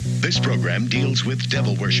This program deals with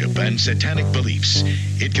devil worship and satanic beliefs.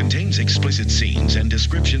 It contains explicit scenes and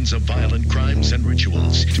descriptions of violent crimes and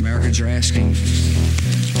rituals. Americans are asking,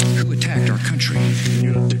 who attacked our country?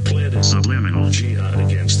 You have declared a subliminal jihad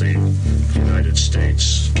against the United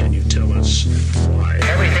States. Can you tell us why?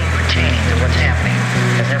 Everything pertaining to what's happening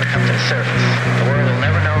has never come to the surface. The world will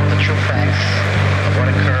never know the true facts of what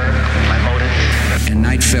occurred, my motives. And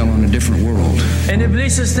night fell on a different world. And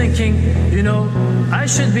Iblis is thinking, I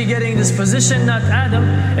should be getting this position, not Adam,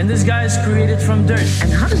 and this guy is created from dirt.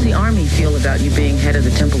 And how does the army feel about you being head of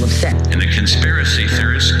the Temple of Set? And the conspiracy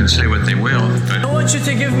theorists can say what they will. I want you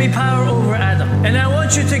to give me power over Adam. And I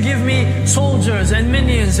want you to give me soldiers and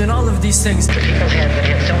minions and all of these things. The people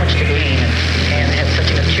had so much to gain and had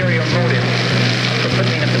such an ulterior motive for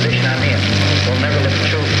putting me in a position I'm in. We'll never let the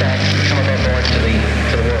true facts come above board to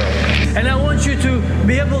the world. And I want you to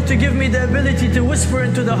be able to give me the ability to whisper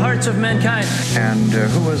into the hearts of mankind. And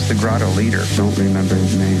who was the grotto leader? Don't remember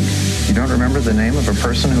his name. You don't remember the name of a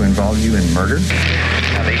person who involved you in murder?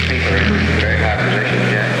 Now these people are in very high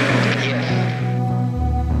positions, yeah.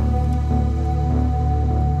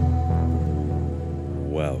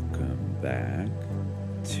 Welcome back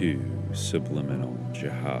to Subliminal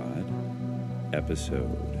Jihad,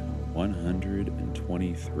 episode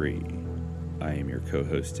 123. I am your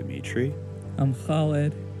co-host, Dimitri. I'm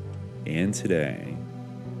Khaled. And today,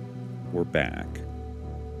 we're back.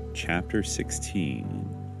 Chapter 16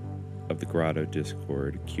 of the Grotto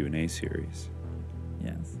Discord Q&A series.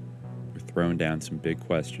 Yes. We're throwing down some big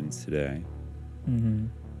questions today. Mm-hmm.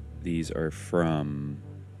 These are from,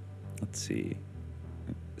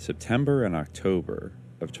 September and October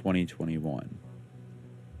of 2021.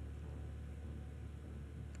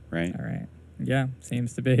 Right? All right. Yeah,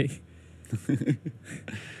 seems to be.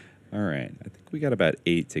 All right. I think we got about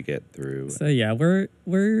 8 to get through. So yeah, we're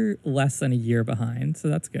less than a year behind, so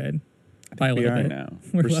that's good. By a little bit. Now.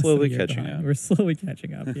 We're slowly catching up. We're slowly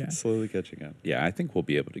catching up, yeah. Slowly catching up. Yeah, I think we'll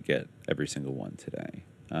be able to get every single one today.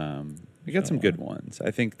 We got some good ones.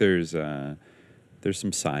 I think there's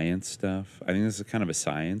some science stuff. I think this is kind of a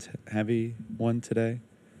science-heavy one today,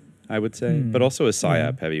 I would say. But also a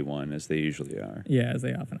PSYOP-heavy one, as they usually are. Yeah, as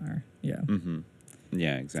they often are. Yeah. Mm-hmm.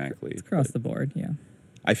 Yeah, exactly. It's across the board, yeah.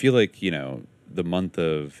 I feel like, the month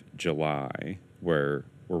of July, where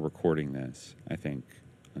we're recording this, I think,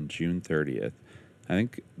 on June 30th, I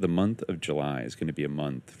think the month of July is going to be a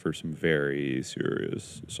month for some very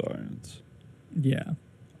serious science. Yeah.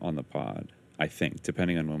 On the pod, I think,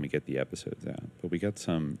 depending on when we get the episodes out. But we got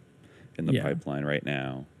some in the pipeline right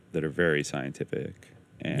now that are very scientific.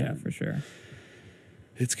 And yeah, for sure.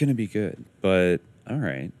 It's going to be good. But, all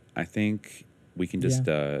right, I think we can just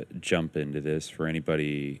jump into this for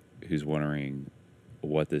anybody who's wondering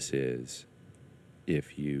what this is.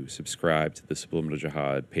 If you subscribe to the Subliminal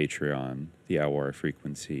Jihad Patreon, the Hour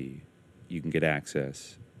Frequency, you can get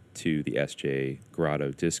access to the SJ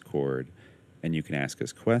Grotto Discord, and you can ask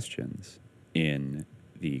us questions in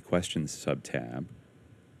the questions sub-tab,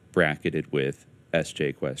 bracketed with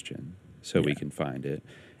SJ question, so we can find it.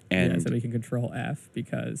 And so we can control F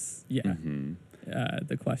because,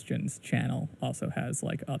 the questions channel also has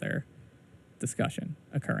other discussion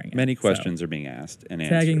occurring. Many questions are being asked and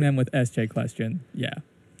answered. Tagging them with SJ question,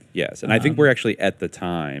 Yes, and I think we're actually at the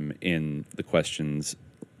time in the questions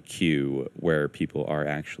queue where people are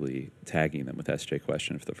actually tagging them with SJ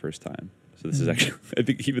question for the first time. So this is actually, I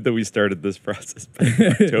think even though we started this process back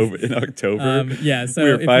in October, so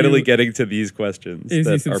we're finally getting to these questions if that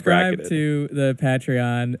you are subscribe bracketed. to the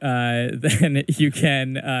Patreon, then you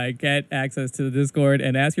can get access to the Discord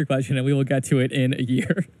and ask your question, and we will get to it in a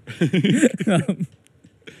year.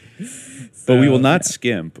 But we will not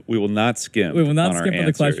skimp. We will not skimp. We will not skimp on the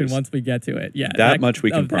answers. question once we get to it. Yeah, that much we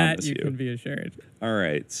can promise you. Can be assured. All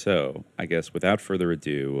right. So I guess without further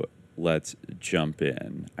ado, let's jump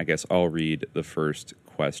in. I guess I'll read the first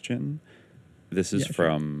question. This is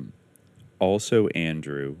from also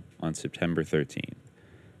Andrew on September 13th.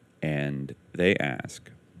 And they ask,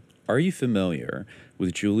 are you familiar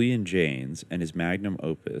with Julian Jaynes and his magnum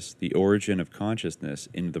opus, The Origin of Consciousness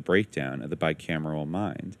in the Breakdown of the Bicameral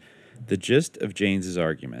Mind? The gist of Jaynes's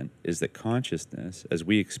argument is that consciousness, as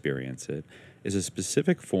we experience it, is a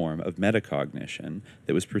specific form of metacognition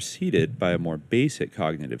that was preceded by a more basic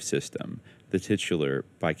cognitive system, the titular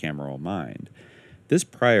bicameral mind. This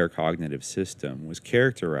prior cognitive system was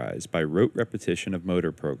characterized by rote repetition of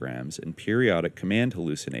motor programs and periodic command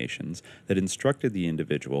hallucinations that instructed the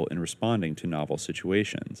individual in responding to novel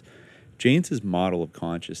situations. Jaynes's model of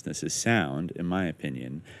consciousness is sound, in my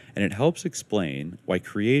opinion, and it helps explain why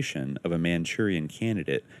creation of a Manchurian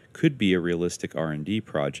candidate could be a realistic R&D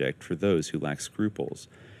project for those who lack scruples.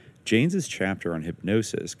 Janes's chapter on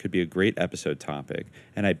hypnosis could be a great episode topic,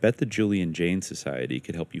 and I bet the Julian Jaynes Society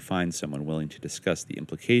could help you find someone willing to discuss the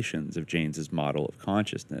implications of Janes's model of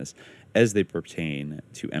consciousness as they pertain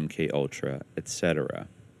to MK Ultra, etc.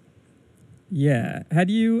 Yeah.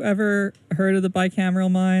 Had you ever heard of the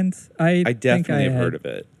bicameral mind? I definitely have heard of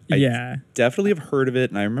it. Yeah. I definitely have heard of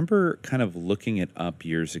it, and I remember kind of looking it up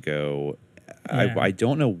years ago. Yeah. I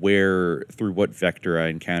don't know through what vector I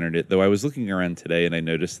encountered it, though I was looking around today and I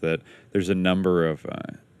noticed that there's a number of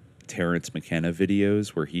Terrence McKenna videos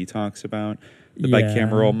where he talks about the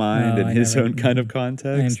bicameral mind in his own kind of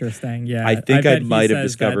context. Interesting, yeah. I think I might have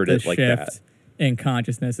discovered it like that. In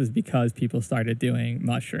consciousness is because people started doing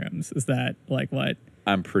mushrooms. Is that like what?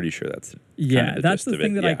 I'm pretty sure that's that's the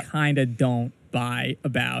thing that I kind of don't buy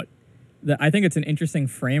about. I think it's an interesting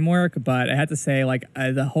framework, but I had to say, like,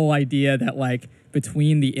 the whole idea that, like,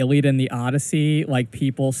 between the Iliad and the Odyssey, like,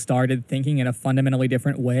 people started thinking in a fundamentally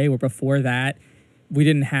different way, where before that, we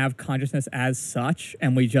didn't have consciousness as such,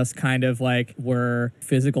 and we just kind of, like, were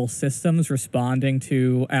physical systems responding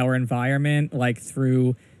to our environment, like,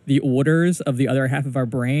 through the orders of the other half of our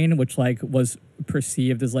brain, which, like, was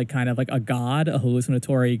perceived as, like, kind of like a god, a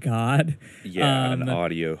hallucinatory god. Yeah, an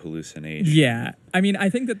audio hallucination. Yeah. I mean, I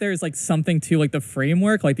think that there's, like, something to, like, the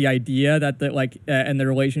framework, like, the idea that, and the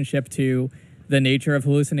relationship to the nature of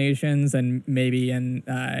hallucinations and maybe in,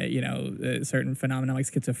 certain phenomena like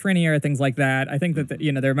schizophrenia or things like that. I think that,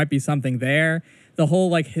 there might be something there. The whole,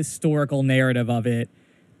 like, historical narrative of it,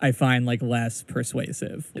 I find, like, less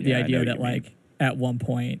persuasive. The idea that, like, at one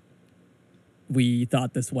point we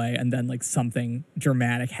thought this way and then like something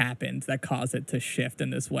dramatic happened that caused it to shift in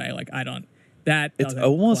this way. Like, I don't, that it's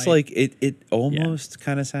almost like it almost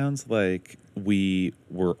kind of sounds like we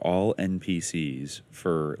were all NPCs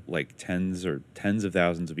for like tens of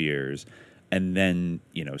thousands of years. And then,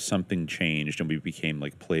 something changed and we became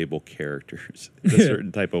like playable characters in a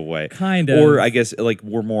certain type of way. Kind of. Or I guess like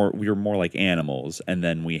we were more like animals. And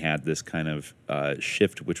then we had this kind of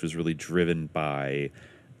shift, which was really driven by,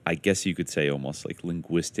 I guess you could say almost like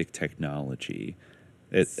linguistic technology.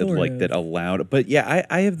 That allowed, but yeah,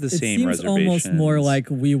 I have the same reservations. It seems almost more like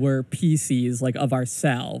we were PCs like of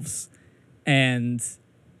ourselves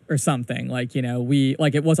or something, like,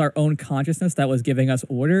 it was our own consciousness that was giving us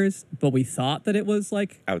orders, but we thought that it was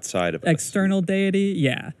like outside of external us. Deity.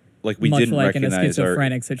 Yeah. Like we didn't like recognize in a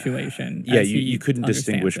schizophrenic situation. Yeah, you couldn't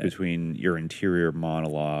distinguish between your interior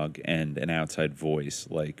monologue and an outside voice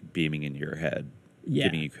like beaming in your head,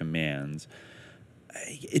 giving you commands.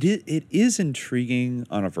 It is intriguing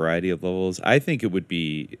on a variety of levels. I think it would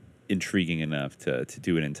be intriguing enough to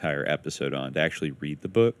do an entire episode on, to actually read the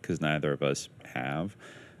book, because neither of us have.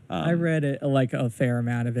 I read it, like a fair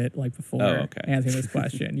amount of it, like before answering this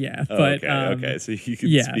question. Yeah, but okay. So you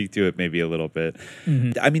can speak to it maybe a little bit.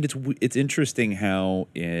 Mm-hmm. I mean, it's interesting how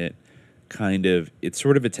it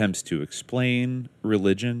sort of attempts to explain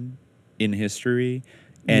religion in history,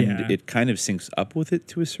 and it kind of syncs up with it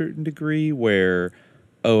to a certain degree. Where,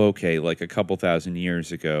 like a couple thousand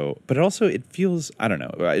years ago, but it feels, I don't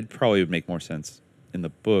know. It probably would make more sense in the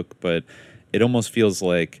book, but it almost feels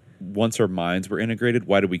like, once our minds were integrated,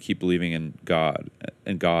 why do we keep believing in God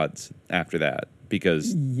and gods after that?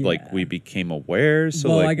 Because like we became aware. So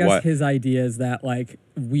well, like, I guess his idea is that like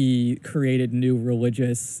we created new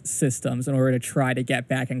religious systems in order to try to get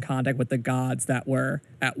back in contact with the gods that were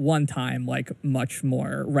at one time like much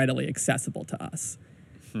more readily accessible to us.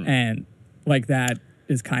 And like that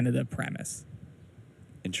is kind of the premise.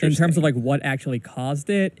 In terms of like what actually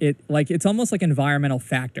caused it, it's almost like environmental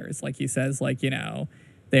factors. Like he says, like,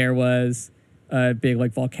 there was a big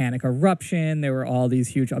like volcanic eruption. There were all these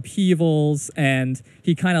huge upheavals, and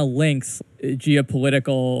he kind of links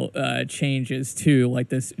geopolitical changes to like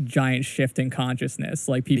this giant shift in consciousness.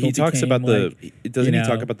 Like people, he talks about he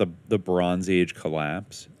talk about the Bronze Age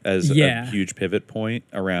collapse as a huge pivot point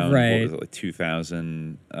around what was it, like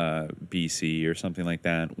 2000 BC or something like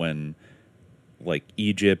that, when like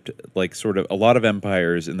Egypt, like sort of a lot of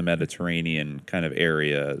empires in the Mediterranean kind of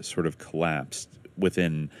area sort of collapsed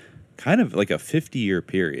within kind of like a 50-year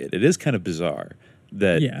period. It is kind of bizarre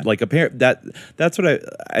that like that's what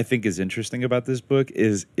I think is interesting about this book,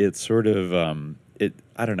 is it's sort of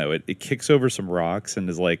I don't know, it kicks over some rocks and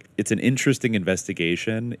is like, it's an interesting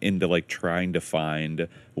investigation into like trying to find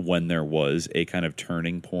when there was a kind of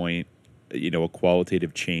turning point, a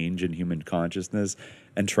qualitative change in human consciousness,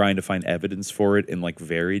 and trying to find evidence for it in like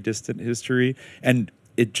very distant history. And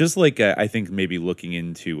it just like I think maybe looking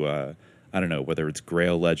into I don't know whether it's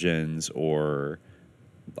Grail legends or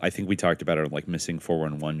I think we talked about it on like Missing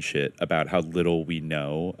 411 shit about how little we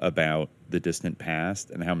know about the distant past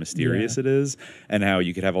and how mysterious it is, and how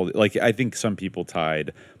you could have all like, I think some people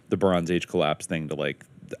tied the Bronze Age collapse thing to like,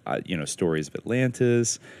 stories of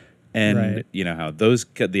Atlantis, and how those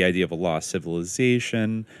the idea of a lost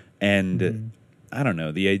civilization, and I don't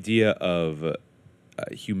know, the idea of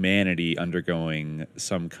humanity undergoing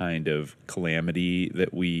some kind of calamity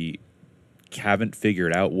that we haven't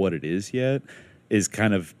figured out what it is yet is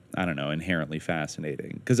kind of, I don't know, inherently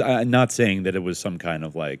fascinating. Because I'm not saying that it was some kind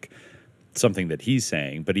of like something that he's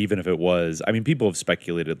saying, but even if it was, I mean, people have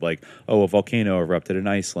speculated like, oh, a volcano erupted in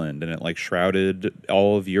Iceland and it like shrouded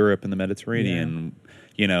all of Europe and the Mediterranean,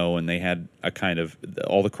 and they had a kind of,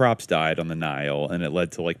 all the crops died on the Nile and it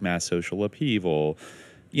led to like mass social upheaval,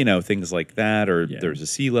 things like that, or there's a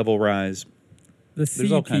sea level rise. The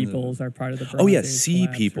sea peoples are part of the Bronze Oh, yeah, Age sea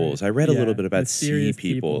collapse, peoples. right? I read a little bit about sea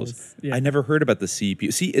peoples. I never heard about the sea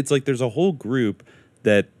peoples. See, it's like there's a whole group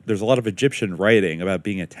that there's a lot of Egyptian writing about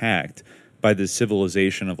being attacked by this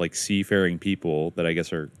civilization of like seafaring people that I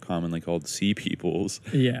guess are commonly called sea peoples.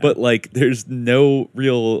 Yeah. But like there's no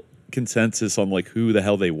real consensus on like who the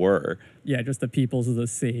hell they were. Yeah, just the peoples of the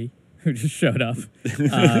sea who just showed up.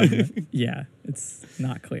 It's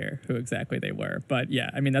not clear who exactly they were. But yeah,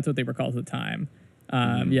 I mean, that's what they were called at the time.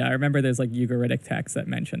 Yeah, I remember there's like Ugaritic texts that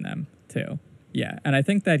mention them too. Yeah, and I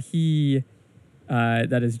think that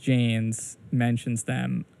that is Janes, mentions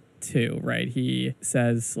them too, right? He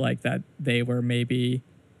says like that they were maybe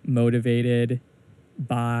motivated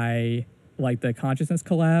by like the consciousness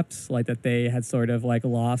collapse, like that they had sort of like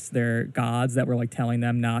lost their gods that were like telling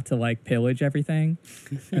them not to like pillage everything,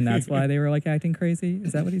 and that's why they were like acting crazy.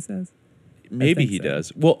 Is that what he says? Maybe he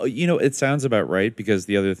does. Well, it sounds about right, because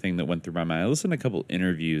the other thing that went through my mind, I listened to a couple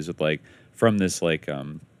interviews with like from this like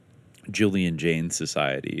Julian Jaynes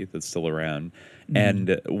Society that's still around,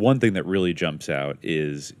 and one thing that really jumps out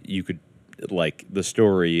is you could like the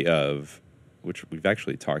story of, which we've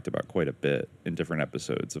actually talked about quite a bit in different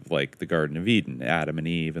episodes, of like the Garden of Eden, Adam and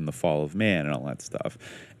Eve, and the fall of man and all that stuff,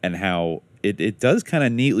 and how it does kind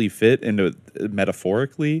of neatly fit into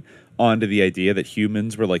metaphorically onto the idea that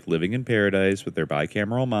humans were like living in paradise with their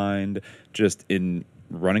bicameral mind, just in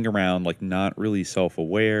running around like not really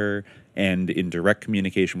self-aware and in direct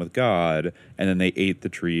communication with God, and then they ate the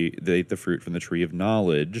fruit from the tree of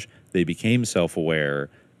knowledge. They became self-aware,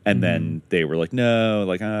 and then they were like, no,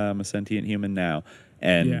 like I'm a sentient human now.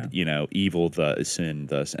 And, evil, sin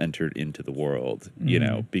thus entered into the world,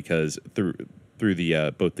 because through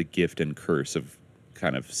the both the gift and curse of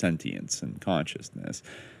kind of sentience and consciousness.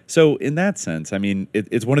 So in that sense, I mean,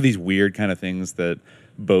 it's one of these weird kind of things that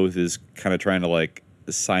both is kind of trying to like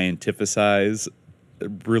scientificize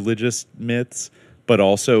religious myths, but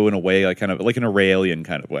also in a way like kind of like an Aralian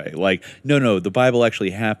kind of way. Like, no, the Bible actually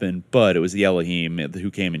happened, but it was the Elohim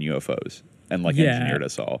who came in UFOs and like engineered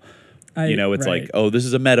us all. It's like, oh, this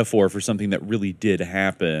is a metaphor for something that really did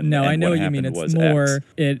happen. No, and I know what what you mean. It's more,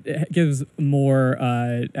 it gives more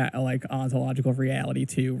like ontological reality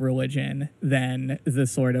to religion than the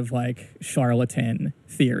sort of like charlatan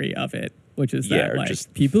theory of it, which is that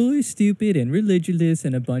like people are stupid and religious,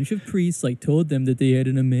 and a bunch of priests like told them that they had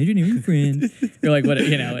an imaginary friend. You're like, what?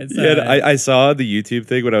 It's I saw the YouTube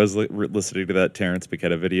thing when I was listening to that Terrence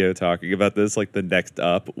McKenna video talking about this. Like the next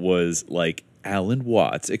up was like Alan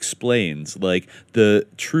Watts explains like the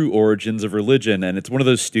true origins of religion, and it's one of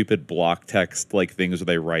those stupid block text like things where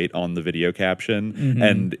they write on the video caption,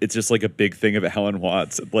 and it's just like a big thing of Alan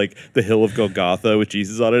Watts, like the hill of Golgotha with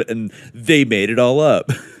Jesus on it, and they made it all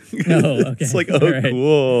up. Oh, okay. It's like,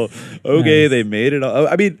 cool. Okay, nice. They made it all.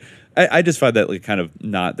 I mean, I just find that like kind of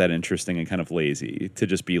not that interesting and kind of lazy to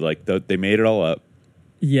just be like they made it all up.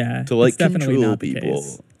 Yeah, to like control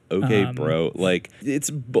people. Okay, bro. Like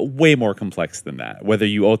it's way more complex than that. Whether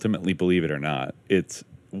you ultimately believe it or not, it's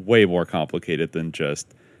way more complicated than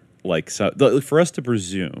just like for us to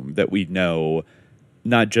presume that we know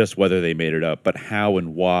not just whether they made it up, but how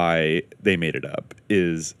and why they made it up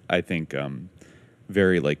is, I think,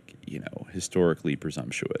 very like historically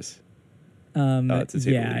presumptuous.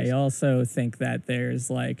 I also think that there's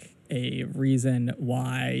like a reason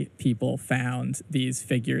why people found these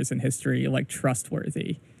figures in history like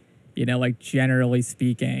trustworthy. Like generally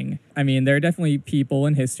speaking, I mean, there are definitely people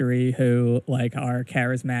in history who like are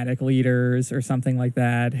charismatic leaders or something like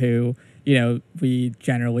that who, we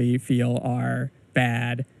generally feel are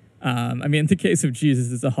bad. I mean, the case of Jesus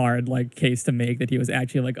is a hard like case to make that he was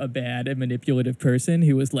actually like a bad and manipulative person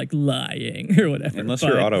who was like lying or whatever. Unless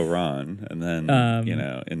you're Otto Rahn, and then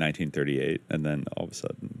in 1938, and then all of a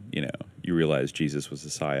sudden, you you realize Jesus was a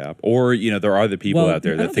psyop. Or, there are the people out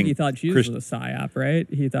there I that don't think he thought Jesus was a psyop, right?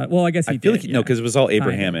 He thought, well, I guess he feel did. like, no, because it was all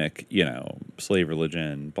Abrahamic, slave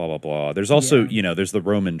religion, blah, blah, blah. There's also, there's the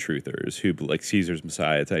Roman truthers who, like Caesar's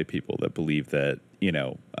Messiah type people that believe that,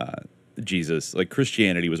 Jesus, like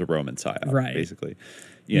Christianity was a Roman psyop, right. basically.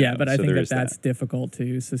 But I think that's difficult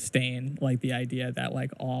to sustain, like the idea that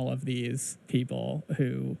like all of these people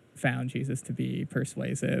who found Jesus to be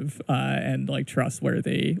persuasive and like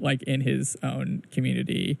trustworthy, like in his own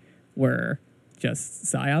community, were just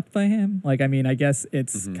psyoped by him. Like, I mean, I guess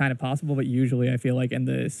it's kind of possible, but usually I feel like in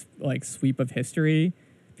this like sweep of history,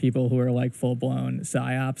 people who are like full blown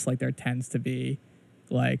psyops, like there tends to be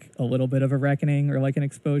like a little bit of a reckoning or like an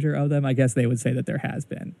exposure of them. I guess they would say that there has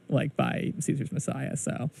been, like by Caesar's Messiah.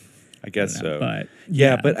 So I guess so. But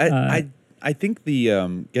but I think the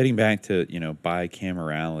getting back to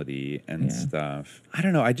bicamerality and stuff. I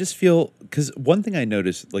don't know. I just feel, because one thing I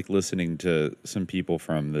noticed, like listening to some people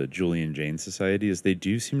from the Julian Jaynes Society, is they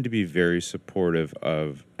do seem to be very supportive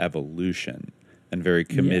of evolution and very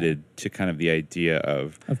committed to kind of the idea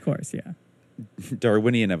of course,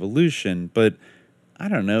 Darwinian evolution, but I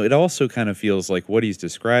don't know. It also kind of feels like what he's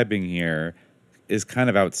describing here is kind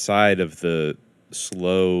of outside of the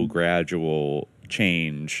slow, gradual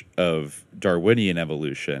change of Darwinian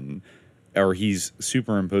evolution, or he's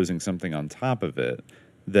superimposing something on top of it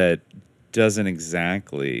that doesn't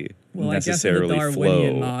exactly necessarily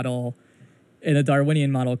flow. In a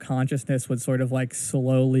Darwinian model, consciousness would sort of like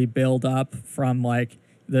slowly build up from like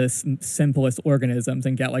the simplest organisms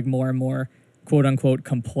and get like more and more quote unquote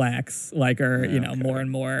complex, like, or, more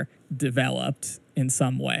and more developed in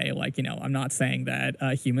some way. Like, I'm not saying that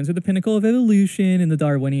humans are the pinnacle of evolution in the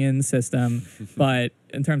Darwinian system, but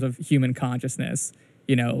in terms of human consciousness,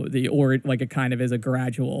 it kind of is a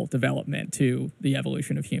gradual development to the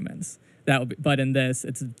evolution of humans. But in this,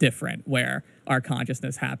 it's different, where our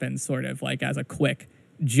consciousness happens sort of like as a quick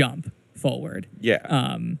jump forward.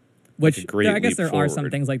 Which I guess there are some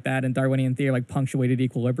things like that in Darwinian theory, like punctuated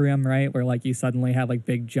equilibrium, right? Where like you suddenly have like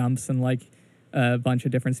big jumps and like a bunch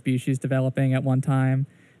of different species developing at one time.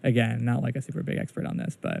 Again, not like a super big expert on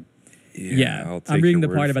this, but I'm reading the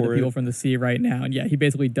part about the people from the sea right now. And he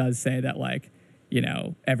basically does say that like,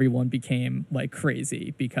 everyone became like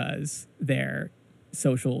crazy because their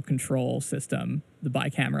social control system, the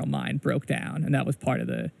bicameral mind, broke down. And that was part of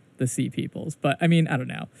the sea peoples. But I mean, I don't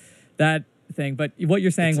know that thing, but what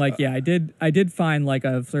you're saying, I did find like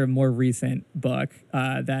a sort of more recent book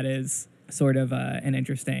that is sort of an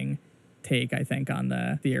interesting take, I think, on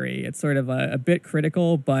the theory. It's sort of a bit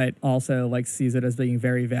critical, but also like sees it as being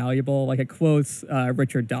very valuable. Like it quotes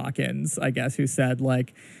Richard Dawkins, I guess, who said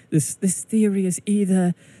like this theory is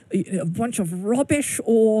either a bunch of rubbish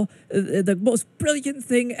or the most brilliant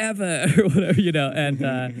thing ever, or whatever,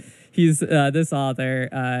 and he's this author.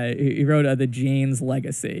 He wrote The Jaynes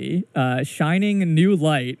Legacy, shining new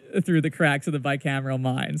light through the cracks of the bicameral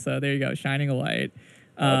mind. So there you go, shining a light.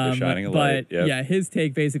 Light. But his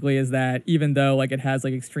take basically is that even though like it has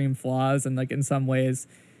like extreme flaws and like in some ways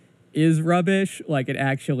is rubbish, like it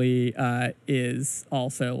actually is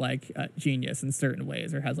also like genius in certain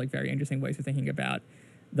ways, or has like very interesting ways of thinking about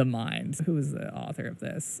the mind. Who is the author of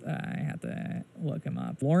this? I have to look him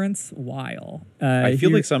up. Lawrence Weil. I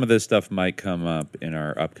feel like some of this stuff might come up in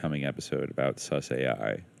our upcoming episode about sus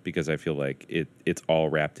AI, because I feel like it's all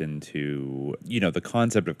wrapped into, the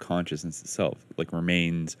concept of consciousness itself, like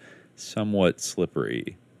remains somewhat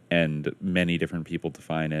slippery, and many different people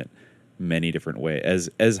define it many different ways.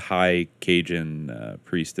 As high Cajun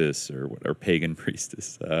priestess or pagan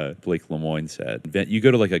priestess Blake Lemoine said, you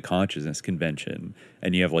go to like a consciousness convention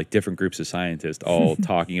and you have like different groups of scientists all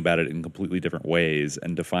talking about it in completely different ways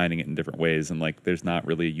and defining it in different ways, and like there's not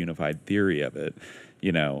really a unified theory of it,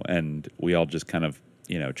 and we all just kind of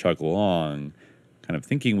chug along kind of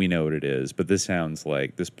thinking we know what it is. But this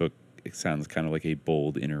book sounds kind of like a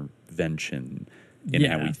bold intervention in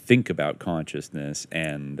how we think about consciousness.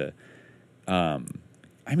 And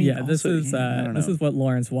this is what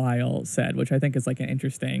Lawrence Weil said, which I think is like an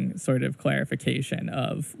interesting sort of clarification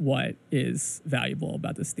of what is valuable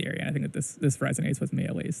about this theory. And I think that this resonates with me,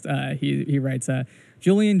 at least. He writes,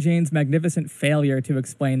 Julian Jaynes' magnificent failure to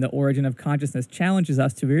explain the origin of consciousness challenges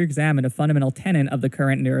us to re-examine a fundamental tenet of the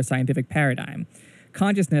current neuroscientific paradigm.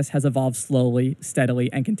 Consciousness has evolved slowly, steadily,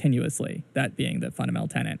 and continuously, that being the fundamental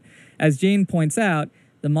tenet. As Jaynes points out,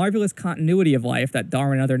 the marvelous continuity of life that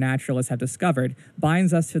Darwin and other naturalists have discovered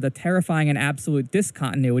binds us to the terrifying and absolute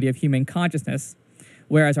discontinuity of human consciousness.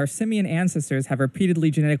 Whereas our simian ancestors have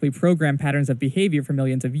repeatedly genetically programmed patterns of behavior for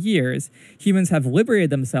millions of years, humans have liberated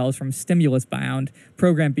themselves from stimulus-bound,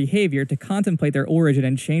 programmed behavior to contemplate their origin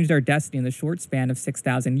and change their destiny in the short span of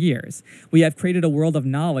 6,000 years. We have created a world of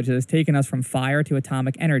knowledge that has taken us from fire to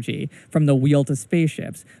atomic energy, from the wheel to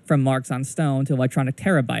spaceships, from marks on stone to electronic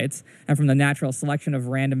terabytes, and from the natural selection of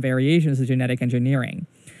random variations to genetic engineering.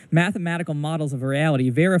 Mathematical models of reality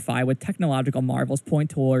verify what technological marvels point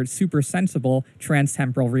towards supersensible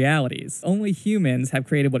transtemporal realities. Only humans have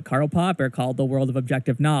created what Karl Popper called the world of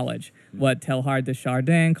objective knowledge, what Teilhard de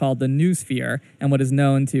Chardin called the noosphere, and what is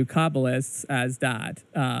known to Kabbalists as that.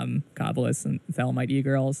 Kabbalists and Thelmite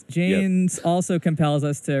e-girls. Jaynes also compels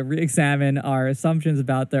us to re-examine our assumptions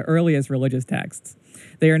about the earliest religious texts.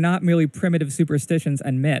 They are not merely primitive superstitions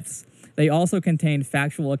and myths. They also contain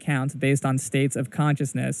factual accounts based on states of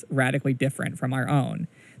consciousness radically different from our own.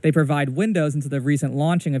 They provide windows into the recent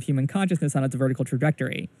launching of human consciousness on its vertical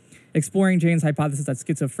trajectory. Exploring Jaynes' hypothesis that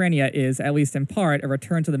schizophrenia is, at least in part, a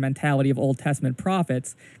return to the mentality of Old Testament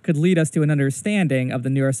prophets could lead us to an understanding of the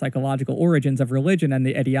neuropsychological origins of religion and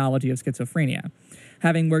the etiology of schizophrenia.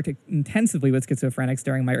 Having worked intensively with schizophrenics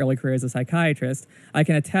during my early career as a psychiatrist, I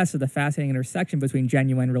can attest to the fascinating intersection between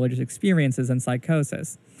genuine religious experiences and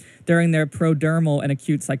psychosis. During their prodromal and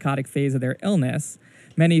acute psychotic phase of their illness,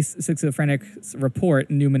 many schizophrenics report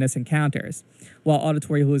numinous encounters. While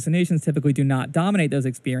auditory hallucinations typically do not dominate those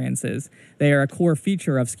experiences, they are a core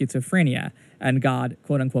feature of schizophrenia, and God,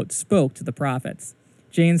 quote-unquote, spoke to the prophets.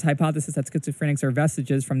 Jaynes' hypothesis that schizophrenics are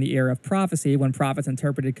vestiges from the era of prophecy, when prophets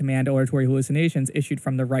interpreted command auditory hallucinations issued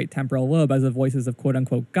from the right temporal lobe as the voices of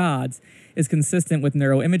quote-unquote gods, is consistent with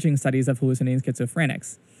neuroimaging studies of hallucinating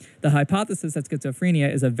schizophrenics. The hypothesis that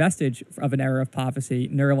schizophrenia is a vestige of an era of prophecy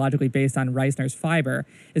neurologically based on Reisner's fiber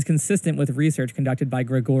is consistent with research conducted by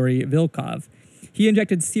Grigory Vilkov. He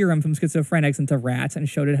injected serum from schizophrenics into rats and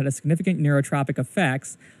showed it had a significant neurotropic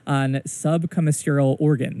effects on the subcommissural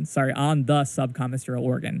organ.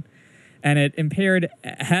 And it impaired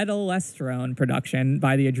aldosterone production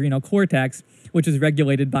by the adrenal cortex, which is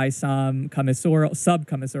regulated by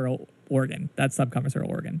subcommissural organ. That's subcommissural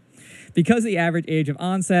organ. Because the average age of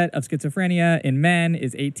onset of schizophrenia in men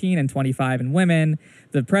is 18 and 25 in women,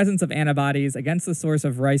 the presence of antibodies against the source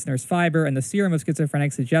of Reisner's fiber and the serum of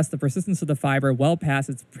schizophrenics suggests the persistence of the fiber well past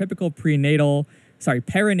its typical perinatal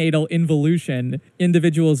involution.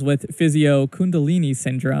 Individuals with physio-kundalini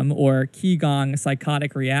syndrome or Qigong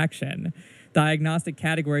psychotic reaction. Diagnostic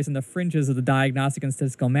categories in the fringes of the Diagnostic and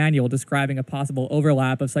Statistical Manual describing a possible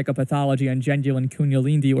overlap of psychopathology and genuine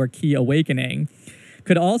kundalini or Qi awakening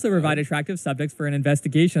could also provide attractive subjects for an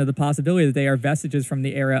investigation of the possibility that they are vestiges from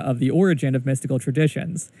the era of the origin of mystical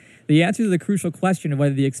traditions. The answer to the crucial question of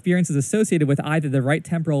whether the experience is associated with either the right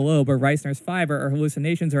temporal lobe or Reisner's fiber or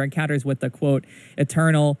hallucinations or encounters with the, quote,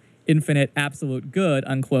 eternal, infinite, absolute good,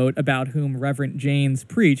 unquote, about whom Reverend Jaynes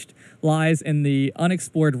preached, lies in the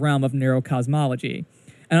unexplored realm of neurocosmology.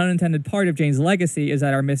 An unintended part of Jaynes' legacy is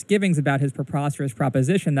that our misgivings about his preposterous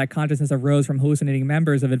proposition that consciousness arose from hallucinating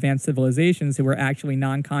members of advanced civilizations who were actually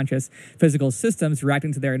non-conscious physical systems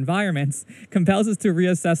reacting to their environments compels us to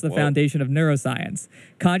reassess the foundation of neuroscience.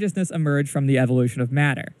 Consciousness emerged from the evolution of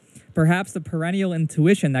matter. Perhaps the perennial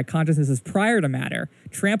intuition that consciousness is prior to matter,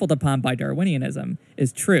 trampled upon by Darwinianism,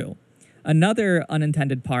 is true. Another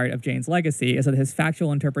unintended part of Jaynes' legacy is that his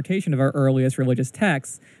factual interpretation of our earliest religious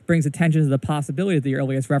texts brings attention to the possibility that the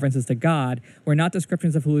earliest references to God were not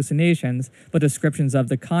descriptions of hallucinations, but descriptions of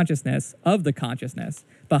the consciousness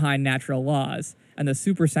behind natural laws and the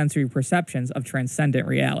supersensory perceptions of transcendent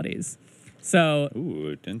realities. So,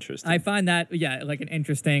 interesting. I find that, like an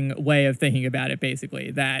interesting way of thinking about it,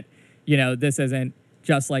 basically, that, this isn't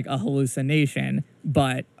just like a hallucination,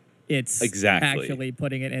 but it's actually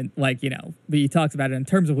putting it in, he talks about it in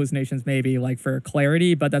terms of hallucinations, maybe like for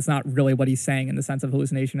clarity, but that's not really what he's saying in the sense of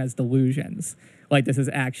hallucination as delusions. Like, this is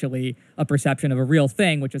actually a perception of a real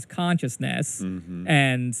thing, which is consciousness,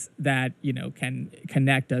 and that, can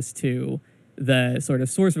connect us to the sort of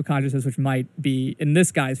source of consciousness, which might be, in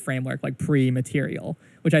this guy's framework, like pre-material,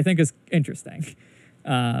 which I think is interesting.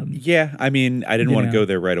 I mean, I didn't want to go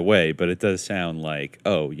there right away, but it does sound like,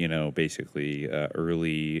 basically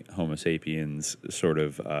early Homo sapiens sort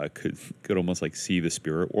of could almost like see the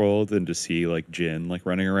spirit world and just see like jinn like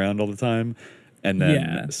running around all the time. And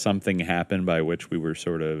then something happened by which we were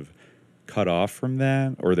sort of cut off from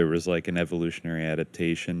that, or there was like an evolutionary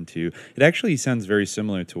adaptation to it. Actually sounds very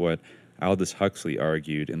similar to what Aldous Huxley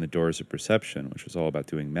argued in The Doors of Perception, which was all about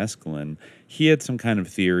doing mescaline. He had some kind of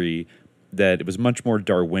theory that it was much more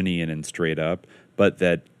Darwinian and straight up, but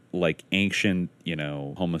that like ancient,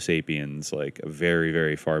 Homo sapiens, like very,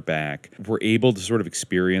 very far back, were able to sort of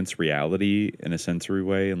experience reality in a sensory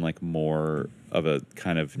way and like more of a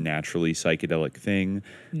kind of naturally psychedelic thing.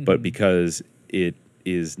 But because it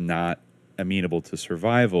is not amenable to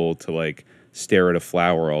survival, to like stare at a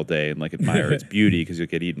flower all day and like admire its beauty because you'll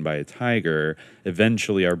get eaten by a tiger,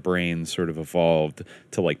 eventually our brains sort of evolved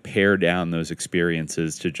to like pare down those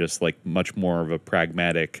experiences to just like much more of a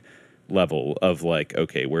pragmatic level of like,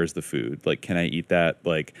 okay, where's the food? Like, can I eat that?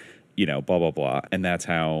 Like, blah, blah, blah. And that's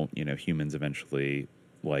how, humans eventually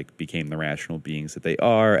like became the rational beings that they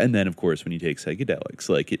are. And then of course, when you take psychedelics,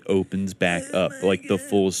 like it opens back up like the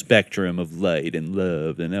full spectrum of light and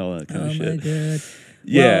love and all that kind of shit. God.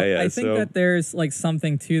 Yeah, I think that there's like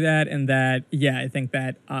something to that, and that I think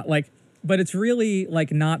that but it's really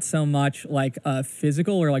like not so much like a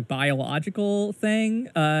physical or like biological thing.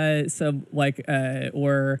 I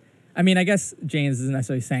guess James isn't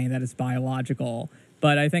necessarily saying that it's biological,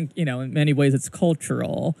 but I think, in many ways it's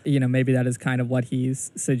cultural. Maybe that is kind of what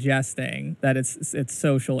he's suggesting, that it's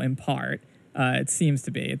social in part. It seems to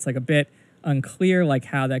be. It's like a bit unclear like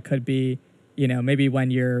how that could be, maybe when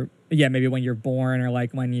you're born, or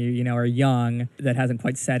like when you are young, that hasn't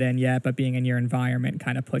quite set in yet, but being in your environment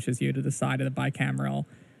kind of pushes you to the side of the bicameral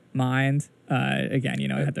mind.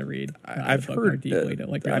 Again, I had to read I've the book heard more deeply to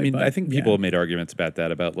like really, I think people have made arguments about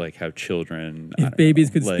that, about like how children, if babies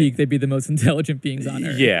could speak, they'd be the most intelligent beings on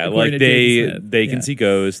earth. Yeah, like they can see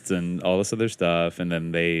ghosts and all this other stuff, and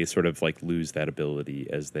then they sort of like lose that ability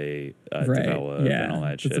as they develop and all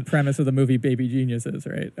that shit. It's the premise of the movie Baby Geniuses,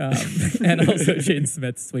 right? And also Jaden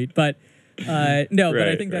Smith's suite. But but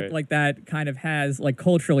I think that like that kind of has like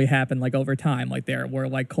culturally happened like over time. Like there were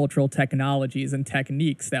like cultural technologies and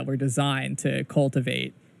techniques that were designed to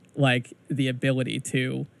cultivate like the ability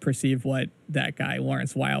to perceive what that guy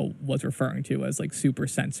Lawrence Weil was referring to as like super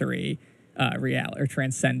sensory reality or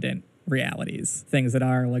transcendent realities, things that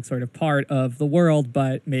are like sort of part of the world,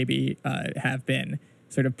 but maybe have been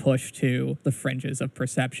sort of pushed to the fringes of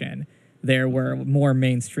perception. There were more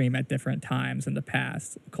mainstream at different times in the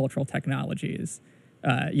past cultural technologies,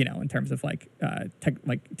 in terms of like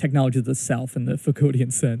technology of the self in the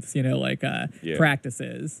Foucauldian sense,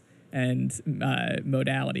 practices and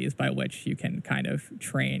modalities by which you can kind of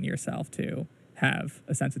train yourself to have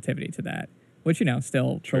a sensitivity to that, which,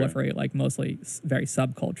 still proliferate like mostly very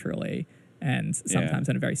subculturally and sometimes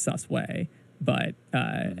in a very sus way. But,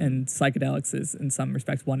 and psychedelics is in some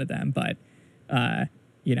respects one of them, but,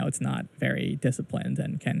 it's not very disciplined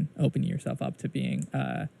and can open yourself up to being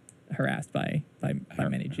harassed by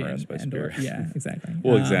many jinn. Yeah, exactly.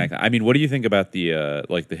 Well, exactly. I mean, what do you think about the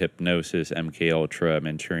the hypnosis MK Ultra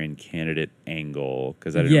Manchurian Candidate angle?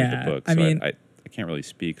 Because I didn't read the book, so I can't really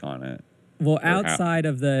speak on it. Well, outside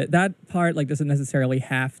of that part, like doesn't necessarily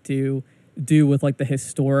have to do with like the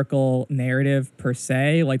historical narrative per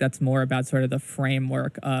se. Like that's more about sort of the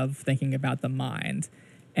framework of thinking about the mind.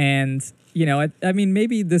 And, I mean,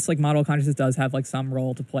 maybe this like model of consciousness does have like some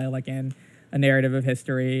role to play like in a narrative of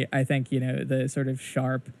history. I think, the sort of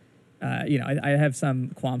sharp, I have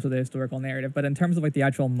some qualms with the historical narrative, but in terms of like the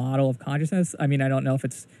actual model of consciousness, I mean, I don't know if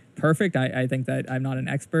it's perfect. I think that I'm not an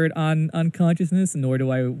expert on consciousness, nor do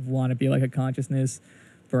I want to be like a consciousness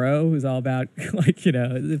bro who's all about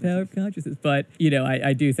the power of consciousness. But,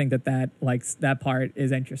 I do think that part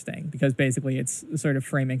is interesting because basically it's sort of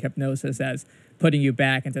framing hypnosis as putting you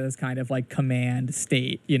back into this kind of like command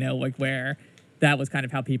state, where that was kind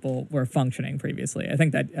of how people were functioning previously. I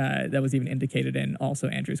think that that was even indicated in also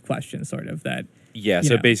Andrew's question, sort of that. Yeah,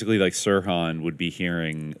 so basically like Sirhan would be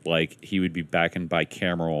hearing, like he would be back in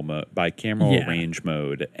bicameral range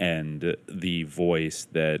mode, and the voice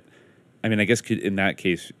that, I mean, I guess in that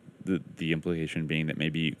case, the implication being that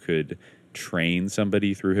maybe you could train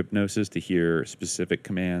somebody through hypnosis to hear specific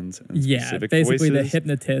commands and specific basically voices. The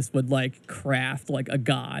hypnotist would like craft like a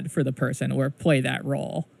god for the person or play that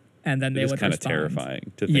role, and then they would respond. It's kind of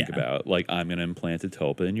terrifying to think about. Like, I'm going to implant a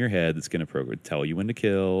tulpa in your head that's going to tell you when to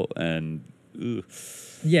kill, and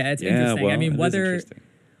it's interesting. Well, I mean,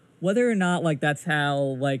 whether or not like that's how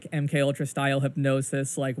like MK Ultra style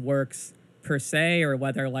hypnosis like works per se, or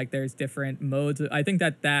whether like there's different modes. I think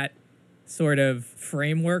that sort of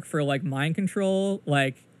framework for like mind control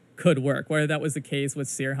like could work. Whether that was the case with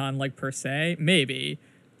Sirhan like per se, maybe,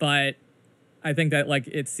 but I think that like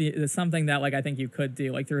it's something that like I think you could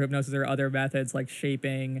do like through hypnosis or other methods, like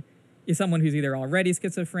shaping someone who's either already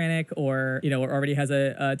schizophrenic or or already has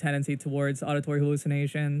a tendency towards auditory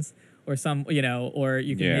hallucinations, or some or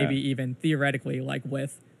you can maybe even theoretically like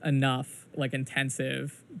with enough like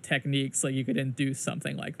intensive techniques, like you could induce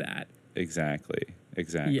something like that Exactly.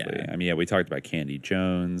 Yeah. I mean, yeah, we talked about Candy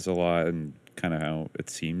Jones a lot and kind of how it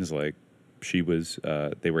seems like she was,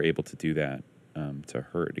 they were able to do that to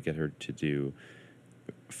her, to get her to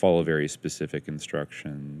follow very specific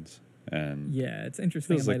instructions. And yeah, it's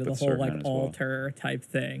interesting in light of the whole like alter type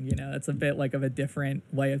thing. You know, it's a bit like of a different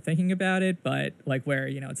way of thinking about it, but like where,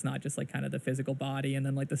 you know, it's not just like kind of the physical body and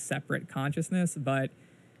then like the separate consciousness, but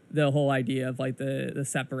the whole idea of like the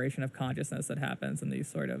separation of consciousness that happens in these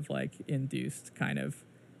sort of like induced kind of,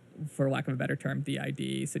 for lack of a better term,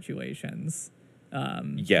 DID situations.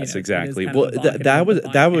 Yes, exactly. Well, that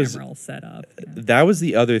was set up. That was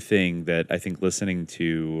the other thing that I think listening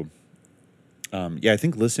to, I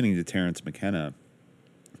think listening to Terence McKenna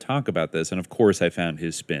talk about this, and of course I found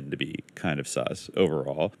his spin to be kind of sus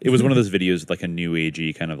overall. It was one of those videos with like a new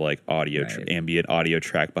agey kind of like audio ambient audio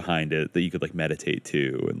track behind it that you could like meditate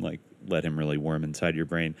to and like let him really worm inside your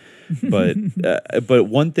brain. But but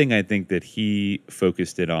one thing I think that he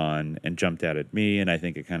focused it on and jumped out at me, and I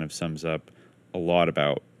think it kind of sums up a lot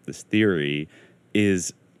about this theory,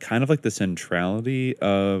 is kind of like the centrality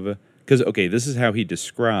of, because okay, this is how he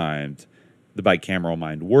described the bicameral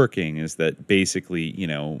mind working, is that basically, you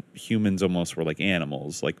know, humans almost were like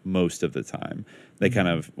animals, like most of the time. They kind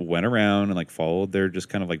of went around and like followed their just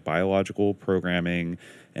kind of like biological programming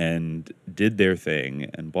and did their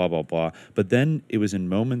thing and blah, blah, blah. But then it was in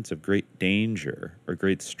moments of great danger or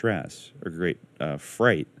great stress or great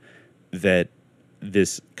fright that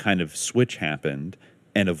this kind of switch happened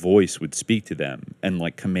and a voice would speak to them and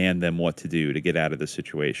like command them what to do to get out of the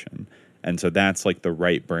situation. And so that's like the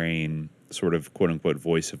right brain sort of quote unquote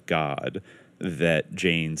voice of God that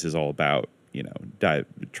Jaynes is all about, you know,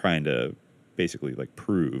 trying to basically like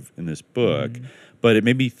prove in this book. But it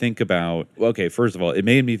made me think about, okay, first of all, it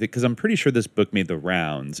made me think, because I'm pretty sure this book made the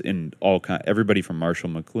rounds in everybody from Marshall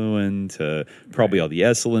McLuhan to probably all the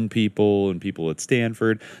Esalen people and people at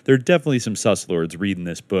Stanford. There are definitely some sus lords reading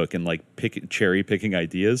this book and like cherry picking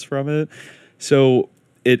ideas from it. So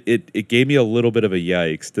it gave me a little bit of a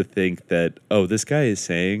yikes to think that, oh, this guy is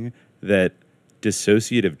saying that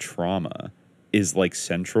dissociative trauma is like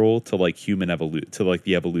central to like to like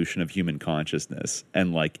the evolution of human consciousness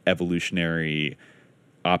and like evolutionary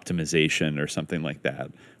optimization or something like that,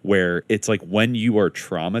 where it's like when you are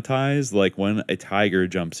traumatized, like when a tiger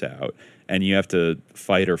jumps out and you have to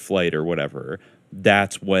fight or flight or whatever,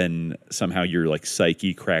 that's when somehow your like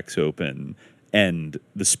psyche cracks open and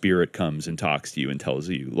the spirit comes and talks to you and tells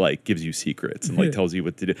you, like, gives you secrets and like tells you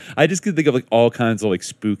what to do. I just could think of like all kinds of like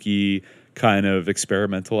spooky kind of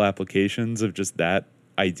experimental applications of just that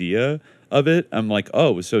idea of it. I'm like,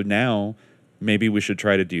 oh, so now maybe we should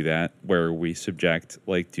try to do that where we subject,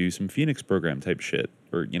 like, do some Phoenix program type shit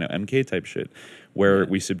or, you know, MK type shit where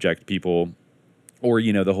we subject people, or,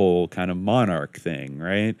 you know, the whole kind of monarch thing,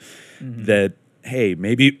 right? That, hey,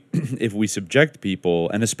 maybe if we subject people,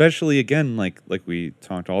 and especially again, like we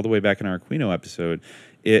talked all the way back in our Aquino episode,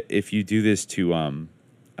 if you do this to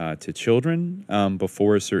children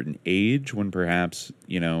before a certain age, when perhaps,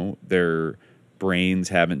 you know, their brains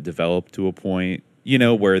haven't developed to a point, you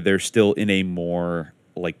know, where they're still in a more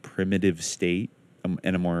like primitive state,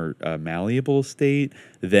 in a more malleable state,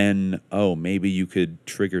 then, oh, maybe you could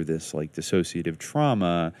trigger this like dissociative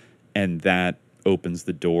trauma, and that opens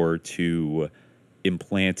the door to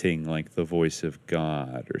implanting like the voice of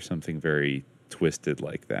God or something very twisted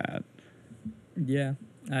like that. Yeah.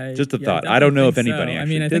 Just a thought. I don't know if anybody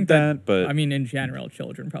actually did that, but I mean, in general,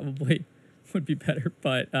 children probably would be better,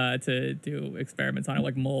 but to do experiments on it,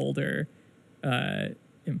 like mold or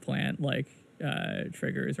implant like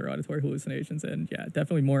triggers or auditory hallucinations, and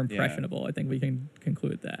definitely more impressionable. I think we can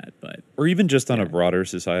conclude that. But or even just on a broader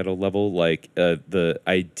societal level, like the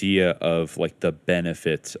idea of like the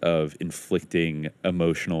benefits of inflicting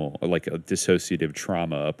emotional or like a dissociative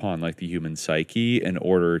trauma upon like the human psyche in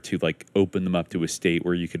order to like open them up to a state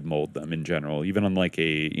where you could mold them in general, even on like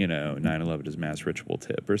a, you know, 9/11 is mass ritual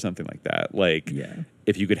tip or something like that. Like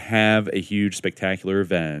if you could have a huge spectacular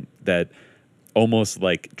event that almost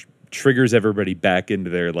like triggers everybody back into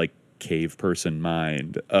their like cave person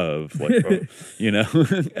mind of like, you know,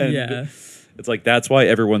 and it's like, that's why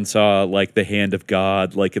everyone saw like the hand of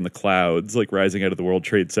God, like in the clouds, like rising out of the World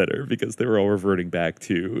Trade Center, because they were all reverting back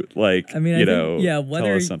to like,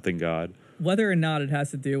 tell us something, God. Whether or not it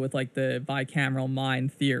has to do with like the bicameral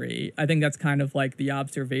mind theory, I think that's kind of like the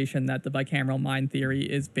observation that the bicameral mind theory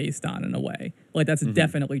is based on in a way. Like that's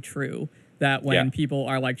definitely true, that when people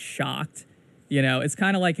are like shocked, you know, it's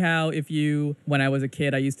kind of like how when I was a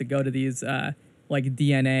kid, I used to go to these like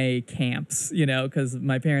DNA camps, you know, because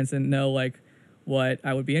my parents didn't know like what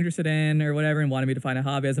I would be interested in or whatever, and wanted me to find a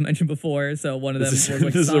hobby, as I mentioned before. So one of them was like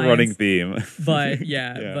this is a science. running theme. But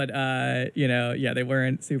Yeah. they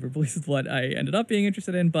weren't super pleased with what I ended up being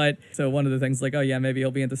interested in. But so one of the things like, oh yeah, maybe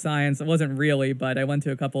he'll be into science. It wasn't really, but I went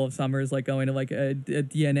to a couple of summers like going to like a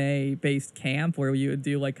DNA based camp where you would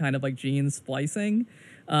do like kind of like gene splicing.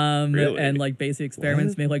 Really? And like basic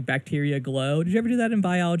experiments make like bacteria glow. Did you ever do that in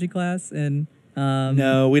biology class? And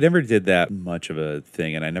no, we never did that much of a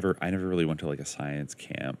thing, and I never really went to like a science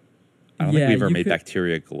camp. I don't think we ever made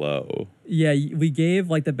bacteria glow. Yeah, we gave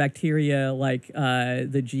like the bacteria like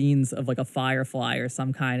the genes of like a firefly or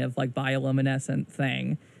some kind of like bioluminescent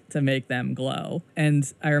thing to make them glow.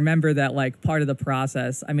 And I remember that like part of the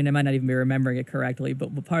process, I mean, I might not even be remembering it correctly,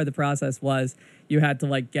 but part of the process was you had to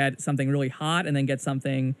like get something really hot and then get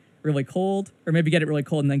something really cold, or maybe get it really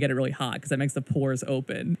cold and then get it really hot because that makes the pores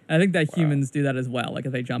open. I think that humans do that as well. Like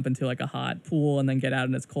if they jump into like a hot pool and then get out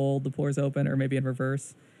and it's cold, the pores open, or maybe in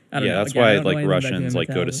reverse. I don't know. That's Again, why I don't know like anything about Russians human like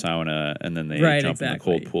go to metabolism. sauna and then they jump in the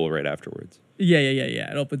cold pool right afterwards. Yeah.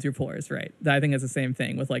 It opens your pores, right? I think it's the same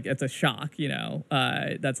thing with like, it's a shock, you know,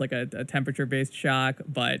 that's like a temperature-based shock,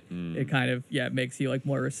 but it kind of, makes you like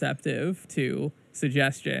more receptive to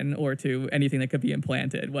suggestion or to anything that could be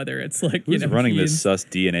implanted, whether it's like, Who's running genes. this sus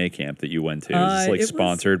DNA camp that you went to? Is this like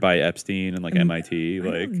sponsored by Epstein and like MIT?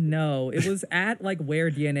 No, it was at like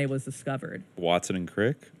where DNA was discovered. Watson and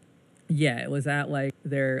Crick? Yeah, it was at like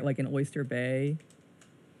they're like in Oyster Bay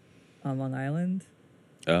on Long Island.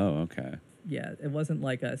 Oh, okay. Yeah, it wasn't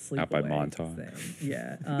like a sleepaway out by Montauk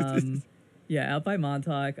thing. Yeah, out by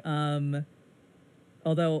Montauk.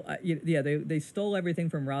 Although, they stole everything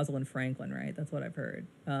from Rosalind Franklin, right? That's what I've heard.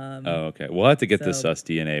 Okay. We'll have to get the sus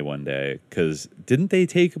DNA one day, because didn't they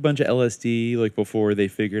take a bunch of LSD like before they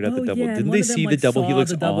figured out the double? Yeah, didn't they see the double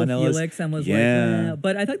helix on LSD? And was like,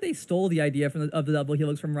 but I think they stole the idea of the double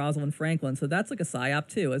helix from Rosalind Franklin, so that's like a psyop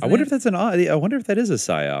too, isn't I wonder it? if that's I wonder if that is a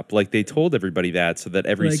psyop. Like they told everybody that so that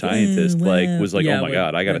every scientist was like, oh my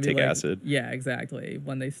god, I got to take acid. Yeah, exactly.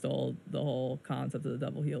 When they stole the whole concept of the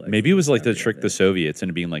double helix. Maybe it was like to trick the Soviets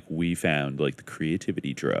into being like, we found like the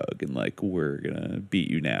creativity drug and like we're gonna beat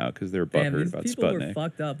you now because they're butthurt about people Sputnik. Were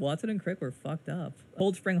fucked up. Watson and Crick were fucked up.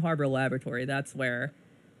 Cold Spring Harbor Laboratory. That's where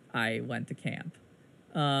I went to camp.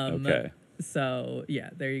 Okay. So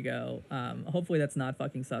yeah, there you go. Hopefully that's not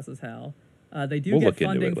fucking sus as hell. They do get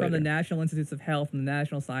funding from the National Institutes of Health and the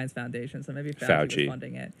National Science Foundation, so maybe Fauci was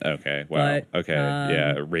funding it. Okay, wow. But,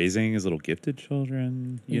 okay, raising his little gifted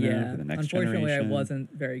children, you know, for the next unfortunately, generation. I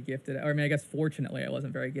wasn't very gifted. Or I mean, I guess fortunately, I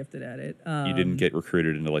wasn't very gifted at it. You didn't get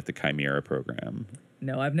recruited into like the Chimera program.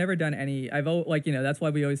 No, I've never done any. That's why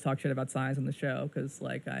we always talk shit about science on the show, because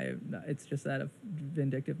like it's just out of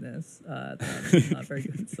vindictiveness. That I'm not very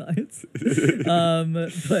good at science.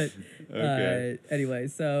 Anyway,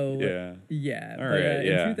 so yeah. All right,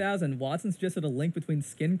 in 2000, Watson suggested a link between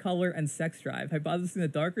skin color and sex drive, hypothesizing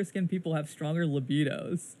that darker skinned people have stronger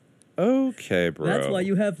libidos. Okay, bro. That's why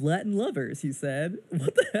you have Latin lovers, he said.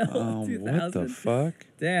 What the hell? 2000? What the fuck?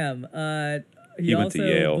 Damn. He went also to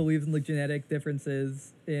Yale. believes in like genetic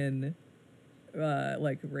differences in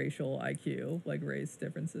like racial IQ, like race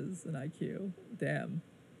differences in IQ. Damn.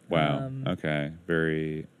 Wow. Okay.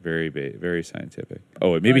 Very, very, very scientific.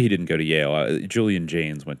 Oh, maybe he didn't go to Yale. Julian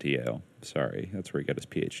Jaynes went to Yale. Sorry, that's where he got his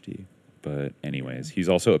PhD. But anyways, he's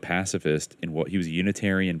also a pacifist he was a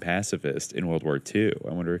Unitarian pacifist in World War II.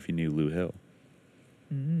 I wonder if he knew Lou Hill.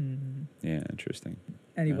 Yeah, interesting.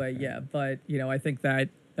 Anyway, but I think that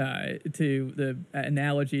to the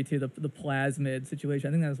analogy to the plasmid situation,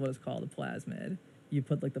 I think that's what it's called, a plasmid. You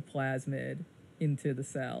put like the plasmid into the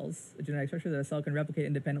cells, a genetic structure that a cell can replicate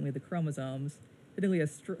independently of the chromosomes, typically a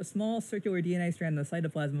small circular DNA strand in the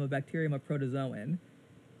cytoplasm of a bacterium or protozoan.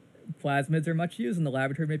 Plasmids are much used in the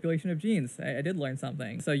laboratory manipulation of genes. I did learn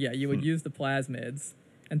something. So yeah, you would use the plasmids,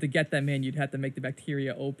 and to get them in, you'd have to make the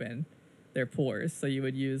bacteria open their pores. So you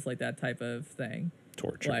would use like that type of thing.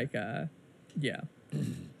 Torture. Like, yeah.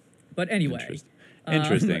 But anyway.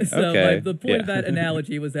 Interesting. So okay. the point of that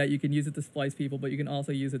analogy was that you can use it to splice people, but you can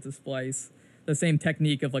also use it to splice the same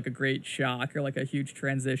technique of like a great shock or like a huge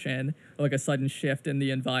transition or like a sudden shift in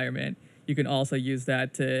the environment. You can also use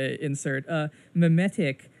that to insert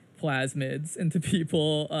mimetic plasmids into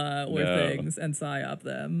people or things and psyop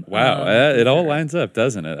them. Wow, it all lines up,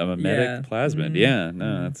 doesn't it? A mimetic plasmid.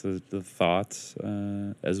 That's the thoughts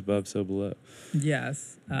as above, so below.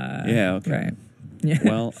 Yes. Okay. Right. Yeah.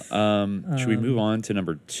 Well, should we move on to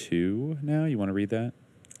number 2 now? You want to read that?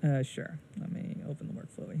 Sure. Let me open the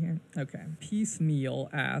workflow here. Okay. Piecemeal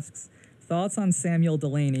asks, thoughts on Samuel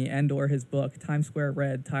Delaney and or his book, Times Square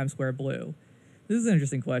Red, Times Square Blue? This is an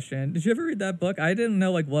interesting question. Did you ever read that book? I didn't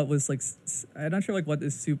know like what was like. I'm not sure like what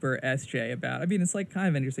is super SJ about. I mean, it's like kind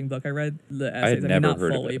of an interesting book. I read the essays. I had never not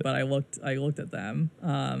heard fully, of it. but I looked at them.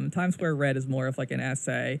 Times Square Red is more of like an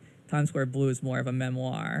essay. Times Square Blue is more of a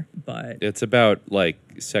memoir. But It's about like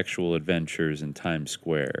sexual adventures in Times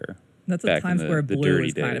Square. that's what back in Times Square the Blue dirty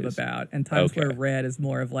is kind of days. about, and Times Okay. Square Red is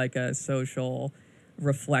more of like a social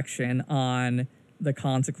reflection on the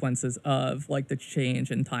consequences of like the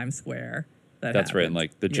change in Times Square. That's right, and happened.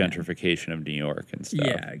 like the Yeah. gentrification of New York and stuff.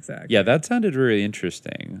 Yeah, exactly. Yeah, that sounded really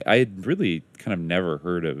interesting. I had really kind of never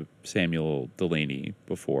heard of Samuel Delany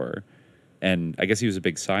before. And I guess he was a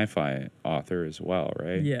big sci-fi author as well,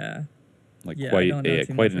 right? Yeah. Like Yeah, I quite don't know too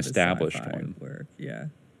quite much an of his established sci-fi one. Work. Yeah.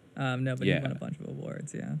 No, but Yeah. he won a bunch of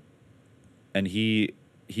awards. Yeah. And he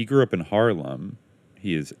grew up in Harlem.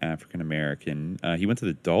 He is African American. He went to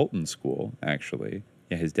the Dalton School, actually.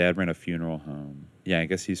 Yeah, his dad ran a funeral home. Yeah, I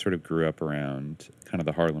guess he sort of grew up around kind of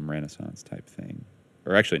the Harlem Renaissance type thing.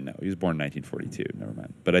 Or actually, no, he was born in 1942. Never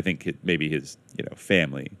mind. But I think maybe his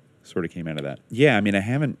family sort of came out of that. Yeah, I mean, I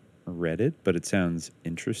haven't read it, but it sounds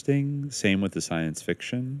interesting. Same with the science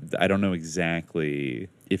fiction. I don't know exactly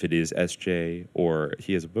if it is SJ or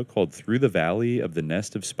he has a book called Through the Valley of the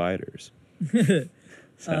Nest of Spiders. Yeah.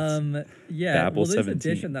 Babel Well, this 17.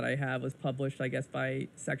 edition that I have was published, I guess, by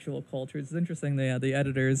Sexual Cultures. It's interesting. The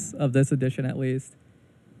editors of this edition, at least,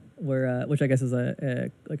 were which I guess is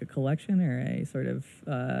a collection or a sort of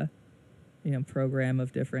program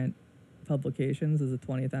of different publications. This is a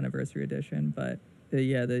 20th anniversary edition, but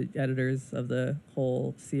the editors of the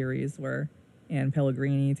whole series were Anne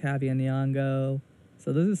Pellegrini, Tavia Nyong'o.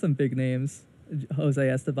 So those are some big names. Jose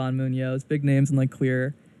Esteban Munoz, big names in like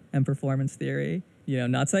queer and performance theory.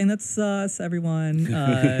 Not saying that's sus, everyone.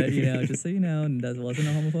 Just so you know, and that wasn't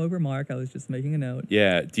a homophobic remark. I was just making a note.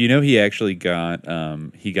 Yeah. Do you know he actually got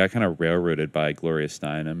kind of railroaded by Gloria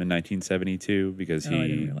Steinem in 1972 because I didn't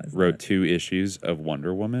he realize wrote that. 2 issues of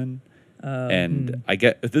Wonder Woman. And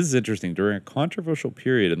this is interesting. During a controversial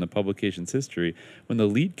period in the publication's history, when the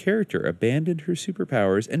lead character abandoned her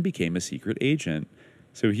superpowers and became a secret agent.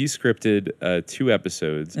 So he scripted 2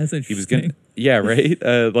 episodes. That's He was interesting. yeah, right.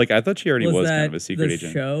 I thought she already was that kind of a secret the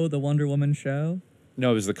agent. show, the Wonder Woman show?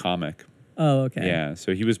 No, it was the comic. Oh, okay. Yeah,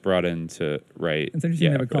 so he was brought in to write. It's interesting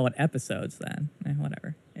yeah, they would but- call it episodes then.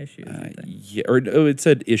 Whatever. Issues. I think. Yeah, or no, it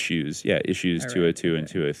said issues. Yeah, issues All right, 202 and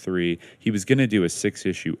 203. He was going to do a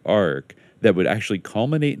 6-issue arc that would actually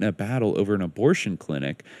culminate in a battle over an abortion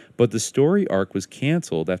clinic, but the story arc was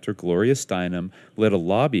canceled after Gloria Steinem led a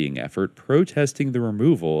lobbying effort protesting the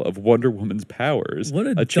removal of Wonder Woman's powers, What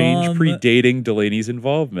a change dumb- predating Delaney's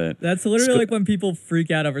involvement. That's literally like when people freak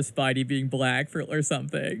out over Spidey being black or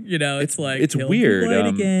something. It's like it's he'll be weird, white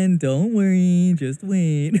again. Don't worry, just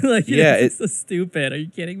wait. It's so stupid. Are you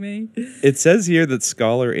kidding me? It says here that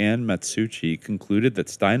scholar Anne Matsuchi concluded that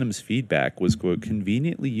Steinem's feedback was, quote,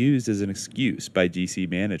 conveniently used as an excuse by DC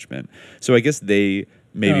management. So I guess they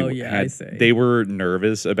maybe they were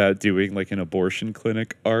nervous about doing like an abortion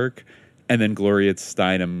clinic arc, and then Gloria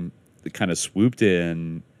Steinem kind of swooped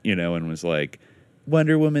in, and was like,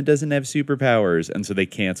 Wonder Woman doesn't have superpowers, and so they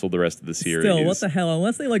canceled the rest of the series. Still, what the hell?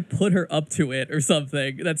 Unless they like put her up to it or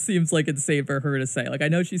something, that seems like insane for her to say. Like I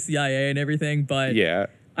know she's CIA and everything, but yeah.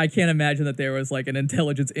 I can't imagine that there was like an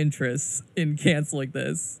intelligence interest in canceling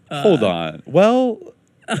this. Hold on. Well,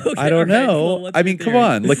 okay, I don't right. know. Well, what's I your mean, come theory?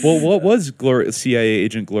 on. Like, well, what was CIA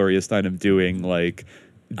agent Gloria Steinem doing? Like,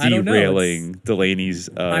 I don't know. derailing Delaney's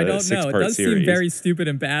I don't know. It 6-part does series. seem very stupid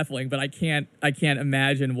and baffling, but I can't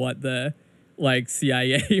imagine what the like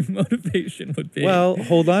CIA motivation would be. Well,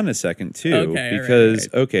 hold on a second too, Okay, because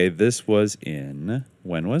all right. okay, this was in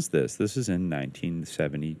when was this? This is in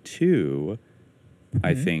 1972.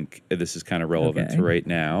 I think this is kind of relevant Okay. to right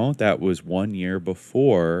now. That was 1 year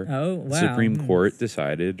before Oh, the wow. Supreme Court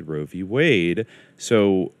decided Roe v. Wade.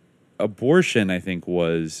 So abortion, I think,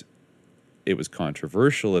 was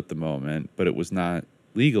controversial at the moment, but it was not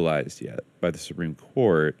legalized yet by the Supreme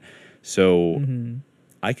Court. So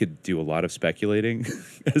I could do a lot of speculating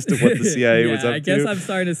as to what the CIA was up I guess to. I'm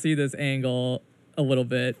starting to see this angle a little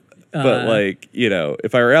bit. But like,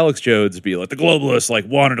 if I were Alex Jones, it'd be like the globalists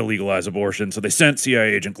wanted to legalize abortion, so they sent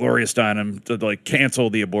CIA agent Gloria Steinem to cancel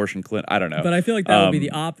the abortion clinic. I don't know. But I feel like that would be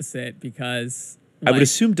the opposite because I would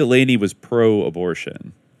assume Delaney was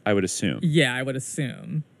pro-abortion. I would assume. Yeah, I would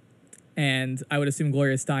assume. And I would assume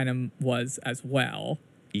Gloria Steinem was as well.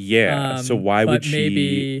 Yeah. So why would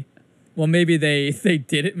she? Maybe they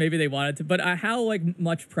did it. Maybe they wanted to. But how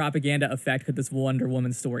much propaganda effect could this Wonder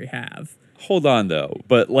Woman story have? Hold on, though.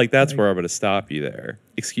 But that's where I'm going to stop you there.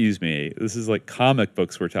 Excuse me. This is comic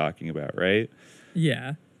books we're talking about, right?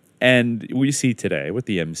 Yeah. And we see today with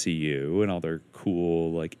the MCU and all their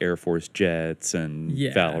cool like Air Force jets and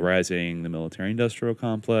valorizing the military-industrial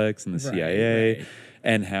complex and the CIA,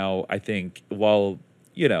 and how I think while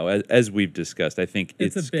as we've discussed, I think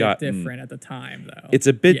it's a bit gotten different at the time, though. It's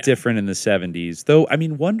a bit different in the 70s, though. I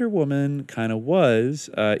mean, Wonder Woman kind of was,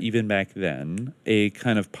 even back then, a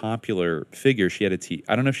kind of popular figure. She had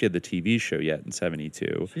I don't know if she had the TV show yet in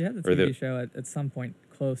 72. She had the TV show at some point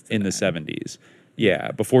close to in the 70s.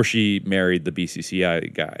 Yeah, before she married the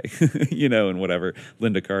BCCI guy, and whatever,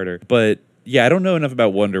 Linda Carter. But yeah, I don't know enough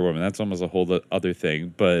about Wonder Woman. That's almost a whole other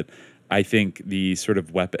thing. But I think the sort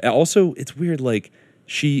of weapon. Also, it's weird, like.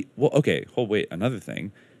 Another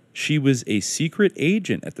thing. She was a secret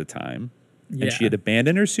agent at the time, and she had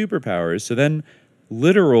abandoned her superpowers. So then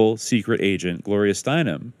literal secret agent Gloria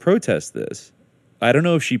Steinem protests this. I don't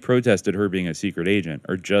know if she protested her being a secret agent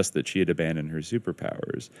or just that she had abandoned her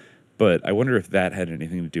superpowers, but I wonder if that had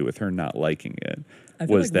anything to do with her not liking it. I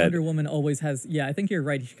feel like Wonder Woman always has, I think you're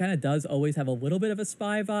right. She kind of does always have a little bit of a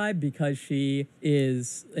spy vibe because she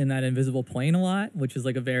is in that invisible plane a lot, which is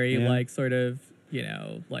like a very like sort of,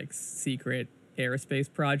 like secret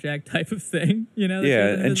aerospace project type of thing,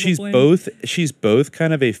 and she's both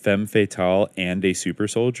kind of a femme fatale and a super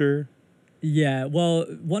soldier. Yeah, well,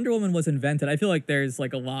 Wonder Woman was invented. I feel like there's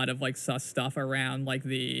like a lot of like sus stuff around like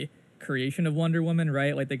the creation of Wonder Woman,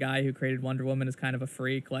 right? Like the guy who created Wonder Woman is kind of a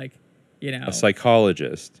freak, like, a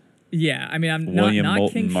psychologist. Yeah, I mean, I'm William not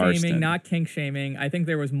Moulton kink shaming. I think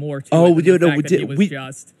there was more to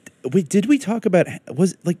it. Wait, did we talk about,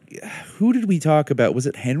 who did we talk about? Was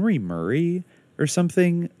it Henry Murray or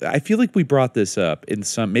something? I feel like we brought this up in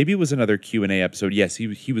maybe it was another Q&A episode. Yes,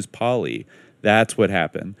 he was poly. That's what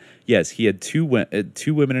happened. Yes, he had two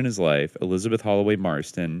women in his life, Elizabeth Holloway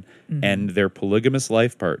Marston and their polygamous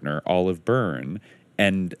life partner, Olive Byrne.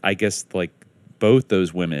 And I guess like both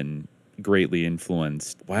those women greatly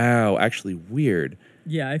influenced. Wow, actually weird.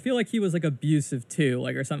 Yeah, I feel like he was like abusive too,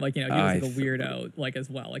 like or something. Like he was like a weirdo, like as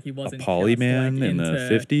well. Like he wasn't a polyman just, like, in the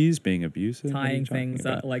 50s, being abusive, tying things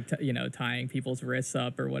up, like tying people's wrists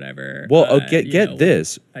up or whatever. Well, get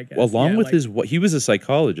this. Along with he was a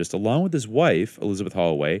psychologist. Along with his wife, Elizabeth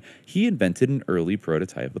Holloway, he invented an early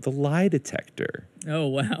prototype of the lie detector. Oh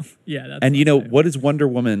wow, yeah. That's and what is Wonder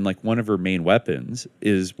Woman like? One of her main weapons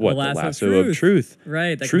is what the lasso of truth,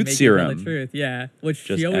 right? That truth serum, the truth, yeah. Which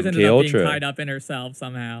just she always ended up being tied up in herself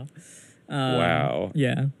somehow. Wow.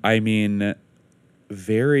 Yeah. I mean,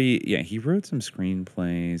 he wrote some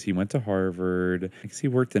screenplays. He went to Harvard. I guess he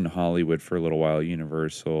worked in Hollywood for a little while,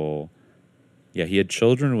 Universal. Yeah, he had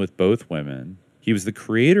children with both women. He was the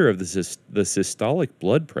creator of the systolic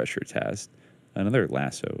blood pressure test, another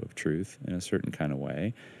lasso of truth in a certain kind of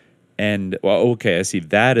way. And, I see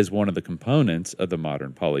that is one of the components of the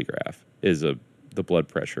modern polygraph, is the blood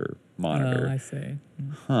pressure monitor. Oh, I see.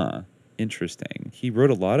 Huh. Interesting. He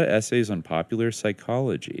wrote a lot of essays on popular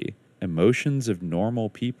psychology. Emotions of Normal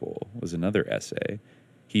People was another essay.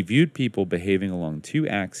 He viewed people behaving along two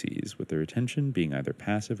axes, with their attention being either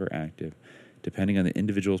passive or active, depending on the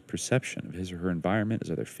individual's perception of his or her environment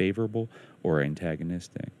as either favorable or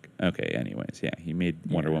antagonistic. Okay, anyways, he made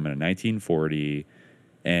Wonder Woman in 1940,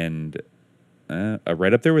 and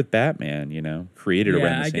right up there with Batman, created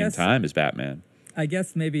around the same time as Batman. I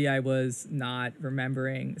guess maybe I was not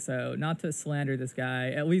remembering, so not to slander this guy,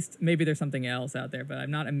 at least maybe there's something else out there, but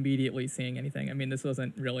I'm not immediately seeing anything. I mean, this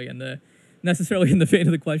wasn't really necessarily in the vein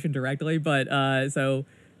of the question directly, but so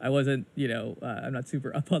I wasn't, I'm not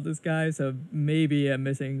super up on this guy, so maybe I'm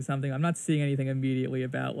missing something. I'm not seeing anything immediately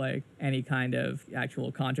about like any kind of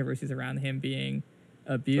actual controversies around him being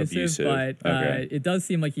abusive. But it does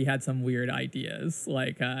seem like he had some weird ideas,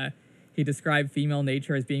 like he described female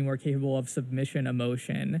nature as being more capable of submission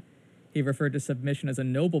emotion. He referred to submission as a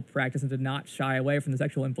noble practice and did not shy away from the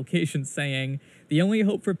sexual implications, saying, "The only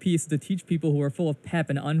hope for peace is to teach people who are full of pep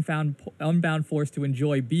and unbound force to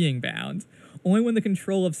enjoy being bound. Only when the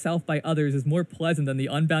control of self by others is more pleasant than the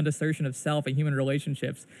unbound assertion of self in human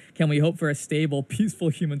relationships can we hope for a stable, peaceful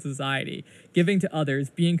human society. Giving to others,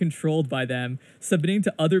 being controlled by them, submitting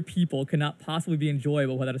to other people cannot possibly be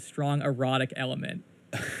enjoyable without a strong erotic element."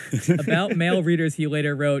 About male readers, he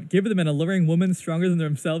later wrote, "Give them an alluring woman stronger than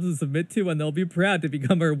themselves to submit to, and they'll be proud to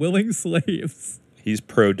become her willing slaves." He's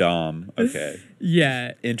pro-dom. Okay.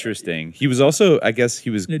 Yeah. Interesting. He was also, I guess he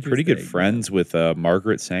was pretty good friends with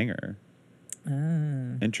Margaret Sanger.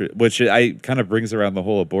 Which kind of brings around the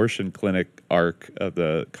whole abortion clinic arc of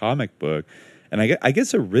the comic book. And I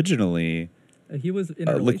guess originally... he was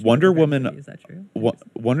in like Wonder Woman. Is that true?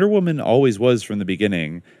 Wonder Woman always was, from the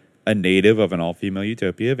beginning, a native of an all-female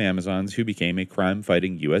utopia of Amazons who became a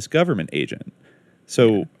crime-fighting U.S. government agent.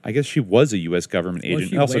 So I guess she was a U.S. government Well,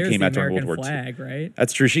 agent. she Also wears came the out during World American War flag, II. right?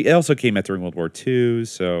 That's true. She also came out during World War II,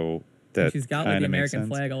 so that She's got like the kinda makes American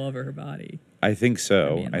sense. flag all over her body. I think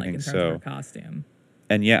so. I think in terms so. of her costume.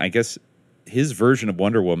 And yeah, I guess his version of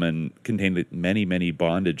Wonder Woman contained many, many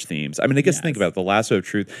bondage themes. I mean, I guess think about it, the lasso of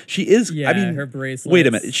truth. She is. Yeah, I mean, her bracelets. wait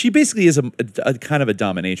a minute. She basically is a kind of a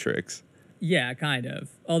dominatrix. Yeah, kind of.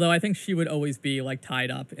 Although I think she would always be like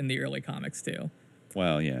tied up in the early comics too.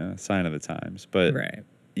 Well, yeah, sign of the times, but right.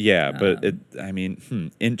 Yeah, but I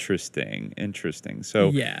mean, interesting. So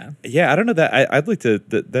yeah, I don't know that I'd like to.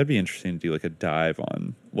 That'd be interesting to do like a dive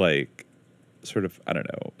on like sort of, I don't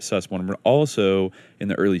know, sus one. But also in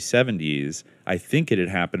the early 70s, I think it had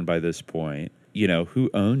happened by this point. You know, who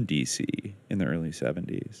owned DC in the early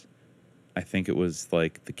 70s? I think it was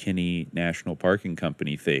like the Kinney National Parking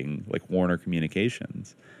Company thing, like Warner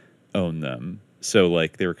Communications owned them. So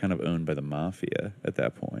like they were kind of owned by the mafia at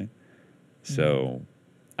that point. So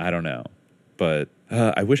I don't know. But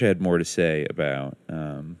I wish I had more to say about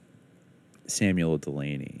Samuel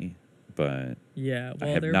Delaney, but yeah, well,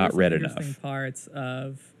 I have there not were some read interesting enough. parts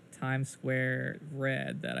of Times Square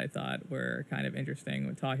Red that I thought were kind of interesting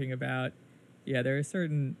when talking about. Yeah, there are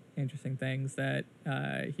certain interesting things that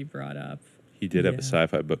he brought up. He did have a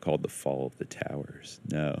sci-fi book called The Fall of the Towers.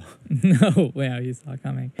 No. No, wow, he saw it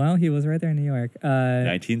coming. Well, he was right there in New York.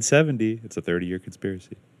 1970. It's a 30-year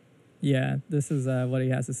conspiracy. Yeah, this is what he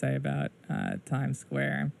has to say about Times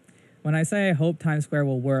Square. When I say I hope Times Square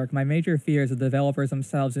will work, my major fear is that the developers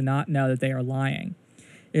themselves do not know that they are lying.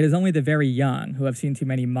 It is only the very young who have seen too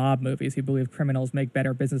many mob movies who believe criminals make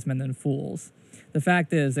better businessmen than fools. The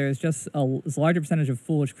fact is, there is just as large a percentage of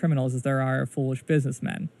foolish criminals as there are foolish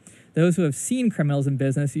businessmen. Those who have seen criminals in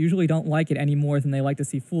business usually don't like it any more than they like to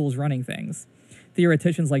see fools running things.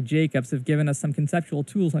 Theoreticians like Jacobs have given us some conceptual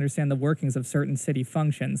tools to understand the workings of certain city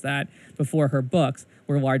functions that, before her books,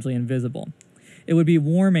 were largely invisible. It would be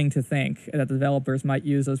warming to think that the developers might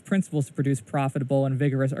use those principles to produce profitable and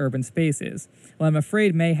vigorous urban spaces. What I'm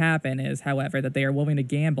afraid may happen is, however, that they are willing to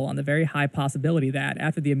gamble on the very high possibility that,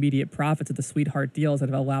 after the immediate profits of the sweetheart deals that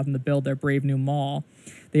have allowed them to build their brave new mall,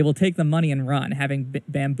 they will take the money and run, having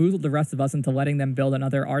bamboozled the rest of us into letting them build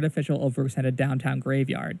another artificial, overextended downtown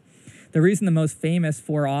graveyard. The reason the most famous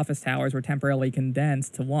 4 office towers were temporarily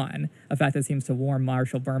condensed to 1, a fact that seems to warm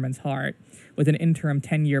Marshall Berman's heart, with an interim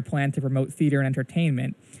 10-year plan to promote theater and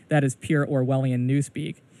entertainment, that is pure Orwellian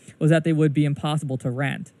newspeak, was that they would be impossible to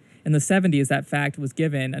rent. In the 70s, that fact was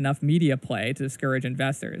given enough media play to discourage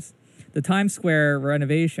investors. The Times Square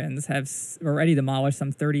renovations have already demolished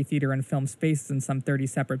some 30 theater and film spaces in some 30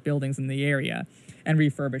 separate buildings in the area, and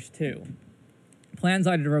refurbished 2. Plans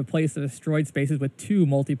are to replace the destroyed spaces with 2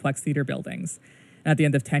 multiplex theater buildings. And at the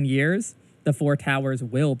end of 10 years, the 4 towers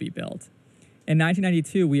will be built. In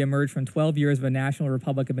 1992, we emerged from 12 years of a National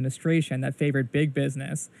Republic administration that favored big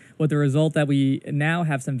business, with the result that we now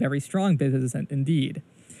have some very strong business indeed.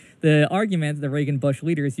 The argument the Reagan-Bush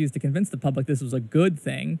leaders used to convince the public this was a good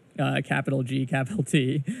thing, capital G, capital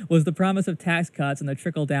T, was the promise of tax cuts and the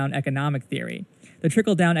trickle-down economic theory. The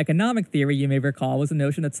trickle-down economic theory, you may recall, was the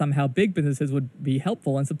notion that somehow big businesses would be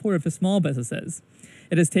helpful and supportive to small businesses.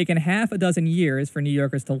 It has taken half a dozen years for New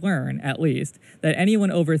Yorkers to learn, at least, that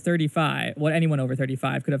anyone over 35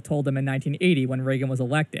 could have told them in 1980 when Reagan was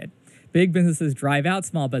elected. Big businesses drive out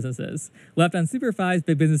small businesses. Left unsupervised,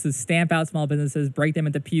 big businesses stamp out small businesses, break them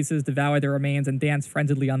into pieces, devour their remains, and dance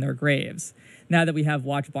frenziedly on their graves. Now that we have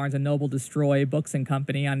watched Barnes & Noble destroy Books &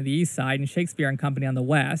 Company on the east side and Shakespeare & Company on the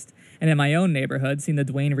west, and in my own neighborhood, seen the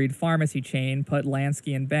Duane Reade pharmacy chain put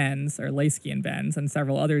Lansky & Benz, and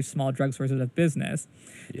several other small drugstores out of business,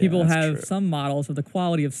 people have some models of the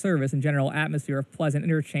quality of service and general atmosphere of pleasant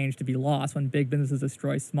interchange to be lost when big businesses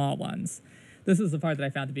destroy small ones. This is the part that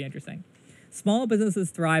I found to be interesting. Small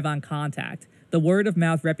businesses thrive on contact. The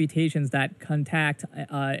word-of-mouth reputations that contact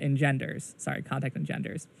engenders.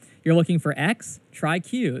 You're looking for X? Try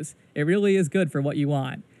Q's. It really is good for what you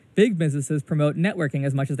want. Big businesses promote networking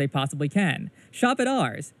as much as they possibly can. Shop at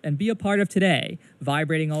ours and be a part of today,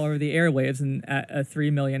 vibrating all over the airwaves in a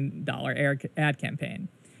 $3 million ad campaign.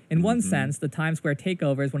 In one sense, the Times Square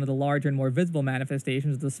takeover is one of the larger and more visible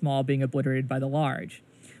manifestations of the small being obliterated by the large.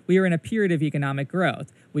 We are in a period of economic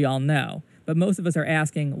growth, we all know, but most of us are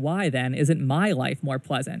asking, why then isn't my life more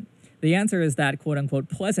pleasant? The answer is that, quote-unquote,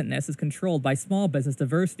 pleasantness is controlled by small business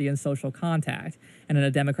diversity and social contact, and in a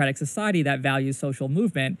democratic society that values social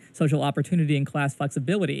movement, social opportunity, and class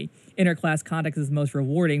flexibility, interclass contact is the most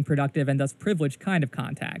rewarding, productive, and thus privileged kind of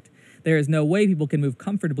contact. There is no way people can move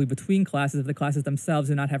comfortably between classes if the classes themselves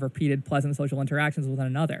do not have repeated pleasant social interactions with one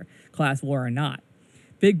another, class war or not.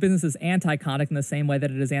 Big business is anti-contact in the same way that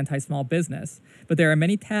it is anti-small business. But there are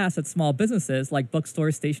many tasks that small businesses, like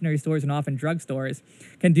bookstores, stationery stores, and often drugstores,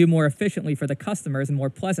 can do more efficiently for the customers and more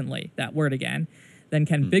pleasantly, that word again, than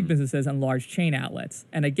can big businesses and large chain outlets.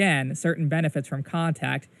 And again, certain benefits from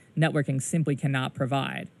contact, networking simply cannot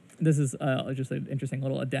provide. This is just an interesting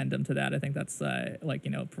little addendum to that. I think that's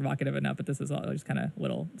provocative enough, but this is all just kind of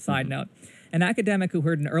little side note. An academic who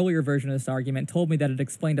heard an earlier version of this argument told me that it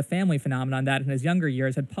explained a family phenomenon that in his younger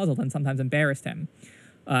years had puzzled and sometimes embarrassed him.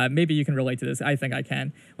 Maybe you can relate to this. I think I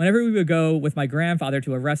can. Whenever we would go with my grandfather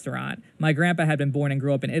to a restaurant, my grandpa had been born and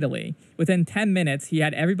grew up in Italy. Within 10 minutes, he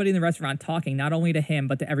had everybody in the restaurant talking not only to him,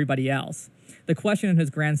 but to everybody else. The question in his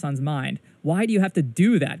grandson's mind, why do you have to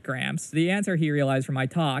do that, Gramps? The answer he realized from my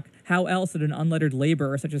talk, how else did an unlettered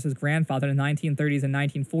laborer such as his grandfather in the 1930s and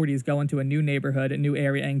 1940s go into a new neighborhood, a new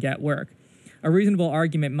area, and get work? A reasonable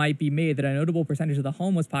argument might be made that a notable percentage of the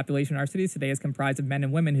homeless population in our cities today is comprised of men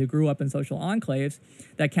and women who grew up in social enclaves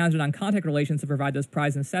that counted on contact relations to provide those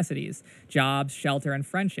prized necessities, jobs, shelter, and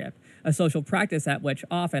friendship, a social practice at which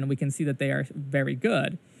often we can see that they are very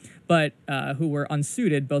good, but who were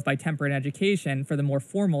unsuited both by temper and education for the more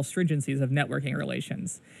formal stringencies of networking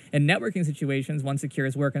relations. In networking situations, one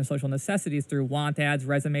secures work and social necessities through want ads,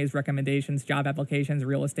 resumes, recommendations, job applications,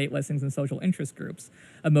 real estate listings, and social interest groups,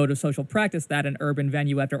 a mode of social practice that in urban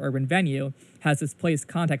venue after urban venue has displaced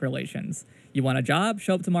contact relations. You want a job?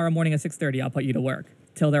 Show up tomorrow morning at 6:30. I'll put you to work.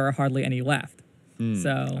 Till there are hardly any left.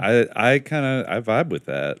 So I vibe with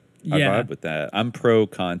that. Yeah. I vibe with that. I'm pro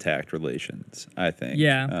contact relations, I think.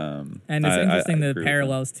 Yeah. And it's interesting the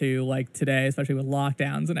parallels to like today, especially with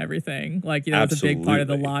lockdowns and everything. Like, it's a big part of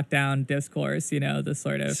the lockdown discourse, the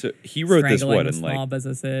sort of so he wrote this what in small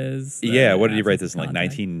businesses. Yeah, what did he write this in like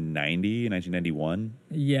 1990, 1991?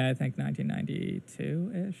 Yeah, I think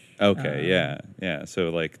 1992-ish. Okay, yeah. So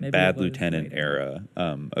like Bad Lieutenant era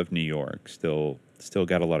of New York still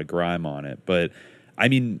got a lot of grime on it, but I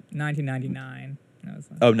mean 1999.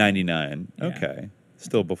 99. Yeah. Okay.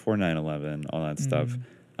 Still before 9/11, all that stuff.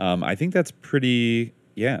 I think that's pretty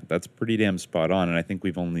damn spot on. And I think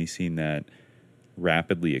we've only seen that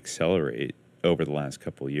rapidly accelerate over the last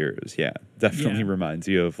couple of years. Yeah. Definitely reminds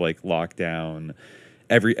you of like lockdown,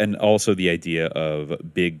 and also the idea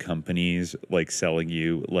of big companies like selling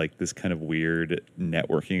you like this kind of weird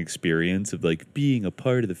networking experience of like being a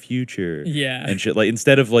part of the future. Yeah. And shit. Like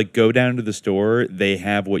instead of like go down to the store, they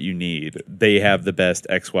have what you need. They have the best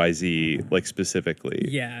XYZ like specifically.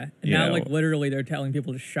 Yeah. Now like literally they're telling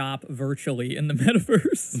people to shop virtually in the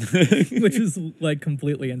metaverse, which is like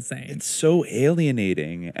completely insane. It's so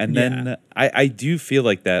alienating. And then I do feel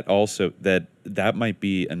like that also that might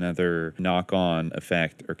be another knock-on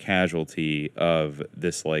effect or casualty of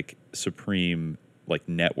this like supreme like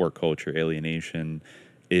network culture alienation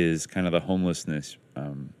is kind of the homelessness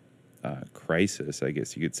crisis, I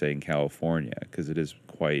guess you could say, in California, because it is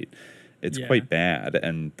quite bad,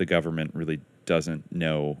 and the government really doesn't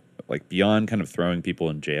know, like beyond kind of throwing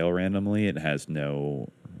people in jail randomly, it has no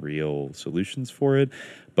real solutions for it.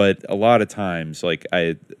 But a lot of times like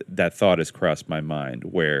that thought has crossed my mind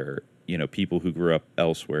where people who grew up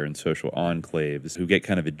elsewhere in social enclaves who get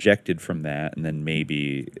kind of ejected from that, and then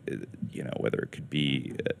maybe, whether it could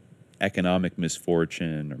be economic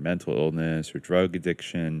misfortune or mental illness or drug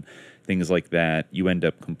addiction, things like that, you end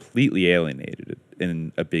up completely alienated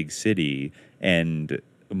in a big city. And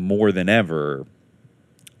more than ever,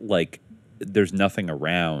 like there's nothing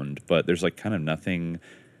around, but there's like kind of nothing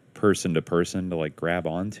person to person to like grab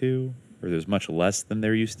onto. Or there's much less than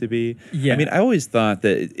there used to be. Yeah. I mean, I always thought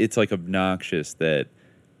that it's like obnoxious that,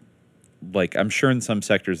 like, I'm sure in some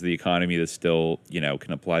sectors of the economy this still,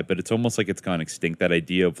 can apply, but it's almost like it's gone extinct. That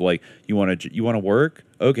idea of like, you want to work?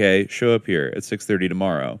 Okay, show up here at 6:30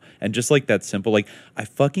 tomorrow, and just like that simple. Like, I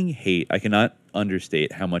cannot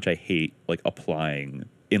understate how much I hate like applying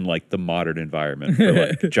in like the modern environment for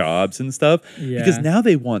like jobs and stuff, because now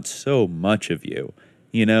they want so much of you.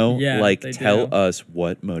 Like tell us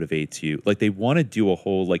what motivates you. Like they want to do a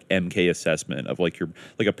whole like MK assessment of like your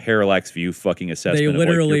like a parallax view fucking assessment. They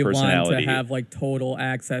literally of, like, your personality. want to have like total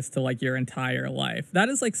access to like your entire life. That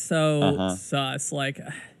is like so sus. Like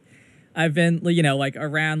I've been like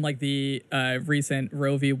around like the recent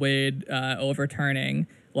Roe v. Wade overturning.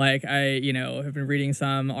 Like I, have been reading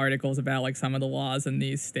some articles about like some of the laws in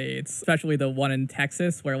these states, especially the one in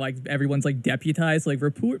Texas where like everyone's like deputized to like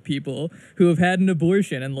report people who have had an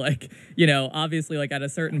abortion. And like, obviously like at a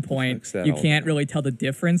certain point, you can't really tell the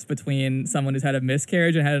difference between someone who's had a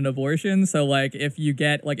miscarriage and had an abortion. So like if you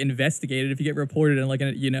get like investigated, if you get reported and like,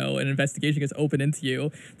 an investigation gets opened into you,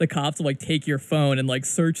 the cops will like take your phone and like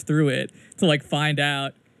search through it to like find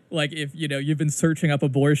out like if you've been searching up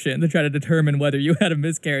abortion to try to determine whether you had a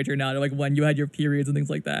miscarriage or not, or like when you had your periods and things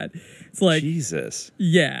like that. It's like Jesus.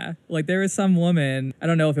 Yeah, like there was some woman, I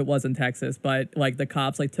don't know if it was in Texas, but like the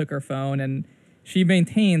cops like took her phone, and she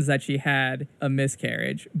maintains that she had a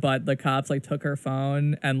miscarriage, but the cops like took her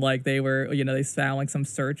phone and like they were, they found like some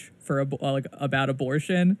search for like about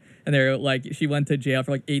abortion, and they're like she went to jail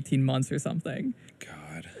for like 18 months or something.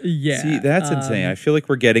 God. Yeah. See, that's insane. I feel like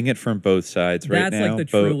we're getting it from both sides right now. That's like the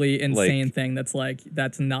truly insane thing that's like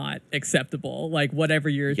that's not acceptable. Like whatever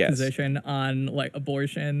your position on like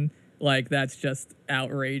abortion, like that's just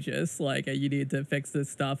outrageous. Like you need to fix this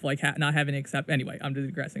stuff. Like not having anyway, I'm just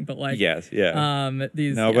digressing, but like but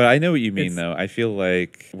I know what you mean though. I feel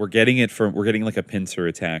like we're getting like a pincer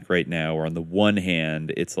attack right now. Where on the one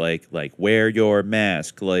hand, it's like wear your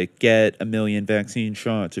mask, like get 1 million vaccine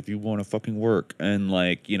shots if you want to fucking work, and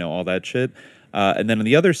like all that shit. And then on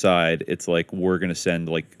the other side, it's like we're gonna send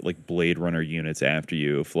like Blade Runner units after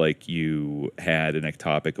you if like you had an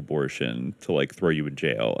ectopic abortion to like throw you in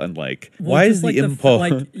jail. And like why is the impulse?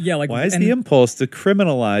 Why is the impulse to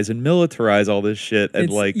criminalize and militarize all this shit and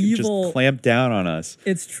like evil, just clamp down on us?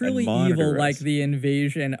 It's truly evil, like the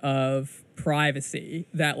invasion of privacy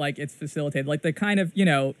that like it's facilitated, like the kind of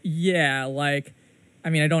like. I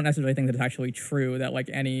mean, I don't necessarily think that it's actually true that like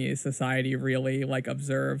any society really like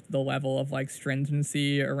observed the level of like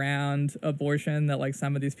stringency around abortion that like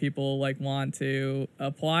some of these people like want to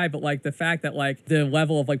apply. But like the fact that like the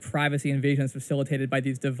level of like privacy invasion is facilitated by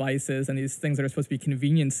these devices and these things that are supposed to be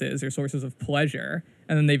conveniences or sources of pleasure.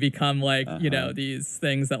 And then they become like, these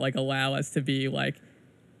things that like allow us to be like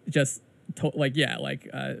just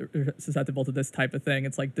susceptible to this type of thing.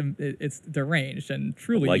 It's like it's deranged and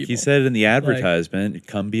truly like evil. He said in the advertisement, like,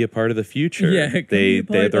 come be a part of the future. Yeah,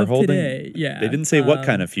 they're holding today. Yeah, they didn't say what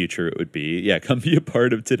kind of future it would be. Yeah, come be a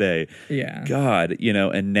part of today. Yeah, God,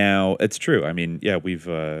 and now it's true. I mean, yeah, we've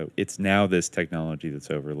it's now this technology that's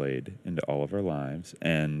overlaid into all of our lives,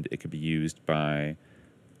 and it could be used by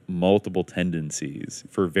multiple tendencies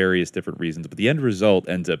for various different reasons. But the end result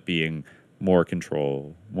ends up being more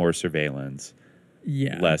control, more surveillance,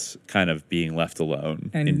 less kind of being left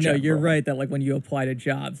alone. And no, you're right that like when you apply to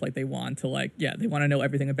jobs, like they want to they want to know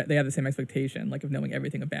everything about. They have the same expectation like of knowing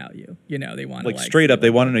everything about you. They want to straight up.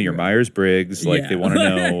 They want to know your Myers-Briggs. Like they want to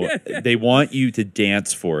know. They want you to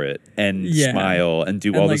dance for it and smile and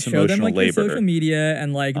do all this emotional show them, like, labor. Your social media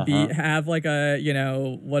and like have like a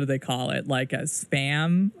what do they call it, like a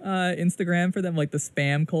spam Instagram for them, like the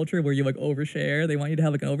spam culture where you like overshare. They want you to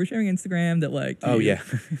have like an oversharing Instagram that like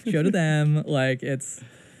show to them like.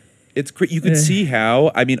 It's you could see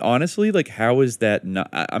how. I mean, honestly, like how is that not?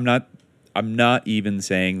 I'm not even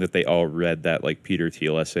saying that they all read that like Peter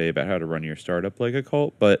Thiel essay about how to run your startup like a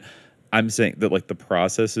cult, but I'm saying that like the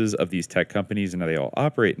processes of these tech companies and how they all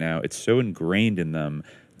operate now, it's so ingrained in them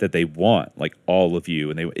that they want like all of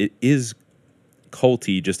you, and it is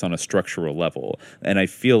culty just on a structural level. And I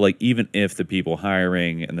feel like even if the people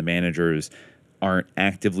hiring and the managers aren't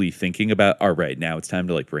actively thinking about, all right, now it's time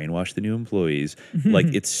to like brainwash the new employees. Like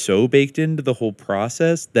it's so baked into the whole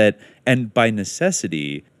process that, and by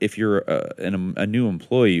necessity, if you're a new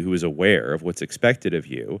employee who is aware of what's expected of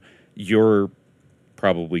you, you're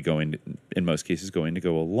probably in most cases, going to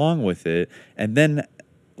go along with it. And then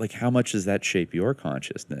like how much does that shape your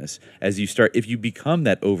consciousness as you start, if you become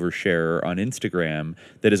that oversharer on Instagram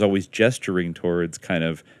that is always gesturing towards kind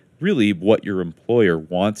of really what your employer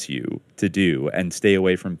wants you to do and stay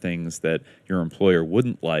away from things that your employer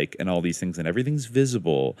wouldn't like and all these things, and everything's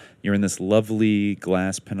visible. You're in this lovely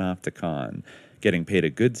glass panopticon getting paid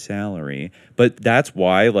a good salary. But that's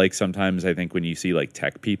why like sometimes I think when you see like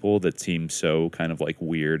tech people that seem so kind of like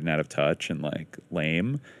weird and out of touch and like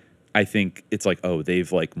lame, I think it's like, oh,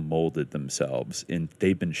 they've like molded themselves and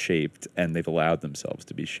they've been shaped and they've allowed themselves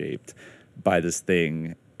to be shaped by this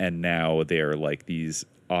thing. And now they're like these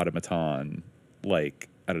automaton, like,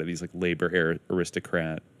 I don't know, these like labor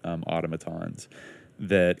aristocrat automatons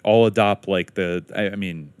that all adopt like I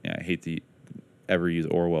mean, I hate to ever use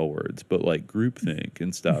Orwell words, but like groupthink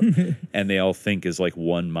and stuff. And they all think is like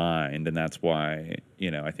one mind. And that's why,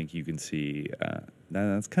 I think you can see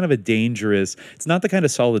that's kind of a dangerous, it's not the kind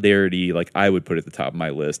of solidarity like I would put at the top of my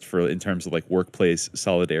list for in terms of like workplace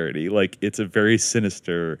solidarity. Like it's a very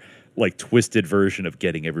sinister, like twisted version of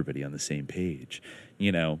getting everybody on the same page,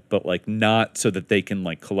 but like not so that they can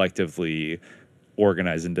like collectively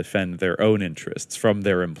organize and defend their own interests from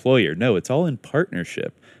their employer. No, it's all in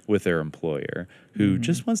partnership with their employer who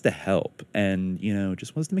just wants to help and,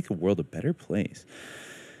 just wants to make the world a better place.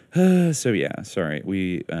 So yeah, sorry,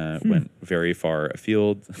 we went very far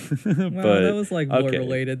afield. Well, but that was like more okay.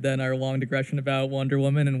 related than our long digression about Wonder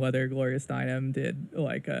Woman and whether Gloria Steinem did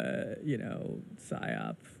like a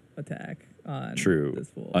psyop attack on True. this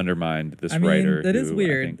fool. Undermined this I mean, writer. that is who I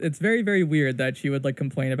weird. think- It's very, very weird that she would like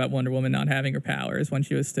complain about Wonder Woman not having her powers when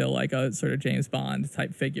she was still like a sort of James Bond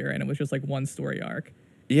type figure, and it was just like one story arc.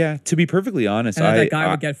 Yeah, to be perfectly honest, And then that guy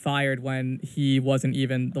would get fired when he wasn't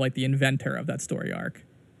even like the inventor of that story arc,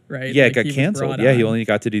 right? Yeah, like, it got he was canceled. brought Yeah, he on. only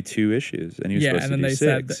got to do 2 issues, and he was supposed and to then do they 6.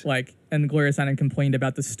 said that, like, and Gloria Steinem complained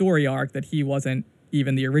about the story arc that he wasn't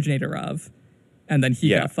even the originator of, and then he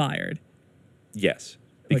got fired. Yes,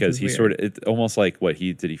 Which because is he weird. sort of it's almost like what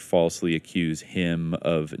he did. He falsely accuse him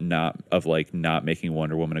of not making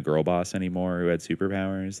Wonder Woman a girl boss anymore who had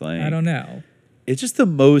superpowers. Like, I don't know. It's just the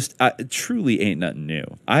most. It truly ain't nothing new.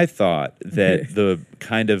 I thought that the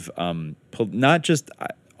kind of not just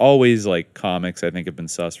always like comics. I think have been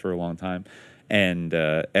sus for a long time, and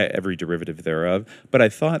every derivative thereof. But I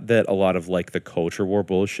thought that a lot of like the culture war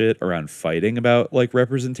bullshit around fighting about like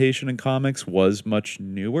representation in comics was much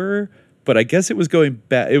newer. But I guess it was going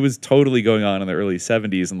back. It was totally going on in the early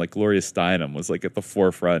 70s, and like Gloria Steinem was like at the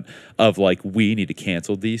forefront of like, we need to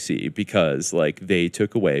cancel DC because like they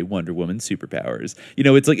took away Wonder Woman's superpowers. You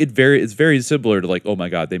know, it's like it's very similar to like, oh my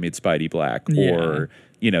God, they made Spidey black, or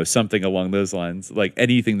something along those lines. Like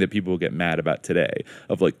anything that people get mad about today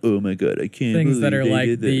of like, oh my God, I can't Things believe that are they like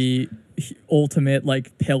did this. the ultimate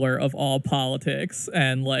like pillar of all politics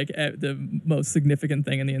and like the most significant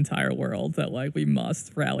thing in the entire world that like we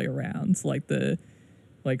must rally around, like the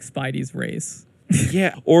Spidey's race.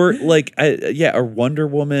 Yeah, or like or Wonder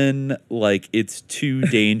Woman, like it's too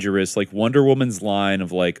dangerous. Like Wonder Woman's line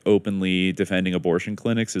of like openly defending abortion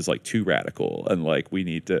clinics is like too radical, and like we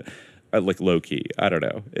need to like low key. I don't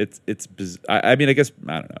know. I mean, I guess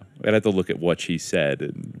I don't know. I'd have to look at what she said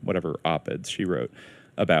and whatever op-eds she wrote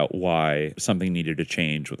about why something needed to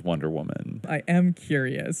change with Wonder Woman. I am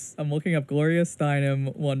curious. I'm looking up Gloria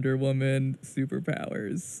Steinem Wonder Woman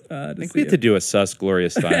superpowers. I think we have to do a sus Gloria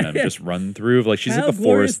Steinem just run through of like she's How at the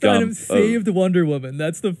Gloria Forrest Gump. Steinem saved Wonder Woman.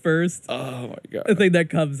 That's the first Oh my God. thing that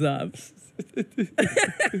comes up.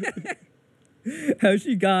 How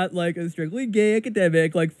she got like a strictly gay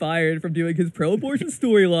academic like fired from doing his pro-abortion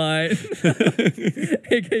storyline,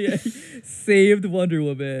 aka saved Wonder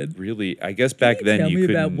Woman. Really, I guess back then Tell you me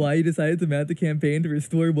couldn't. about why you decided to mount the campaign to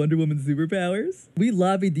restore Wonder Woman's superpowers. We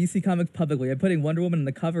lobbied DC Comics publicly by putting Wonder Woman on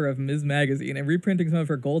the cover of Ms. Magazine and reprinting some of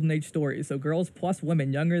her Golden Age stories so girls plus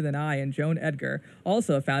women younger than I and Joan Edgar,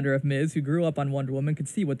 also a founder of Ms., who grew up on Wonder Woman, could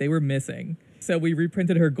see what they were missing. So we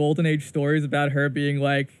reprinted her Golden Age stories about her being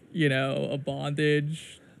like, a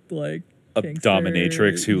bondage, like A gangster.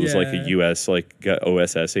 dominatrix who was like a U.S. like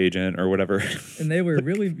OSS agent or whatever. And they were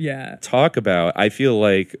really, Talk about. I feel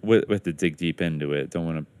like we have to dig deep into it. Don't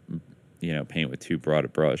want to, paint with too broad a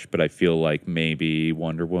brush. But I feel like maybe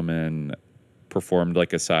Wonder Woman performed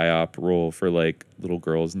like a psyop role for like little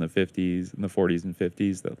girls in the 40s and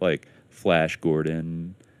 50s that like Flash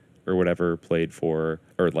Gordon or whatever played for,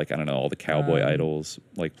 or like I don't know, all the cowboy idols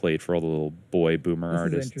like played for all the little boy boomer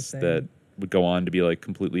artists that would go on to be like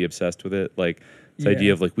completely obsessed with it. Like this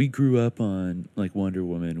idea of like we grew up on like Wonder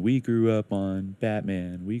Woman, we grew up on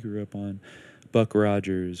Batman, we grew up on Buck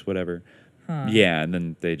Rogers, whatever. Yeah, and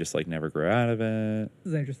then they just like never grow out of it. This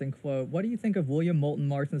is an interesting quote. What do you think of William Moulton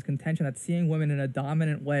Marston's contention that seeing women in a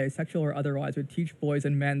dominant way, sexual or otherwise, would teach boys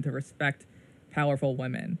and men to respect powerful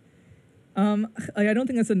women? I don't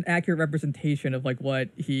think that's an accurate representation of like what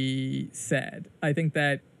he said. I think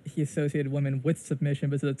that he associated women with submission,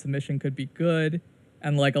 but so that submission could be good.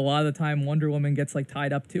 And like a lot of the time, Wonder Woman gets like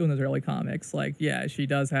tied up too in those early comics. Like, yeah, she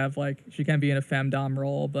does have like she can be in a femdom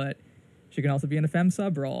role, but she can also be in a fem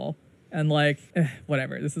sub role. And like,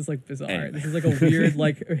 whatever. This is like bizarre. This is like a weird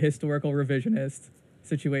like historical revisionist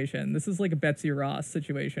situation. This is like a Betsy Ross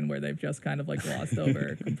situation where they've just kind of like glossed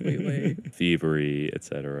over completely. Thievery,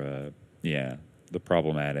 etc. Yeah, the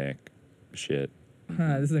problematic shit.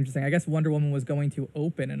 This is interesting. I guess Wonder Woman was going to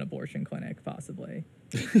open an abortion clinic, possibly.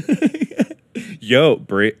 Yo,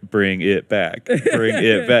 bring it back. Bring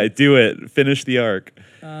it back. Do it. Finish the arc.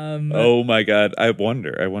 Oh my God. I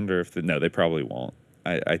wonder if no, they probably won't.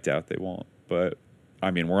 I doubt they won't. But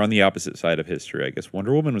I mean, we're on the opposite side of history. I guess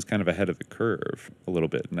Wonder Woman was kind of ahead of the curve a little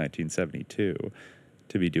bit in 1972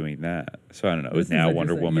 to be doing that. So I don't know. Is now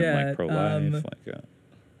Wonder Woman like pro-life?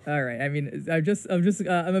 All right. I mean,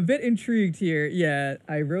 I'm a bit intrigued here. Yeah,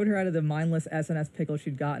 I wrote her out of the mindless SNS pickle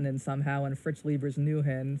she'd gotten in somehow when Fritz Lieber's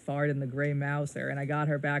Newhin farted in the Gray Mouser, and I got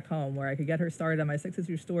her back home where I could get her started on my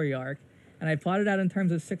 6-issue story arc. and I plotted out in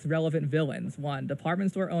terms of 6 relevant villains. 1,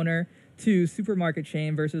 department store owner. 2, supermarket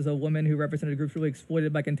chain versus a woman who represented groups really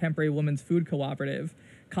exploited by contemporary women's food cooperative.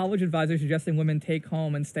 College advisor suggesting women take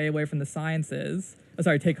home and stay away from the sciences.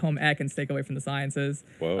 Take home ec and stay away from the sciences.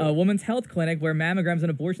 A woman's health clinic where mammograms and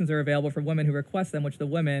abortions are available for women who request them, which the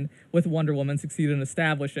women with Wonder Woman succeeded in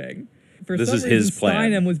establishing. For this some is reason, his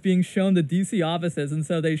plan. Steinem was being shown the DC offices, and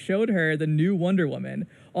so they showed her the new Wonder Woman.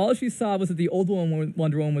 All she saw was that the old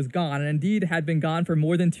Wonder Woman was gone, and indeed had been gone for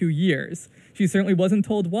more than 2 years. She certainly wasn't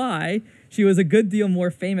told why. She was a good deal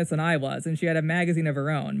more famous than I was, and she had a magazine of her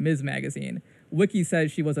own, Ms. Magazine. Wiki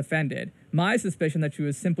says she was offended. My suspicion that she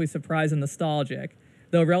was simply surprised and nostalgic.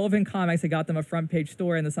 Though relevant comics had got them a front-page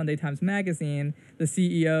story in the Sunday Times Magazine, the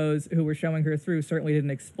CEOs who were showing her through certainly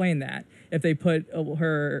didn't explain that. If they put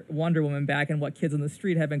her Wonder Woman back in what kids on the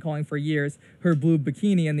street have been calling for years her blue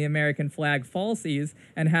bikini and the American flag falsies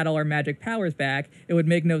and had all her magic powers back, it would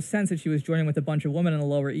make no sense that she was joining with a bunch of women on the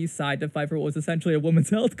Lower East Side to fight for what was essentially a women's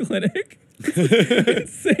health clinic.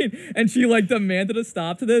 Insane. And she demanded a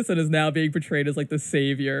stop to this and is now being portrayed as the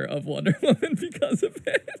savior of Wonder Woman because of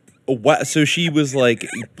it. What? So she was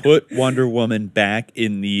put Wonder Woman back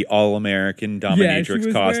in the all-American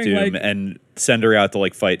dominatrix costume and send her out to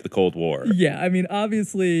fight the Cold War. Yeah, I mean,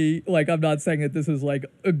 obviously, I'm not saying that this was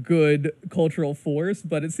a good cultural force,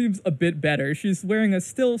 but it seems a bit better. She's wearing a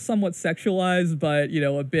still somewhat sexualized, but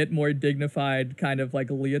a bit more dignified kind of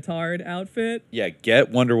leotard outfit. Yeah, get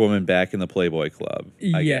Wonder Woman back in the Playboy Club.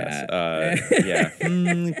 I guess.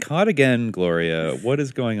 Yeah. Caught again, Gloria. What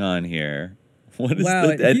is going on here? What is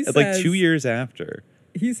says, 2 years after?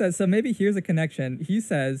 He says, so maybe here's a connection. He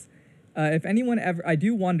says, I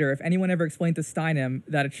do wonder if anyone ever explained to Steinem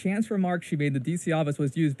that a chance remark she made in the DC office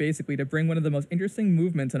was used basically to bring one of the most interesting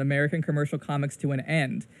movements in American commercial comics to an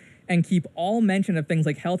end and keep all mention of things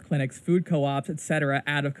like health clinics, food co-ops, etc.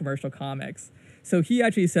 out of commercial comics. So he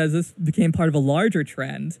actually says this became part of a larger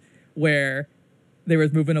trend where they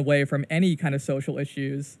was moving away from any kind of social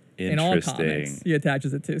issues in all comics. He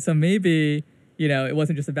attaches it to. So maybe, it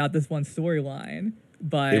wasn't just about this one storyline.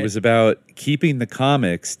 But it was about keeping the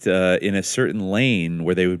comics in a certain lane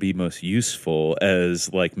where they would be most useful as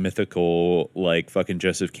mythical fucking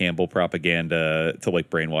Joseph Campbell propaganda to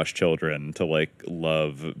brainwash children to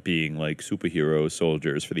love being superhero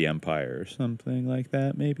soldiers for the Empire or something like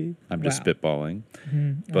that. Maybe I'm just spitballing,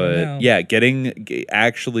 but yeah, getting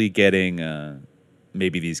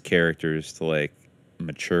maybe these characters to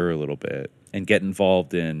mature a little bit and get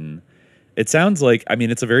involved in. It sounds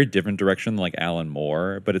it's a very different direction than Alan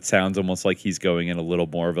Moore, but it sounds almost like he's going in a little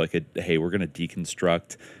more of hey, we're going to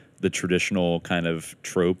deconstruct the traditional kind of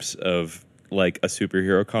tropes of a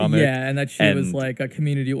superhero comic. Yeah, and that she was a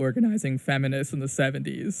community organizing feminist in the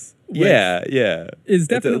 70s. Yeah. Is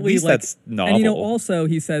definitely at least that's novel. And also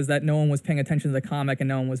he says that no one was paying attention to the comic and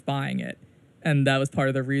no one was buying it. And that was part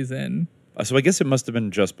of the reason. So I guess it must have been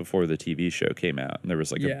just before the TV show came out, and there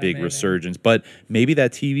was a big resurgence. But maybe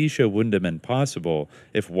that TV show wouldn't have been possible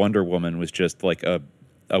if Wonder Woman was just a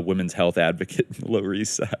women's health advocate in the Lower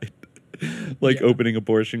East Side, opening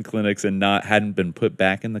abortion clinics and hadn't been put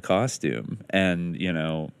back in the costume, and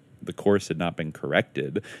the course had not been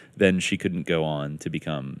corrected. Then she couldn't go on to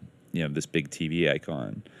become this big TV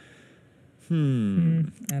icon.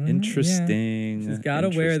 Interesting. Yeah. She's got to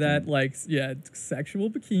wear that sexual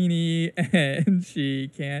bikini, and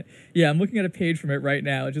she can't. Yeah, I'm looking at a page from it right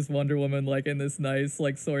now. It's just Wonder Woman in this nice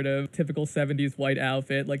sort of typical 70s white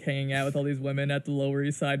outfit, hanging out with all these women at the Lower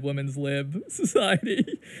East Side Women's Lib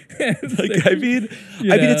Society. I mean,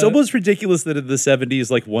 it's almost ridiculous that in the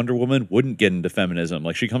 70s, Wonder Woman wouldn't get into feminism.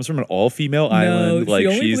 She comes from an all-female island. She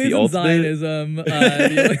only she's believes the in ultimate. Zionism. The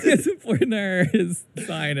only thing that's important to her is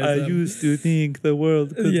Zionism. I used to think the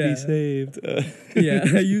world could be saved. I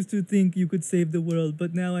used to think you could save the world,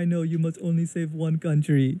 but now I know you must only save one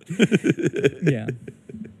country. Yeah.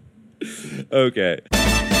 Okay.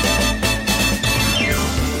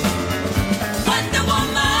 Wonder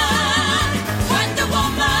Woman, Wonder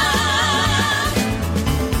Woman.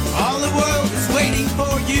 All the world is waiting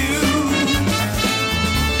for you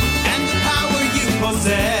and the power you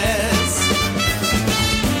possess.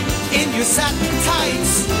 In your satin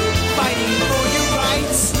tights, fighting for your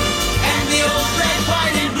rights and the old red,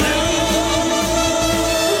 white, and blue.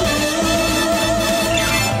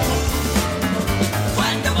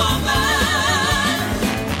 Wonder Woman,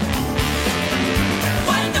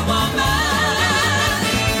 Wonder Woman.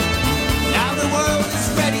 Now the world is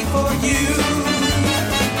ready for you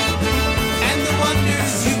and the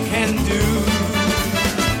wonders you can do.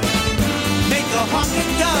 Make a hawk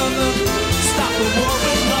and dove, stop a war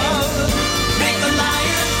with love.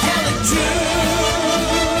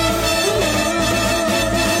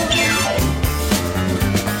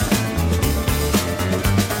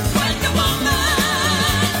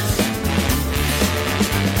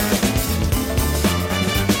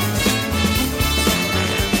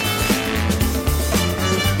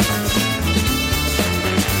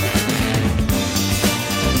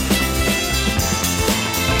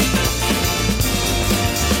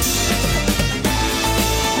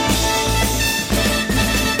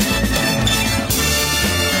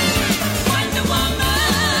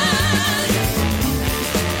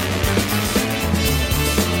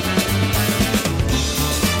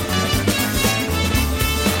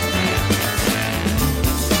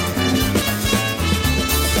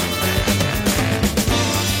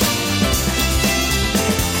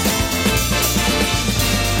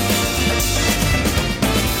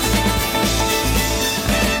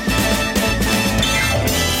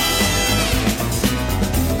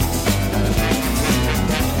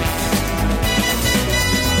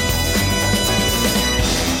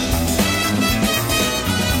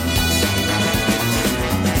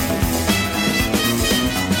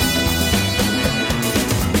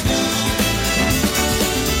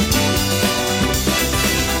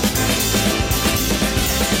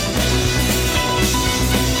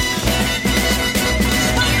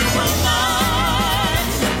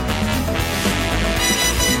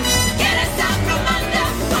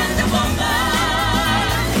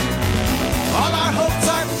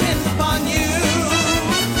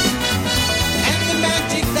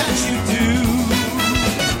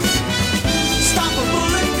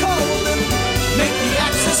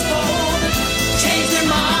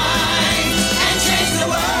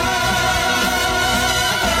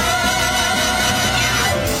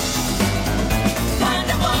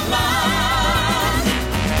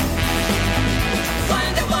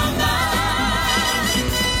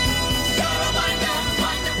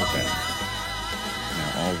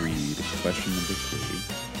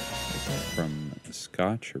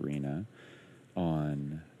 Scotch Arena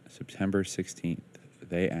on September 16th.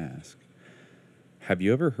 They ask, have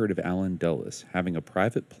you ever heard of Allen Dulles having a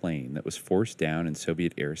private plane that was forced down in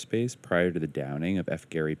Soviet airspace prior to the downing of F.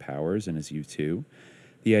 Gary Powers and his U-2?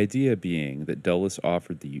 The idea being that Dulles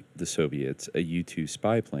offered the Soviets a U-2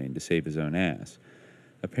 spy plane to save his own ass.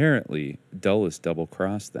 Apparently, Dulles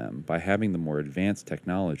double-crossed them by having the more advanced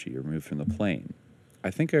technology removed from the plane. I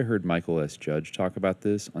think I heard Michael S. Judge talk about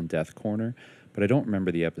this on Death Corner, but I don't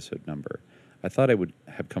remember the episode number. I thought I would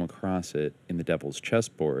have come across it in the Devil's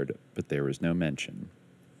Chessboard, but there was no mention.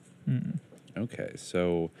 Okay,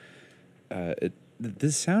 so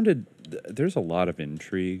this sounded... There's a lot of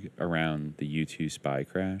intrigue around the U-2 spy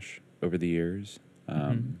crash over the years.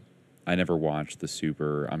 I never watched the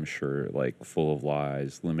super, I'm sure, like, full of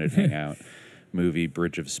lies, limited hangout movie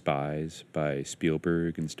Bridge of Spies by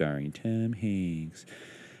Spielberg and starring Tom Hanks.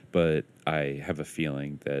 But I have a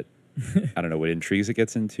feeling that, I don't know what intrigues it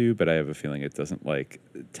gets into, but I have a feeling it doesn't, like,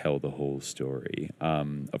 tell the whole story.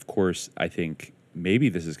 Of course, I think maybe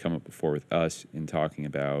this has come up before with us in talking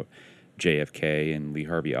about JFK and Lee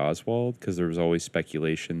Harvey Oswald, because there was always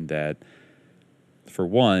speculation that, for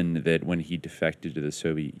one, that when he defected to the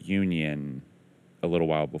Soviet Union a little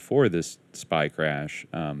while before this spy crash,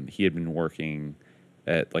 he had been working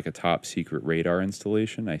at like a top secret radar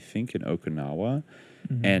installation, I think in Okinawa,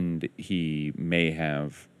 and he may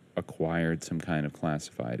have acquired some kind of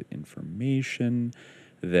classified information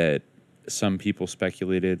that some people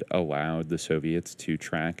speculated allowed the Soviets to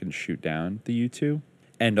track and shoot down the U-2.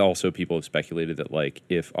 And also people have speculated that, like,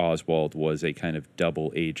 if Oswald was a kind of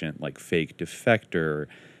double agent, like fake defector,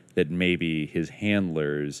 that maybe his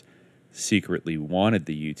handlers secretly wanted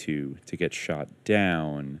the U-2 to get shot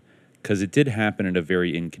down, because it did happen at a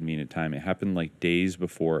very inconvenient time. It happened, like, days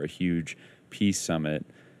before a huge peace summit.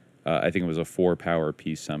 I think it was a 4-power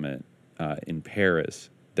peace summit in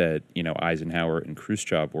Paris that, you know, Eisenhower and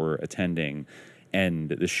Khrushchev were attending. And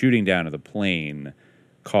the shooting down of the plane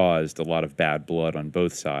caused a lot of bad blood on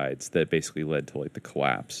both sides that basically led to, like, the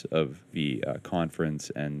collapse of the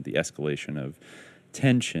conference and the escalation of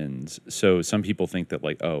tensions. So some people think that,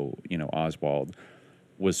 like, oh, you know, Oswald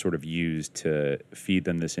was sort of used to feed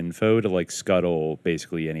them this info to, like, scuttle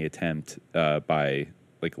basically any attempt by,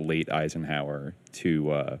 like, late Eisenhower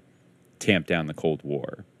to tamp down the Cold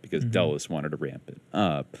War, because Dulles wanted to ramp it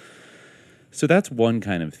up. So that's one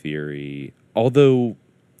kind of theory. Although,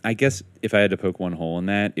 I guess if I had to poke one hole in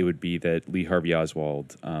that, it would be that Lee Harvey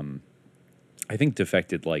Oswald, I think,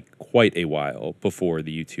 defected, like, quite a while before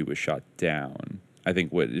the U-2 was shot down. I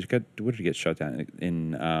think, what did it get shut down?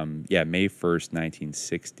 In, May 1st,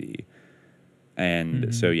 1960.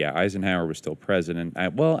 And so, yeah, Eisenhower was still president.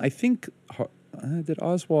 I think... did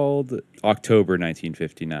Oswald... October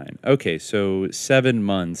 1959. Okay, so 7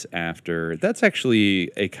 months after... That's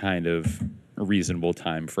actually a kind of reasonable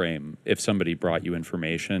time frame. If somebody brought you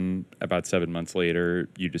information about 7 months later,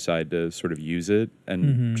 you decide to sort of use it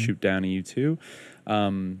and shoot down a U-2.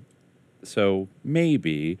 So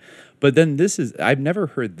maybe. But then this is... I've never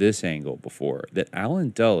heard this angle before, that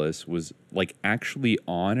Allen Dulles was, like, actually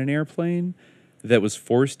on an airplane that was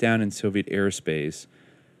forced down in Soviet airspace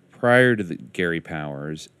prior to the Gary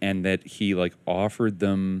Powers, and that he, like, offered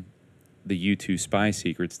them the U-2 spy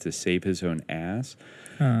secrets to save his own ass.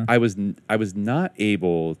 I was not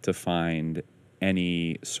able to find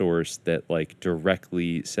any source that, like,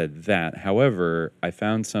 directly said that. However, I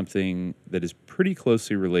found something that is pretty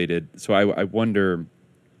closely related. So I wonder,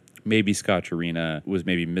 maybe Scotch Arena was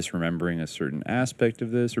maybe misremembering a certain aspect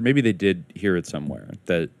of this, or maybe they did hear it somewhere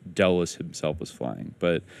that Dulles himself was flying,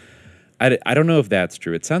 but I don't know if that's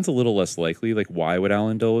true. It sounds a little less likely. Like, why would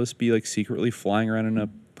Allen Dulles be, like, secretly flying around in a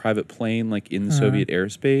private plane, like, in Soviet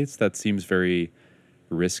airspace? That seems very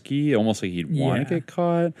risky, almost like he'd want to get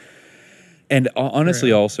caught. And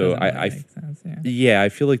honestly, also, I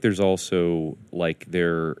feel like there's also, like,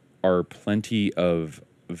 there are plenty of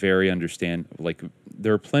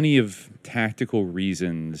there are plenty of tactical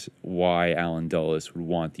reasons why Allen Dulles would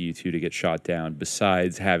want the U-2 to get shot down,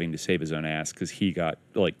 besides having to save his own ass because he got,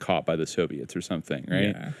 like, caught by the Soviets or something,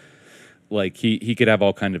 right? Yeah. Like, he could have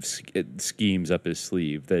all kind of schemes up his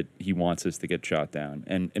sleeve that he wants us to get shot down.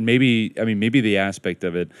 And maybe the aspect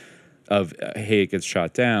of it, hey, it gets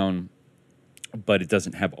shot down, but it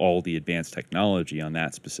doesn't have all the advanced technology on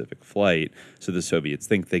that specific flight. So the Soviets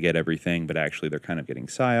think they get everything, but actually they're kind of getting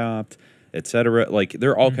psyoped, etc. Like,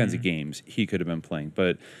 there are all kinds of games he could have been playing.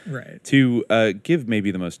 But to give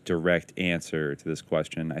maybe the most direct answer to this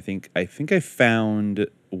question, I think I found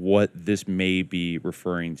what this may be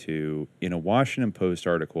referring to in a Washington Post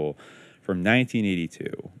article from 1982.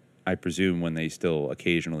 I presume when they still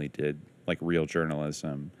occasionally did like real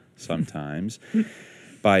journalism sometimes,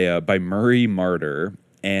 by Murray Martyr.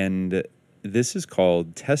 And this is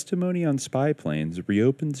called Testimony on Spy Planes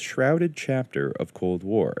Reopens Shrouded Chapter of Cold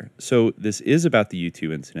War. So this is about the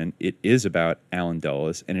U-2 incident. It is about Allen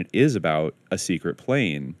Dulles, and it is about a secret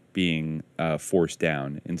plane being forced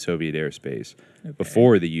down in Soviet airspace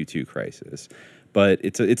before the U-2 crisis. But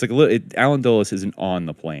it's like a little. Allen Dulles isn't on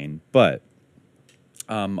the plane, but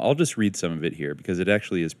I'll just read some of it here because it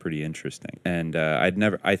actually is pretty interesting. And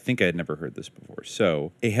I think I had never heard this before.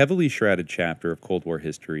 So, a heavily shrouded chapter of Cold War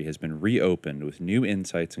history has been reopened with new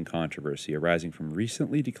insights and controversy arising from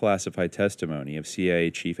recently declassified testimony of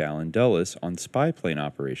CIA Chief Allen Dulles on spy plane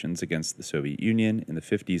operations against the Soviet Union in the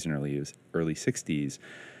 50s and early 60s.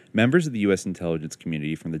 Members of the U.S. intelligence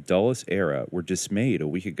community from the Dulles era were dismayed a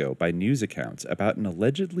week ago by news accounts about an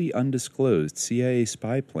allegedly undisclosed CIA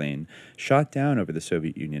spy plane shot down over the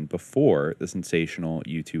Soviet Union before the sensational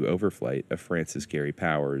U-2 overflight of Francis Gary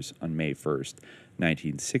Powers on May 1st,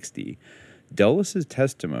 1960. Dulles'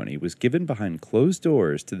 testimony was given behind closed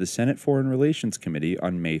doors to the Senate Foreign Relations Committee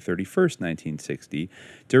on May 31st, 1960,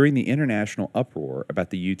 during the international uproar about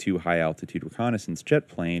the U-2 high-altitude reconnaissance jet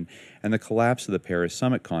plane and the collapse of the Paris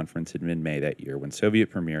Summit Conference in mid-May that year, when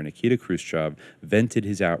Soviet Premier Nikita Khrushchev vented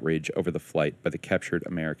his outrage over the flight by the captured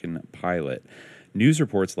American pilot. News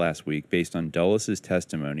reports last week, based on Dulles'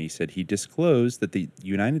 testimony, said he disclosed that the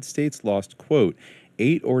United States lost, quote,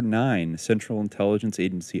 8 or 9 Central Intelligence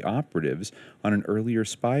Agency operatives on an earlier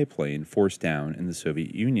spy plane forced down in the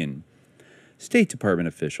Soviet Union. State Department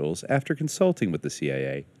officials, after consulting with the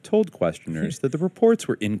CIA, told questioners that the reports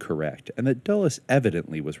were incorrect and that Dulles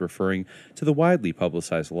evidently was referring to the widely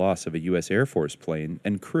publicized loss of a U.S. Air Force plane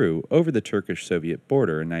and crew over the Turkish-Soviet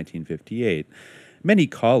border in 1958. Many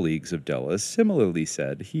colleagues of Dulles similarly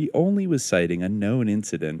said he only was citing a known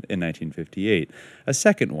incident in 1958, a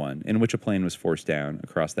second one in which a plane was forced down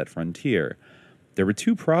across that frontier. There were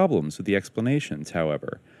 2 problems with the explanations,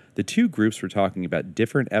 however. The 2 groups were talking about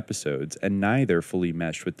different episodes, and neither fully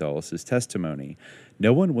meshed with Dulles' testimony.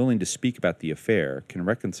 No one willing to speak about the affair can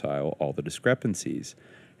reconcile all the discrepancies.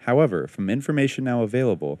 However, from information now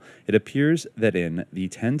available, it appears that in the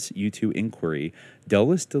tense U-2 inquiry,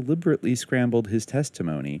 Dulles deliberately scrambled his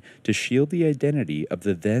testimony to shield the identity of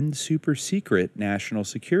the then super-secret National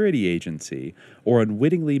Security Agency, or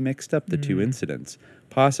unwittingly mixed up the 2 incidents.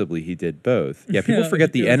 Possibly he did both. Yeah, people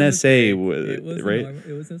forget the NSA was right.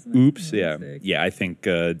 Oops. Yeah, I think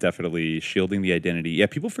definitely shielding the identity. Yeah,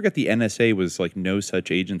 people forget the NSA was like no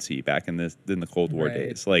such agency back in the Cold War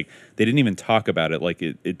days. Like they didn't even talk about it. Like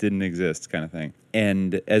it didn't exist, kind of thing.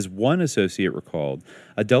 And as one associate recalled,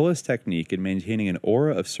 a Dulles technique in maintaining an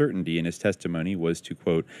aura of certainty in his testimony was to,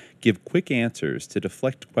 quote, give quick answers to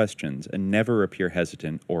deflect questions and never appear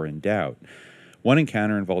hesitant or in doubt. One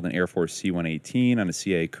encounter involved an Air Force C-118 on a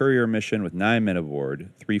CIA courier mission with 9 men aboard,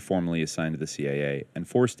 3 formerly assigned to the CIA, and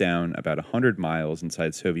forced down about 100 miles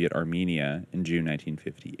inside Soviet Armenia in June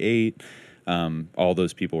 1958. All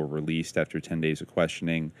those people were released after 10 days of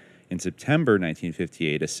questioning. In September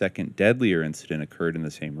 1958, a second deadlier incident occurred in the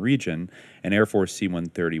same region, an Air Force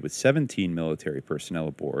C-130 with 17 military personnel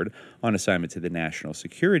aboard on assignment to the National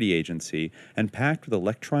Security Agency and packed with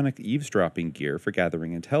electronic eavesdropping gear for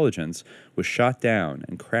gathering intelligence was shot down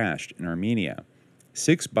and crashed in Armenia.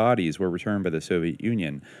 6 bodies were returned by the Soviet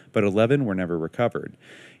Union, but 11 were never recovered.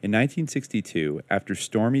 In 1962, after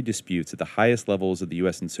stormy disputes at the highest levels of the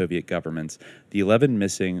U.S. and Soviet governments, the 11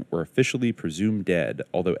 missing were officially presumed dead,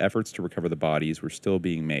 although efforts to recover the bodies were still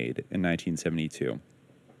being made in 1972.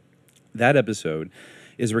 That episode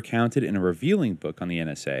is recounted in a revealing book on the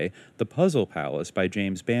NSA, The Puzzle Palace by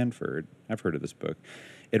James Banford. I've heard of this book.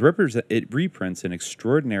 It reprints an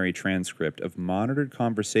extraordinary transcript of monitored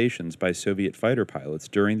conversations by Soviet fighter pilots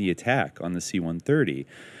during the attack on the C-130.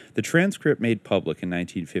 The transcript, made public in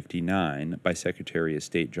 1959 by Secretary of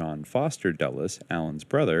State John Foster Dulles, Allen's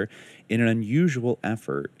brother, in an unusual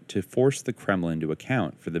effort to force the Kremlin to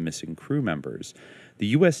account for the missing crew members. The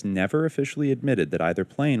U.S. never officially admitted that either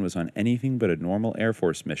plane was on anything but a normal Air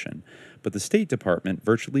Force mission, but the State Department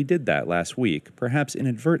virtually did that last week, perhaps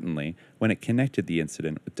inadvertently, when it connected the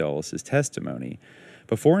incident with Dulles' testimony.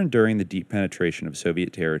 Before and during the deep penetration of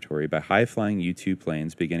Soviet territory by high-flying U-2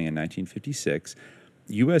 planes beginning in 1956,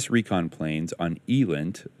 U.S. recon planes on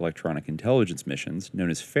ELINT, electronic intelligence missions, known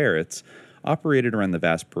as ferrets, operated around the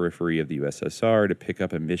vast periphery of the USSR to pick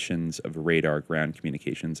up emissions of radar, ground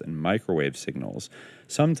communications, and microwave signals.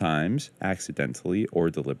 Sometimes, accidentally or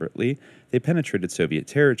deliberately, they penetrated Soviet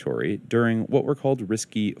territory during what were called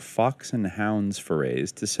risky fox and hounds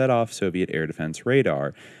forays to set off Soviet air defense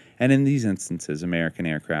radar, and in these instances, American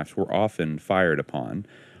aircraft were often fired upon.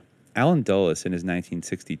 Alan Dulles, in his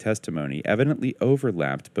 1960 testimony, evidently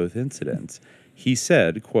overlapped both incidents. He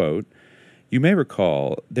said, quote, "You may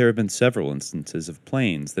recall there have been several instances of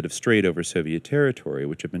planes that have strayed over Soviet territory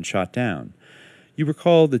which have been shot down. You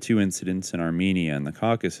recall the 2 incidents in Armenia and the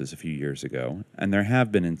Caucasus a few years ago, and there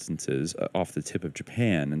have been instances off the tip of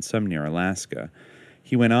Japan and some near Alaska."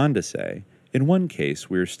 He went on to say, "In one case,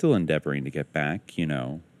 we are still endeavoring to get back, you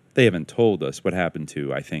know. They haven't told us what happened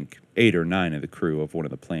to, I think, 8 or 9 of the crew of one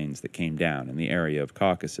of the planes that came down in the area of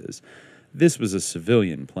Caucasus. This was a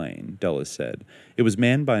civilian plane," Dulles said. "It was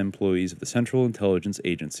manned by employees of the Central Intelligence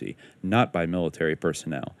Agency, not by military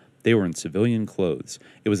personnel. They were in civilian clothes.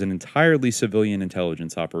 It was an entirely civilian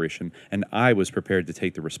intelligence operation, and I was prepared to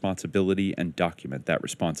take the responsibility and document that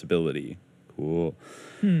responsibility." Cool.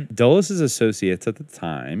 Dulles' associates at the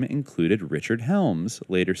time included Richard Helms,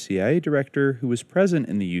 later CIA director, who was present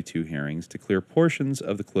in the U-2 hearings to clear portions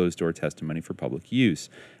of the closed-door testimony for public use.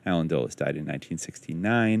 Alan Dulles died in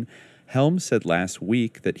 1969. Helms said last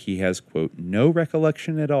week that he has, quote, "no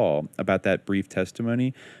recollection at all about that brief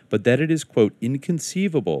testimony, but that it is, quote,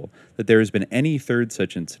 inconceivable that there has been any third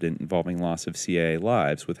such incident involving loss of CIA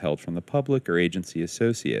lives withheld from the public or agency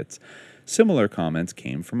associates." Similar comments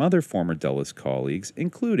came from other former Dulles colleagues,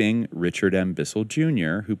 including Richard M. Bissell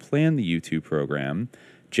Jr., who planned the U-2 program,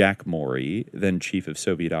 Jack Maury, then Chief of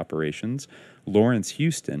Soviet Operations, Lawrence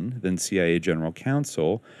Houston, then CIA General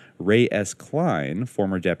Counsel, Ray S. Klein,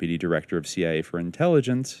 former Deputy Director of CIA for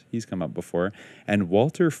Intelligence, he's come up before, and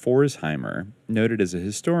Walter Forsheimer, noted as a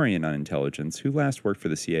historian on intelligence, who last worked for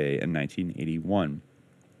the CIA in 1981.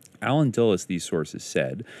 Alan Dulles, these sources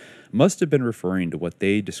said, must have been referring to what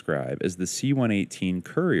they describe as the C-118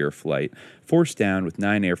 Courier flight forced down with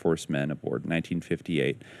 9 Air Force men aboard in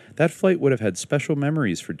 1958. That flight would have had special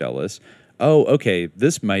memories for Dulles. Oh, okay,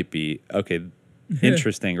 this might be, okay,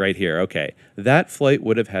 interesting right here. Okay, that flight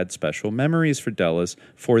would have had special memories for Dulles,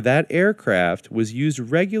 for that aircraft was used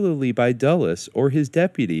regularly by Dulles or his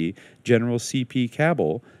deputy, General C.P.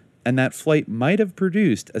 Cabell, and that flight might have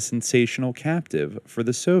produced a sensational captive for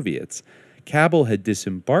the Soviets. Cabell had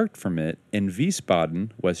disembarked from it in Wiesbaden,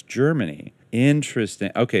 West Germany.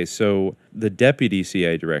 Interesting. Okay, so the deputy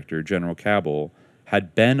CIA director, General Cabell,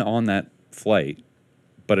 had been on that flight,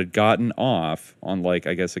 but had gotten off on, like,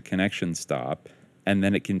 I guess a connection stop, and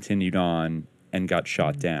then it continued on and got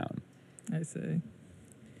shot down. I see.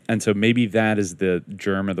 And so maybe that is the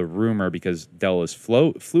germ of the rumor, because Dulles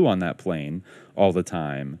flew on that plane all the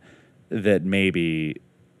time, that maybe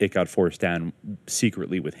it got forced down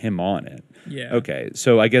secretly with him on it. Yeah. Okay,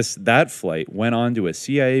 so I guess that flight went on to a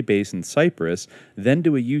CIA base in Cyprus, then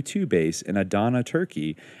to a U-2 base in Adana,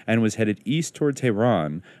 Turkey, and was headed east toward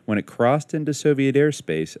Tehran when it crossed into Soviet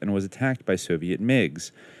airspace and was attacked by Soviet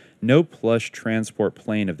MiGs. No plush transport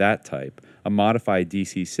plane of that type, a modified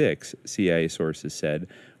DC-6, CIA sources said,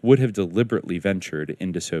 would have deliberately ventured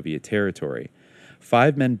into Soviet territory.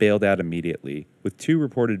 5 men bailed out immediately, with 2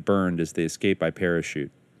 reported burned as they escaped by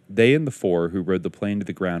parachute. They and the 4 who rode the plane to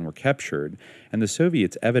the ground were captured, and the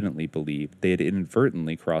Soviets evidently believed they had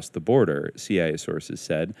inadvertently crossed the border, CIA sources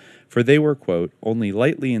said, for they were, quote, only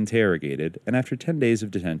lightly interrogated, and after 10 days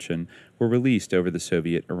of detention were released over the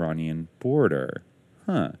Soviet-Iranian border.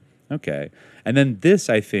 Huh. Okay. And then this,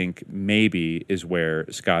 I think, maybe is where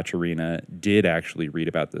Scotch Arena did actually read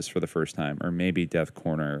about this for the first time, or maybe Death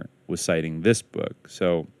Corner was citing this book.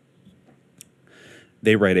 So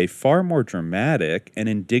they write, a far more dramatic and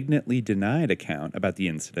indignantly denied account about the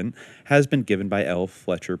incident has been given by L.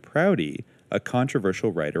 Fletcher Prouty, a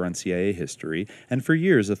controversial writer on CIA history and for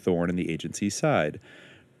years a thorn in the agency's side.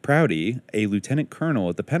 Prouty, a lieutenant colonel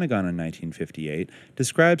at the Pentagon in 1958,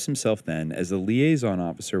 describes himself then as a liaison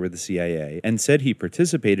officer with the CIA and said he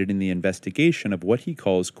participated in the investigation of what he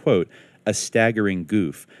calls, quote, a staggering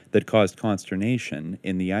goof that caused consternation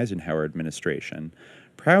in the Eisenhower administration.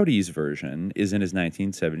 Prouty's version is in his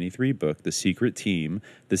 1973 book, The Secret Team,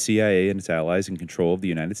 the CIA and its allies in control of the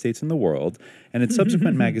United States and the world, and its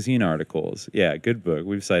subsequent magazine articles. Yeah, good book.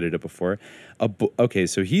 We've cited it before. Okay,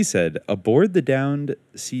 so he said, aboard the downed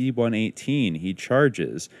C-118, he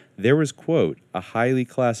charges, there was, quote, a highly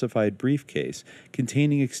classified briefcase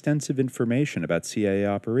containing extensive information about CIA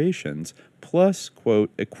operations, plus,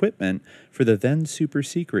 quote, equipment for the then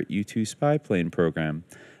super-secret U-2 spy plane program.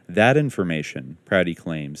 That information, Prouty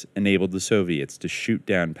claims, enabled the Soviets to shoot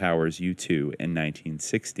down Power's U-2 in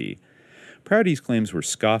 1960. Prouty's claims were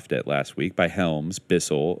scoffed at last week by Helms,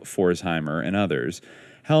 Bissell, Forsheimer, and others.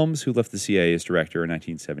 Helms, who left the CIA as director in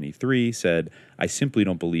 1973, said, I simply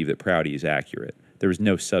don't believe that Prouty is accurate. There is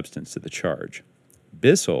no substance to the charge.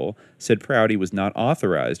 Bissell said Prouty was not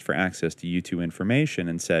authorized for access to U-2 information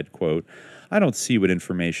and said, quote, "I don't see what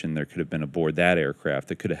information there could have been aboard that aircraft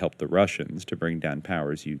that could have helped the Russians to bring down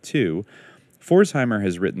Powers' U-2. Forsheimer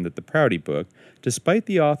has written that the Prouty book, despite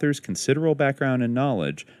the author's considerable background and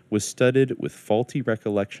knowledge, was studded with faulty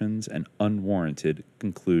recollections and unwarranted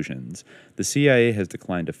conclusions. The CIA has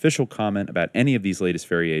declined official comment about any of these latest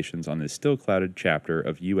variations on this still clouded chapter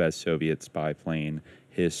of U.S.-Soviet spy plane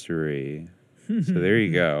history." So there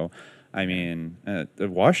you go. I mean, the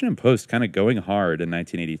Washington Post kind of going hard in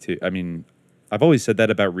 1982. I mean, I've always said that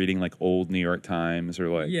about reading like old New York Times or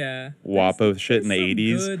like WAPO shit in the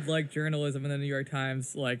 80s. Good like journalism in the New York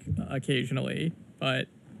Times, like occasionally, but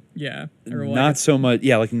yeah, or not so much.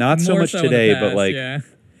 Yeah, like not so much today, but like,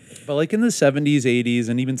 but like in the 70s, 80s,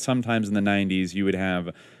 and even sometimes in the 90s, you would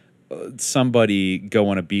have somebody go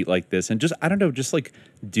on a beat like this and just, I don't know, just like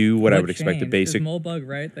do what I would expect a basic. Molebug,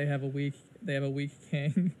 right? They have a weak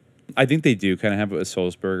king. I think they do kind of have a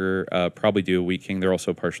Sulzberger, probably do a Wheat King. They're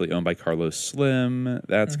also partially owned by Carlos Slim.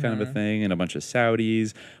 That's kind of a thing. And a bunch of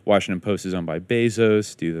Saudis. Washington Post is owned by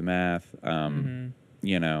Bezos. Do the math.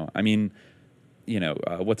 You know, I mean, you know,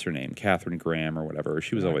 what's her name? Catherine Graham or whatever.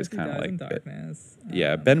 She was always kind of like...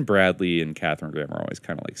 yeah, Ben Bradley and Catherine Graham are always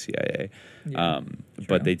kind of like CIA. Yeah,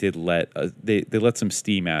 but they did let... they let some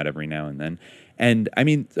steam out every now and then. And, I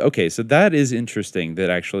mean, okay, so that is interesting that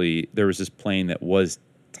actually there was this plane that was...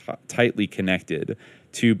 tightly connected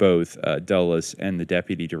to both Dulles and the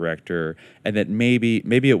deputy director, and that maybe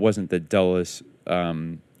it wasn't that Dulles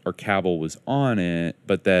or Cabell was on it,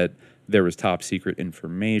 but that there was top secret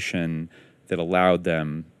information that allowed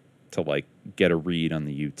them to like get a read on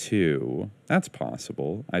the U-2. That's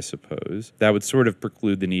possible, I suppose. That would sort of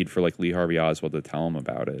preclude the need for like Lee Harvey Oswald to tell him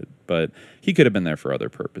about it, but he could have been there for other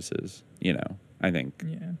purposes, you know, I think.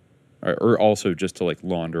 Yeah. Or also just to like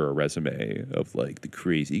launder a resume of like the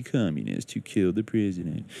crazy communist who killed the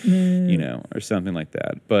president, you know, or something like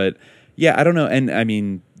that. But yeah, I don't know. And I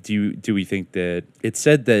mean, do we think that it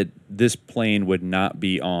said that this plane would not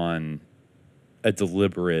be on a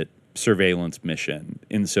deliberate surveillance mission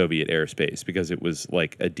in Soviet airspace because it was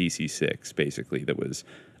like a DC-6 basically that was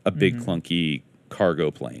a big clunky cargo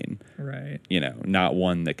plane, right? You know, not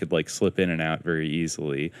one that could like slip in and out very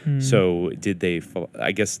easily. So did they?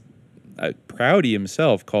 I guess. Prouty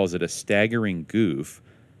himself calls it a staggering goof,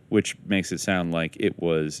 which makes it sound like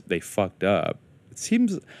they fucked up. It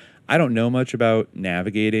seems, I don't know much about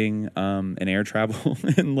navigating an air travel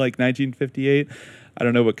in like 1958. I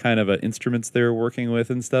don't know what kind of instruments they were working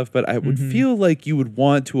with and stuff, but I would feel like you would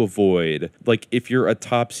want to avoid, like if you're a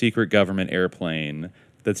top secret government airplane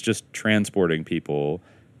that's just transporting people,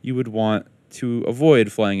 you would want to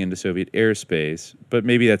avoid flying into Soviet airspace, but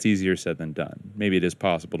maybe that's easier said than done. Maybe it is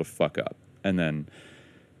possible to fuck up, and then,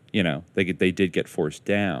 you know, they did get forced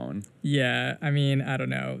down. Yeah, I mean, I don't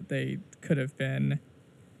know. They could have been.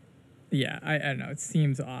 Yeah, I don't know. It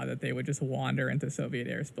seems odd that they would just wander into Soviet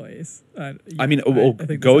airspace. I mean,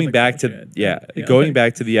 going back to going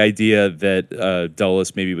back to the idea that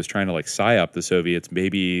Dulles maybe was trying to like psyop the Soviets.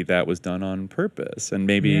 Maybe that was done on purpose, and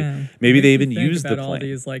maybe they even used the plane. All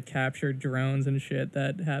these like captured drones and shit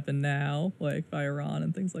that happen now, like by Iran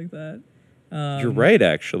and things like that. You're right,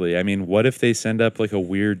 actually. I mean, what if they send up like a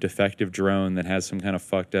weird defective drone that has some kind of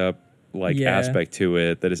fucked up aspect to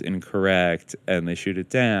it that is incorrect, and they shoot it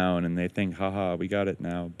down and they think, haha, we got it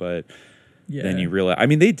now. But then you realize, I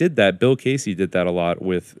mean, they did that. Bill Casey did that a lot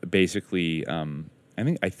with basically,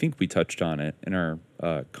 I think we touched on it in our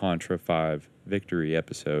Contra 5 Victory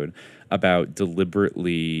episode about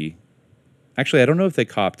deliberately, actually, I don't know if they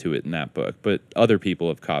copped to it in that book, but other people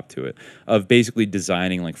have copped to it, of basically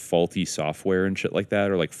designing like faulty software and shit like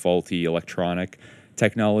that, or like faulty electronic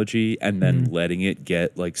technology, and then letting it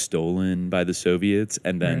get like stolen by the Soviets,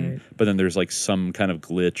 and then but then there's like some kind of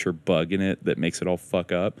glitch or bug in it that makes it all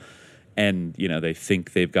fuck up, and you know they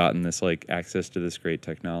think they've gotten this like access to this great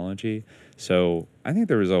technology. So I think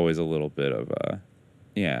there was always a little bit of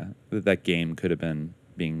that game could have been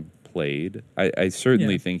being played. I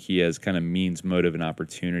certainly think he has kind of means, motive, and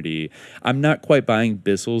opportunity. I'm not quite buying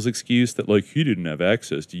Bissell's excuse that like he didn't have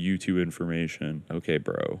access to U-2 information. Okay,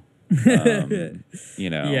 bro. You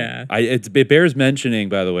know, it bears mentioning,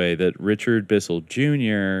 by the way, that Richard Bissell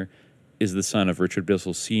Jr. is the son of Richard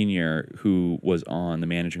Bissell Sr., who was on the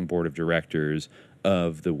managing board of directors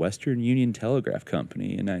of the Western Union Telegraph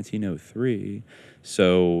Company in 1903.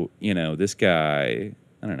 So, you know, this guy,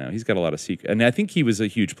 I don't know, he's got a lot of secrets. And I think he was a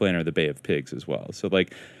huge planner of the Bay of Pigs as well. So,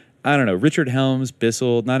 like, I don't know, Richard Helms,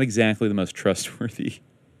 Bissell, not exactly the most trustworthy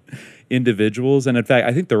individuals. And in fact,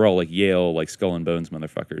 I think they're all like Yale, like skull and bones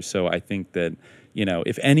motherfuckers. So I think that, you know,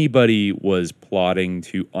 if anybody was plotting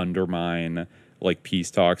to undermine like peace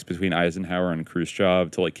talks between Eisenhower and Khrushchev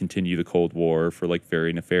to like continue the Cold War for like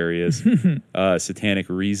very nefarious satanic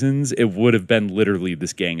reasons, it would have been literally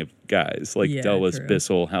this gang of guys like Dulles,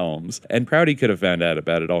 Bissell, Helms. And Prouty could have found out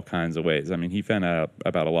about it all kinds of ways. I mean, he found out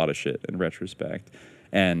about a lot of shit in retrospect.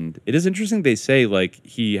 And it is interesting they say like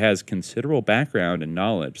he has considerable background and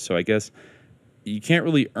knowledge. So I guess you can't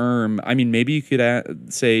really I mean, maybe you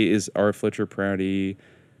could say, is R. Fletcher Prouty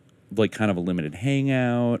like kind of a limited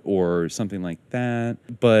hangout or something like that?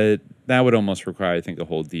 But that would almost require, I think, a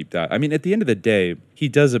whole deep dive. I mean, at the end of the day, he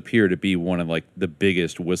does appear to be one of like the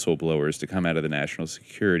biggest whistleblowers to come out of the national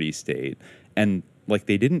security state. And like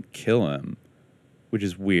they didn't kill him, which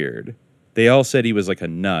is weird. They all said he was like a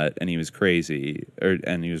nut and he was crazy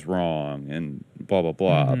and he was wrong and blah, blah,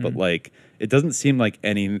 blah. But like, it doesn't seem like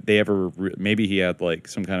maybe he had like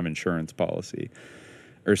some kind of insurance policy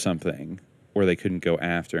or something where they couldn't go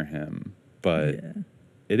after him. But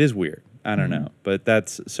it is weird. I don't know. But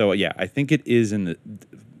I think it is in the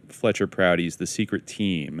Fletcher Prouty's The Secret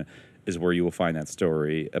Team is where you will find that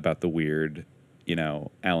story about the weird, you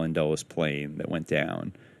know, Allen Dulles plane that went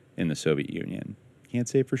down in the Soviet Union. Can't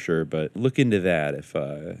say for sure, but look into that if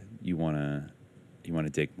you wanna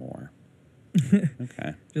dig more.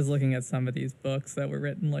 Okay. Just looking at some of these books that were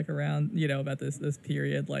written like around, you know, about this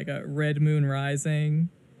period, like Red Moon Rising,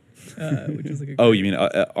 which is like a you mean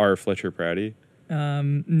R. Fletcher Prouty?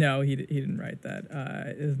 No, he didn't write that.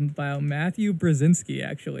 It's by Matthew Brzezinski,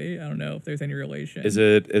 actually. I don't know if there's any relation. Is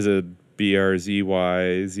it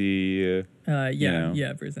BRZYZ?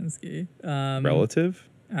 Yeah, Brzezinski. Relative?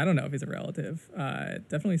 I don't know if he's a relative.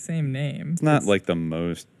 Definitely same name. It's not like the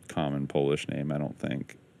most common Polish name, I don't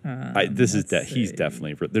think. He's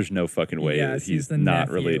definitely. There's no fucking way that he's the not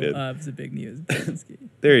nephew related. Of Zbigniew Brzezinski.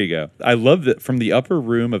 There you go. I love that from the upper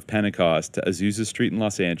room of Pentecost to Azusa Street in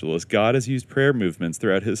Los Angeles, God has used prayer movements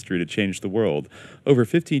throughout history to change the world. Over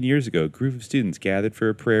 15 years ago, a group of students gathered for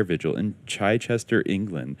a prayer vigil in Chichester,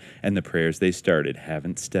 England, and the prayers they started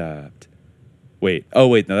haven't stopped. Wait, no,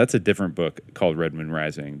 that's a different book called Red Moon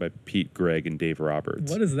Rising by Pete Gregg and Dave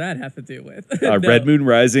Roberts. What does that have to do with? Red Moon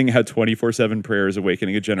Rising, How 24/7 Prayer is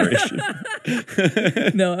Awakening a Generation.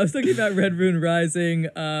 No, I was talking about Red Moon Rising,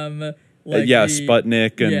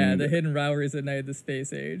 Sputnik. And the hidden rivalries at night of the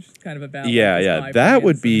space age. Kind of about that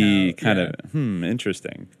would be kind of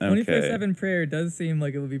interesting. 24/7 prayer does seem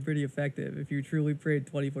like it would be pretty effective if you truly prayed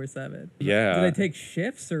 24/7. Yeah. Do they take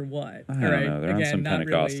shifts or what? I don't know. They're on some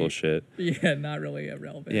Pentecostal shit. Yeah, not really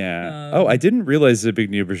relevant. Yeah. I didn't realize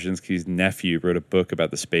Zbigniew Brzezinski's nephew wrote a book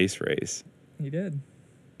about the space race. He did.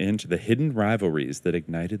 Into the hidden rivalries that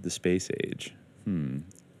ignited the space age.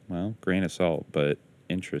 Well, grain of salt, but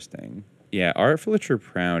interesting. Yeah, R. Fletcher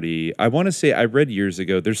Prouty, I want to say, I read years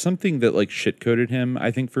ago, there's something that like shit-coded him, I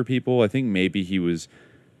think, for people. I think maybe he was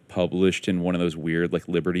published in one of those weird, like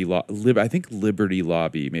Liberty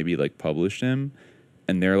Lobby maybe like published him,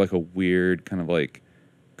 and they're like a weird kind of like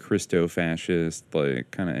Christo-fascist, like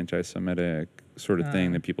kind of anti-Semitic sort of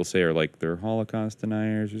thing that people say are like they're Holocaust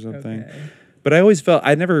deniers or something. Okay. But I always felt,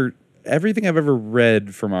 everything I've ever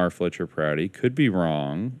read from R. Fletcher Prouty could be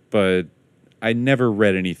wrong, but I never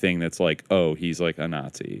read anything that's like, oh, he's like a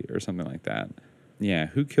Nazi or something like that. Yeah,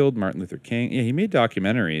 Who Killed Martin Luther King? Yeah, he made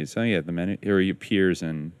documentaries. Oh, yeah, he appears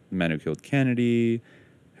in The Men Who Killed Kennedy,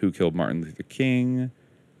 Who Killed Martin Luther King,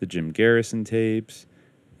 the Jim Garrison tapes.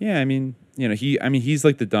 Yeah, I mean, he's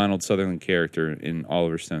like the Donald Sutherland character in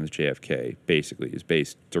Oliver Stone's JFK, basically, is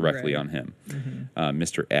based directly on him.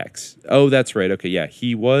 Mr. X. Oh, that's right. Okay, yeah.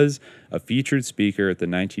 He was a featured speaker at the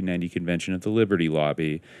 1990 convention of the Liberty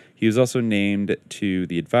Lobby. He was also named to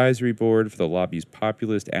the advisory board for the lobby's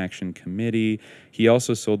Populist Action Committee. He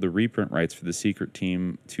also sold the reprint rights for The Secret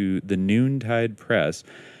Team to the Noontide Press,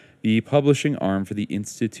 the publishing arm for the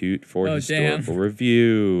Institute for Historical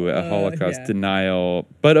Review, a Holocaust denial.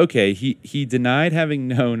 But okay, he denied having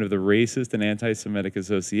known of the racist and anti-Semitic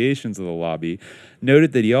associations of the lobby,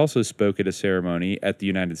 noted that he also spoke at a ceremony at the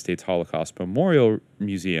United States Holocaust Memorial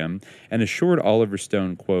Museum, and assured Oliver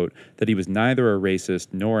Stone, quote, that he was neither a racist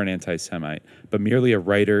nor an anti-Semite, but merely a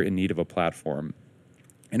writer in need of a platform.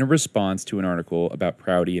 In a response to an article about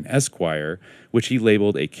Prouty in Esquire, which he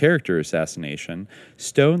labeled a character assassination,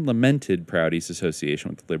 Stone lamented Prouty's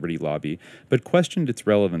association with the Liberty Lobby, but questioned its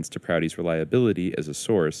relevance to Prouty's reliability as a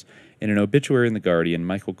source. In an obituary in The Guardian,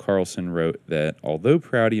 Michael Carlson wrote that although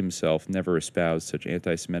Prouty himself never espoused such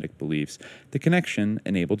anti-Semitic beliefs, the connection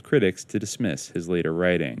enabled critics to dismiss his later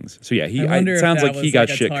writings. So yeah, it sounds like he got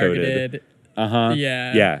shit-coded.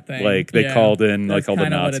 Yeah. thing. Like they called in That's like all the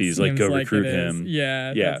kinda what it Nazis, like go seems recruit it is. him.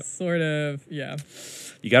 Yeah. Yeah. That's sort of. Yeah.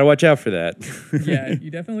 You got to watch out for that. Yeah,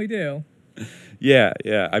 you definitely do. Yeah.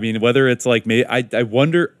 I mean, whether it's like I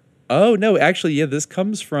wonder. Oh no, actually, yeah, this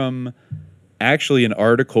comes from actually an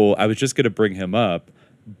article. I was just going to bring him up,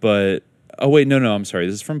 but oh wait, no, I'm sorry.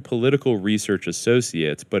 This is from Political Research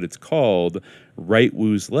Associates, but it's called Right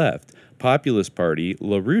Woo's Left: Populist Party,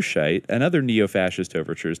 LaRoucheite, and Other Neo-Fascist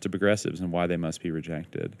Overtures to Progressives and Why They Must Be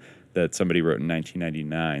Rejected. That somebody wrote in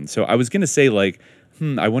 1999. So I was going to say like,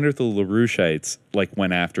 I wonder if the LaRoucheites like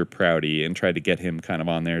went after Prouty and tried to get him kind of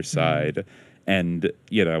on their side, and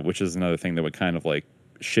which is another thing that would kind of like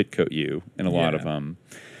shitcoat you in a lot of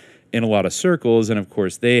in a lot of circles. And of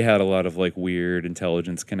course they had a lot of like weird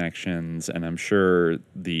intelligence connections, and I'm sure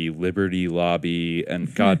the Liberty Lobby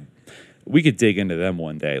and God, we could dig into them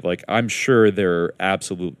one day. Like I'm sure they're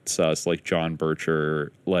absolute sus, like John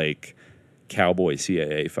Bircher, like cowboy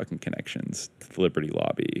CIA fucking connections to the Liberty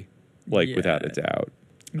Lobby, like without a doubt.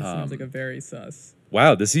 It sounds like a very sus.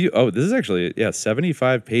 Wow, this is actually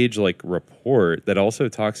 75-page like report that also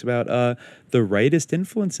talks about the rightist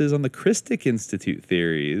influences on the Christic Institute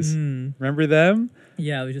theories. Remember them?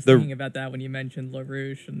 Yeah, I was just thinking about that when you mentioned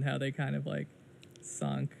LaRouche and how they kind of like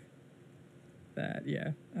sunk that.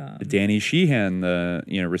 Yeah, Danny Sheehan,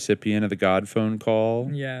 the recipient of the God phone call.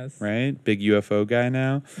 Yes, right, big UFO guy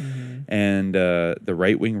now, and the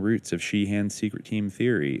right-wing roots of Sheehan's secret team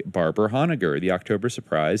theory. Barbara Honegger, the October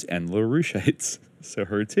Surprise, and LaRoucheites. So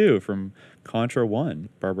her too, from Contra 1,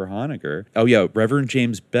 Barbara Honegger. Oh yeah, Reverend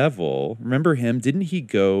James Bevel. Remember him? Didn't he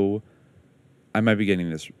go? I might be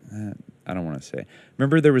getting this. I don't want to say.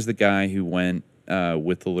 Remember there was the guy who went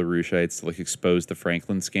with the LaRoucheites to like expose the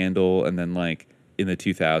Franklin scandal, and then like in the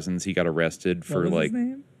 2000s he got arrested for what was like his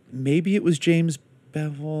name? Maybe it was James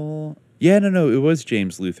Bevel. Yeah, no, it was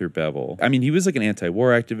James Luther Bevel. I mean, he was like an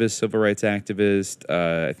anti-war activist, civil rights activist.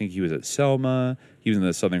 I think he was at Selma. He was in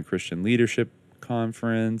the Southern Christian Leadership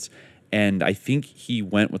Conference, and I think he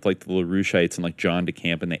went with like the LaRoucheites and like John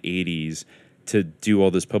DeCamp in the 80s to do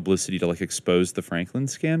all this publicity to like expose the Franklin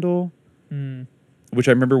scandal, which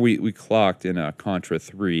I remember we clocked in Contra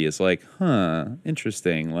 3 is like,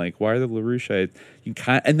 interesting. Like, why are the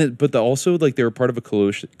LaRoucheites? Also like they were part of a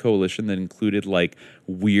coalition that included like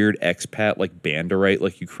weird expat like Banderite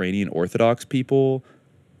like Ukrainian Orthodox people.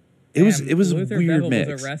 It was a Luther weird Bevel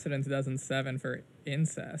mix. was arrested in 2007 for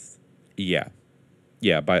incest. Yeah,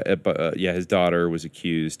 his daughter was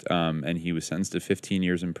accused, and he was sentenced to 15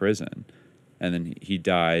 years in prison, and then he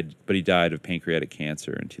died. But he died of pancreatic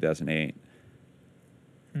cancer in 2008.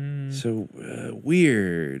 So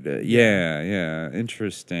weird. Yeah,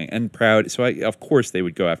 interesting. And Prouty. So of course they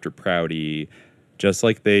would go after Prouty, just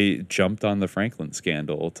like they jumped on the Franklin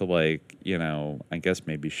scandal to like I guess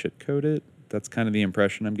maybe shitcoat it. That's kind of the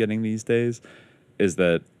impression I'm getting these days, is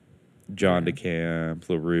that John DeCamp,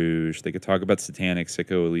 LaRouche, they could talk about satanic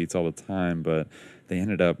sicko elites all the time, but they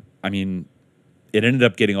ended up, it ended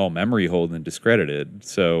up getting all memory holed and discredited.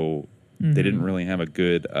 So they didn't really have a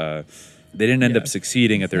good, they didn't end up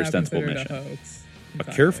succeeding at their ostensible mission. A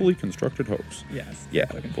carefully constructed hoax. Yes.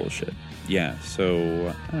 Yeah, bullshit. Yeah,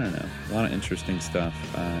 so, I don't know. A lot of interesting stuff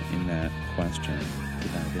in that question to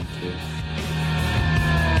dive into.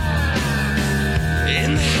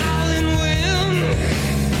 In the howling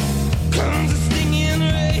wind comes a stinging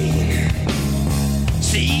rain.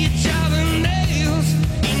 See each other nails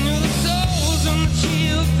into the souls on the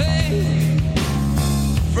chill pain.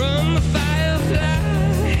 From the firefly,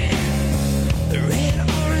 the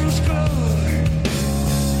red-orange glow.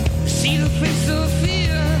 See the face of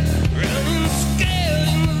fear running scared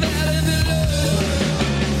in the valley below.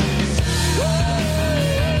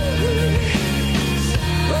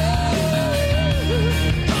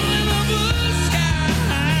 Pulling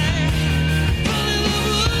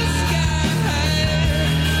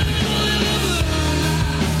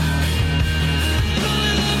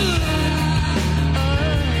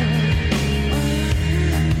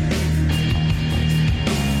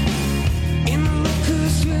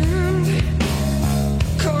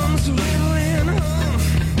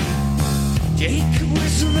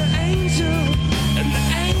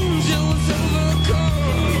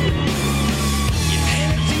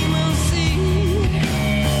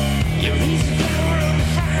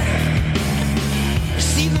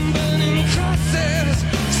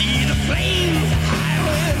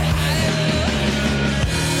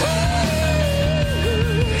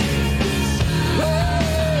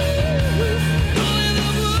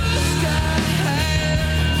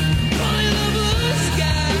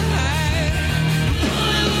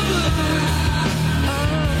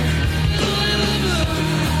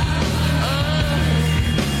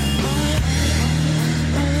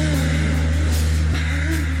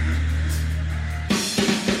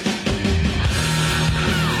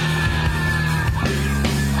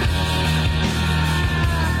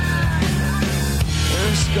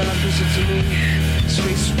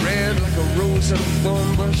a rose and a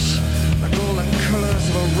thorn bush, like all the colors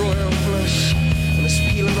of a royal flush. And it's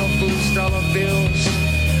peeling off those dollar bills,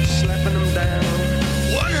 slapping them down.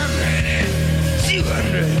 100,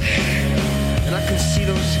 200. And I can see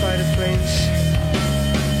those fighter planes.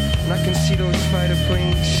 And I can see those fighter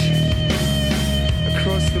planes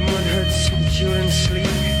across the mud huts during sleep,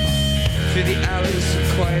 through the alleys of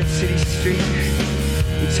quiet city street.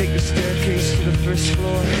 We take the staircase to the first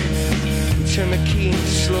floor. We turn the key and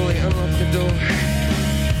slowly unlock the door.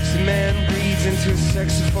 As the man breathes into his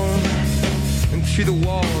saxophone, and through the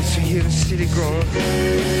walls we hear the city groan.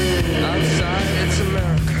 Outside it's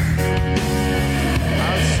America.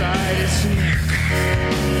 Outside it's America.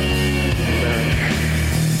 America.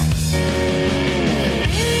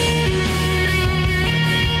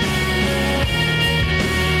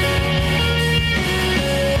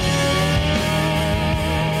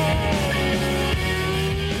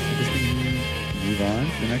 Move on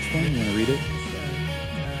to the next one. You want to read it?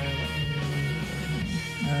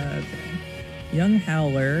 Okay. Young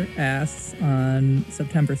Howler asks on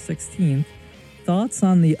September 16th, thoughts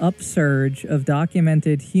on the upsurge of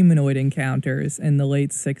documented humanoid encounters in the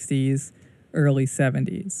late 60s, early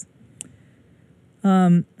 70s.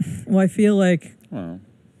 Well, I feel like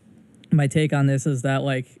my take on this is that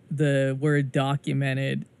like the word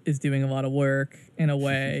documented is doing a lot of work in a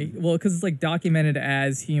way. Well, because it's like documented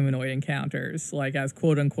as humanoid encounters, like as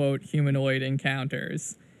quote unquote humanoid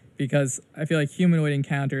encounters, because I feel like humanoid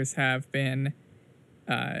encounters have been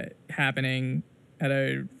happening at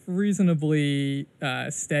a reasonably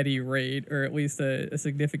steady rate, or at least a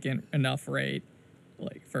significant enough rate,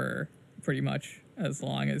 like for pretty much as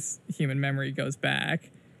long as human memory goes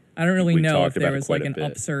back. I don't really know if there was like an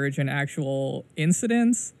upsurge in actual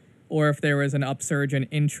incidents, or if there was an upsurge in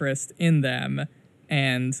interest in them,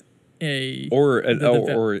 and or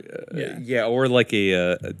like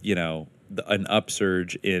an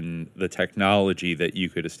upsurge in the technology that you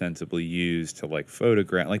could ostensibly use to like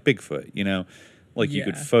photograph, like Bigfoot, like you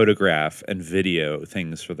could photograph and video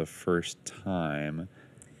things for the first time.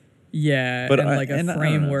 Yeah, but a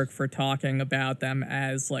framework for talking about them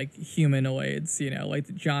as like humanoids, like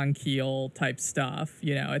the John Keel type stuff.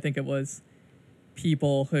 I think it was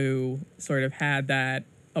people who sort of had that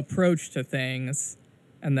approach to things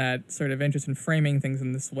and that sort of interest in framing things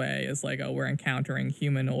in this way as like, oh, we're encountering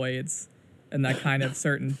humanoids, and that kind of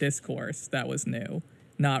certain discourse that was new,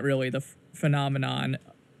 not really the phenomenon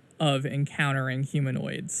of encountering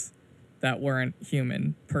humanoids that weren't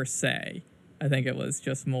human per se. I think it was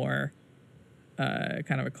just more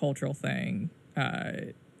kind of a cultural thing,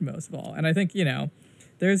 most of all. And I think,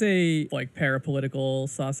 there's a like parapolitical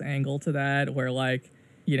sauce angle to that where like,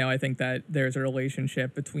 I think that there's a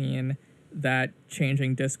relationship between that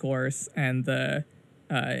changing discourse and the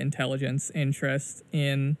intelligence interest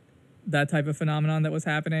in that type of phenomenon that was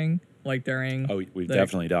happening, like during we've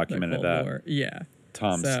definitely documented that. War. Yeah.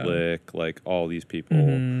 Tom Slick, like all these people.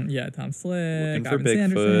 Yeah, Tom Slick, looking for Ivan Bigfoot,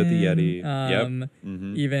 Sanderson, the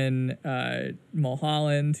Yeti. Even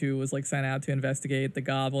Mulholland, who was like sent out to investigate the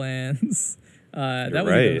goblins. That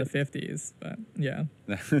was in the 50s, but yeah.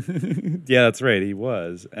 Yeah, that's right. He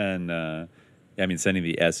was, and sending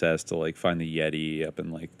the SS to like find the Yeti up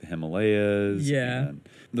in like the Himalayas. Yeah, and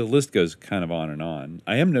the list goes kind of on and on.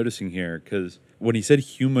 I am noticing here because when he said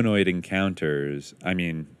humanoid encounters, I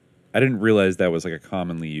didn't realize that was like a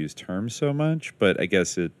commonly used term so much, but I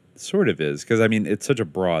guess it sort of is because it's such a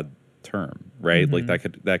broad term, right? Mm-hmm.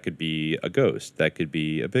 Like that could be a ghost, that could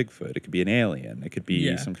be a Bigfoot, it could be an alien, it could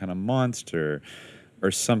be some kind of monster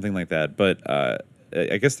or something like that. But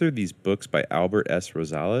I guess there are these books by Albert S.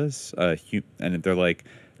 Rosales, and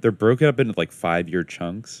they're broken up into like 5-year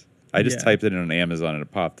chunks. I just typed it in on Amazon and it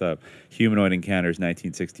popped up. Humanoid Encounters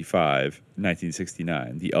 1965,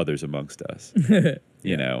 1969, The Others Amongst Us.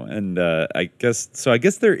 And I guess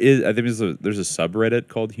there is, I think there's a subreddit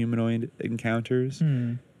called Humanoid Encounters.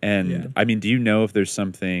 And do you know if there's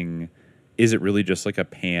something, is it really just like a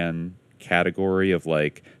pan category of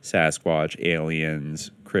like Sasquatch,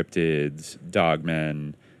 aliens, cryptids,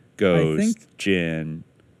 dogmen, ghosts, jinn?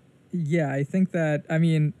 Yeah, I think that,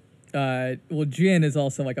 jinn is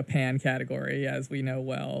also like a pan category, as we know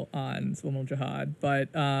well on Subliminal Jihad.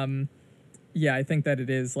 But I think that it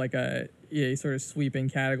is like a sort of sweeping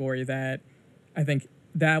category that I think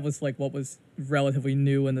that was like what was relatively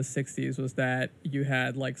new in the 60s, was that you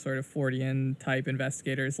had like sort of Fortean type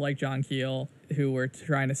investigators like John Keel who were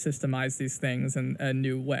trying to systemize these things in a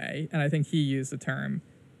new way. And I think he used the term,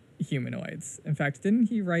 humanoids. In fact, didn't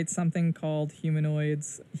he write something called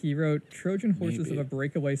Humanoids? He wrote Trojan Horses Maybe. of a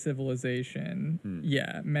Breakaway Civilization.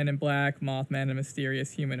 Yeah, Men in Black, Mothman, and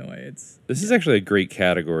Mysterious Humanoids. This is actually a great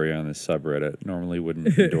category on this subreddit. Normally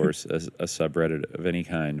wouldn't endorse a subreddit of any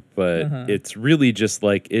kind, but it's really just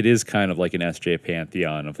like, it is kind of like an SJ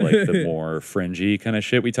pantheon of like the more fringy kind of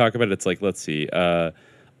shit we talk about. It's like, let's see,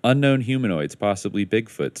 unknown humanoids, possibly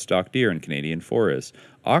Bigfoot, stalk deer in Canadian forests.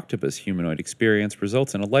 Octopus humanoid experience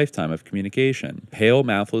results in a lifetime of communication. Pale,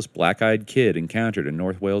 mouthless, black-eyed kid encountered in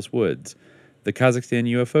North Wales woods. The Kazakhstan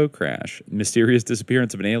UFO crash. Mysterious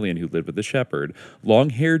disappearance of an alien who lived with a shepherd.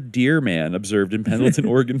 Long-haired deer man observed in Pendleton,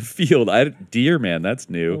 Oregon field. Deer man, that's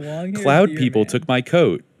new. Cloud deer people man. took my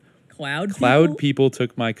coat. Cloud people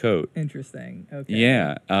took my coat. Interesting. Okay.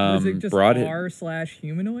 Yeah. Was it just brought it.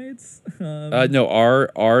 r/humanoids? No,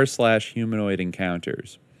 r/humanoid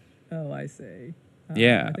encounters. Oh, I see.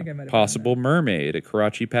 Yeah, I think I might have possible mermaid at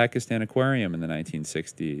Karachi, Pakistan aquarium in the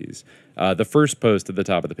 1960s. The first post at the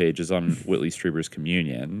top of the page is on Whitley Strieber's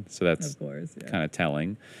Communion, so that's Of course, yeah. kind of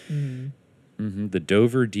telling. The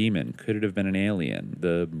Dover Demon, could it have been an alien?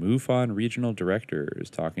 The MUFON regional director is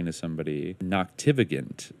talking to somebody.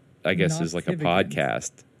 Noctivagant, I guess, is like a Noctivagant.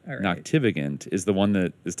 podcast. All right. Noctivagant is the one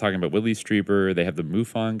that is talking about Whitley Strieber. They have the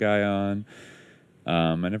MUFON guy on.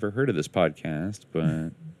 I never heard of this podcast, but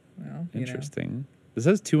Well, you know. interesting. This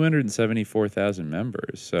has 274,000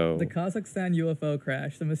 members, so... The Kazakhstan UFO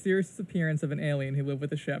crash, the mysterious disappearance of an alien who lived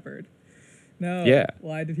with a shepherd. No. Yeah.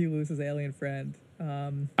 Why did he lose his alien friend?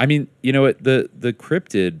 I mean, you know what? The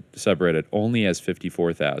cryptid subreddit only has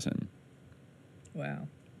 54,000. Wow.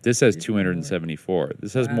 This has 274.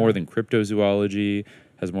 This has more than cryptozoology,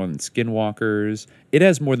 has more than skinwalkers. It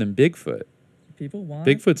has more than Bigfoot. People want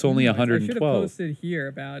Bigfoot's only humanoids. I should have 112. posted here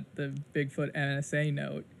about the Bigfoot NSA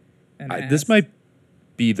note. And This asked- might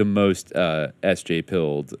be the most SJ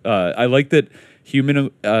pilled. I like that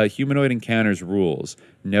humanoid encounters rules.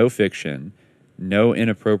 No fiction, no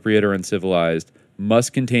inappropriate or uncivilized,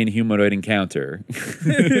 must contain humanoid encounter.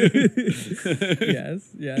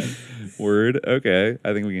 Yes. Word. Okay.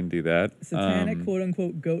 I think we can do that. Satanic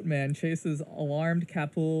quote-unquote goat man chases alarmed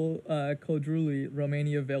Kapul Kodruli,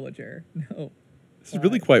 Romania villager. No. This is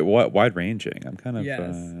really quite wide-ranging. I'm kind of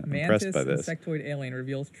Yes. impressed by this. Insectoid alien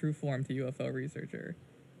reveals true form to UFO researcher.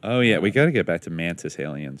 Oh, yeah. We got to get back to mantis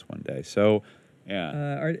aliens one day. So, yeah.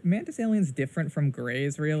 Are mantis aliens different from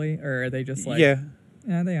grays, really? Or are they just like... Yeah.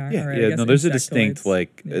 Yeah, they are. Yeah, All right, I yeah. guess No, there's a distinct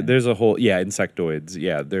insectoids. there's a whole insectoids.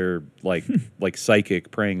 Yeah, they're like like psychic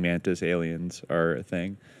praying mantis aliens are a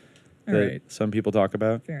thing All that right. some people talk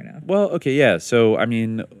about. Fair enough. Well, okay, yeah. So I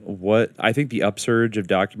mean, I think the upsurge of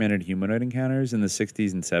documented humanoid encounters in the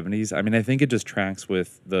 60s and 70s. I mean, I think it just tracks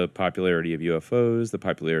with the popularity of UFOs, the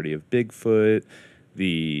popularity of Bigfoot,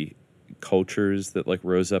 the cultures that like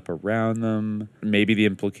rose up around them. Maybe the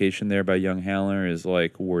implication there by Young Haller is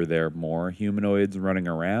like, were there more humanoids running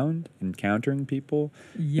around encountering people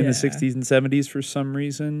in Yeah. the 60s and 70s for some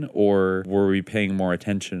reason, or were we paying more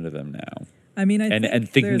attention to them now? I mean, I and think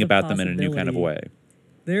thinking there's a about them in a new kind of way.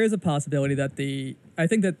 There is a possibility that I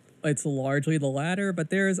think that it's largely the latter,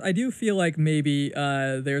 but I do feel like maybe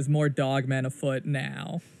there's more dogmen afoot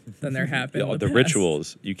now than there have been. in The past.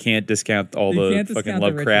 rituals. You can't discount all You the can't fucking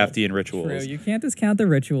discount the Lovecraftian rituals. True, you can't discount the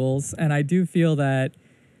rituals, and I do feel that,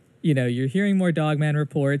 you're hearing more dogman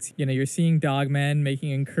reports. You're seeing dogmen making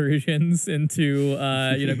incursions into,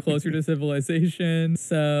 closer to civilization.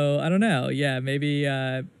 So I don't know. Yeah, maybe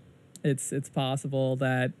it's possible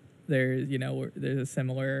that there's a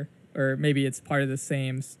similar, or maybe it's part of the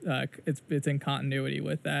same. It's in continuity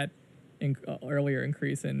with that earlier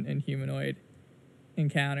increase in humanoid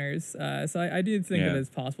encounters. So I do think that it's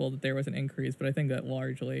possible that there was an increase, but I think that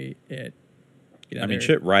largely it. I mean,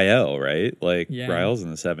 shit, Rael, right? Like, Yeah. Rael's in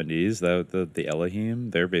the 70s. The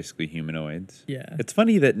Elohim, they're basically humanoids. Yeah. It's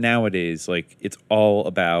funny that nowadays, like, it's all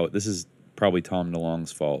about, this is probably Tom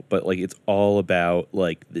DeLonge's fault, but, like, it's all about,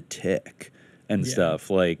 like, the tech and stuff.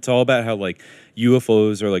 Like, it's all about how, like,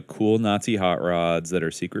 UFOs are, like, cool Nazi hot rods that are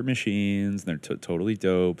secret machines, and they're totally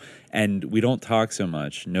dope. And we don't talk so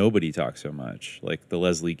much. Nobody talks so much. Like, the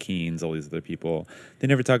Leslie Keens, all these other people. They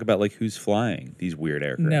never talk about, like, who's flying these weird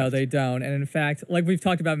aircraft. No, they don't. And in fact, like we've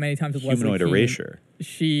talked about many times with Humanoid Leslie Kean, erasure.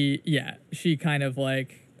 She kind of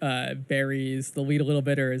like buries the lead a little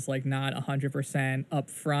bit, or is like not 100%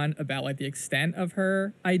 upfront about like the extent of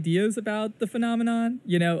her ideas about the phenomenon.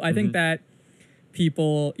 I think that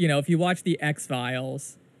people, if you watch the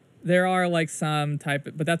X-Files, there are like some type,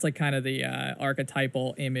 but that's like kind of the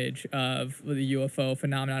archetypal image of the UFO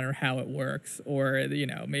phenomenon or how it works, or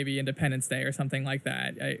maybe Independence Day or something like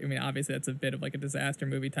that. I mean, obviously that's a bit of like a disaster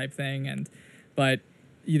movie type thing, but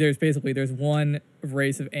there's one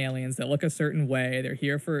race of aliens that look a certain way. They're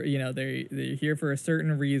here for, they're here for a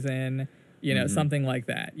certain reason, something like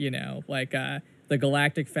that, like the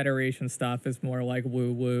Galactic Federation stuff is more like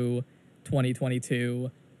woo-woo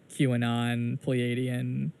 2022 QAnon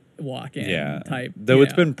Pleiadian walk-in type. Though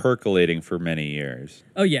it's been percolating for many years.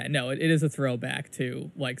 Oh yeah, no, it is a throwback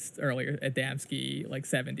to like earlier Adamski, like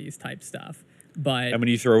 70s type stuff. But and when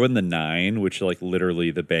you throw in the 9, which like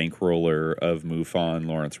literally the bankroller of MUFON,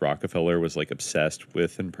 Lawrence Rockefeller, was like obsessed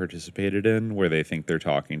with and participated in, where they think they're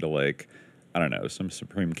talking to like, I don't know, some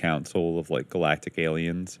Supreme Council of like galactic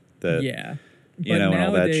aliens that But and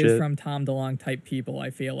all that shit. from Tom DeLonge type people, I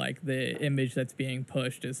feel like the image that's being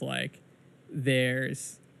pushed is like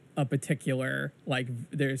there's a particular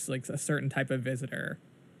there's like a certain type of visitor,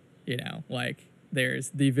 like there's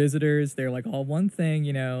the visitors, they're like all one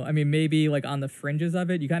thing, I mean, maybe like on the fringes of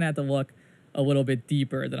it, you kind of have to look a little bit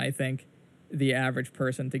deeper than I think the average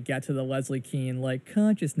person to get to the Leslie Kean like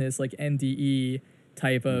consciousness, like NDE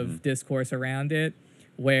type of discourse around it,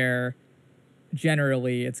 where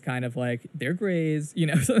generally it's kind of like they're grays,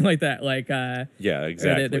 something like that, like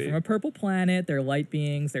exactly, they're from a purple planet, they're light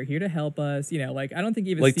beings, they're here to help us, like I don't think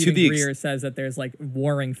even like Stephen Greer says that there's like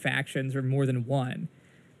warring factions or more than one.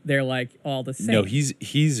 They're like all the same. No,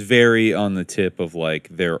 he's very on the tip of like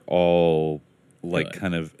they're all like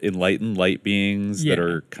kind of enlightened light beings that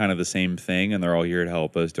are kind of the same thing, and they're all here to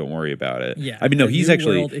help us. Don't worry about it. Yeah, I mean, no, he's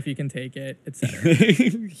actually world, if you can take it, etc.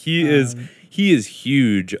 he is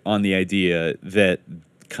huge on the idea that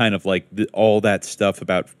kind of like all that stuff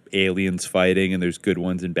about aliens fighting and there's good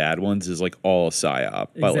ones and bad ones is like all a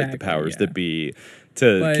psyop by like the powers that be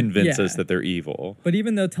to convince us that they're evil. But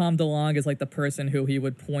even though Tom DeLonge is like the person who he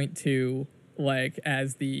would point to like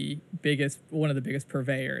as one of the biggest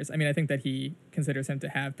purveyors. I mean, I think that he considers him to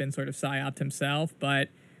have been sort of psyoped himself, but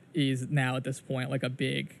he's now at this point like a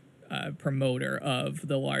big promoter of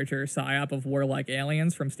the larger psyop of warlike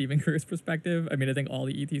aliens from Stephen Greer's perspective. I mean, I think all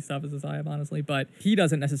the ET stuff is a psyop, honestly, but he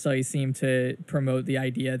doesn't necessarily seem to promote the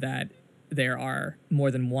idea that there are more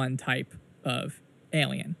than one type of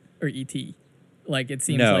alien or ET. Like, it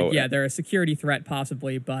seems they're a security threat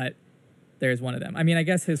possibly, but there's one of them. I mean, I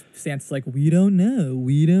guess his stance is like, we don't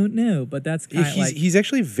know, but that's kind of like... He's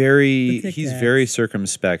actually very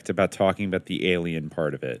circumspect about talking about the alien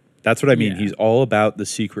part of it. That's what I mean. Yeah. He's all about the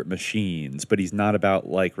secret machines, but he's not about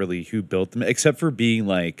like really who built them, except for being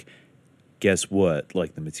like, guess what?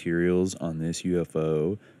 Like the materials on this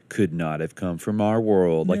UFO could not have come from our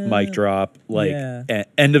world. Like mic drop, like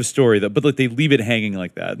end of story. But like they leave it hanging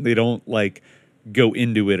like that. They don't like go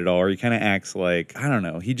into it at all, or he kind of acts like, I don't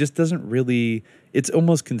know, he just doesn't really, it's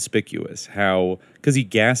almost conspicuous how, because he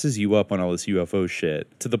gasses you up on all this UFO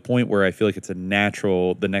shit to the point where I feel like it's a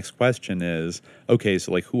natural, the next question is, okay,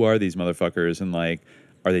 so like who are these motherfuckers, and like,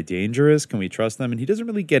 are they dangerous? Can we trust them? And he doesn't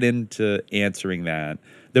really get into answering that,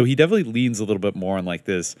 though he definitely leans a little bit more on like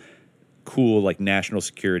this cool like national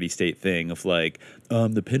security state thing of like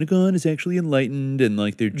the Pentagon is actually enlightened and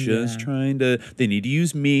like they're just trying to, they need to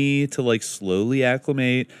use me to like slowly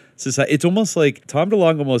acclimate society. It's almost like Tom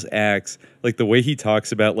DeLonge almost acts like the way he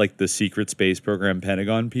talks about like the secret space program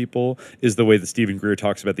Pentagon people is the way that Stephen Greer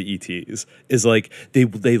talks about the ETs, is like they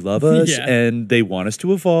love us and they want us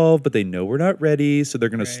to evolve, but they know we're not ready, so they're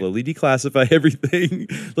going to slowly declassify everything.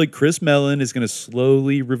 Like Chris Mellon is going to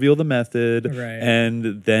slowly reveal the method,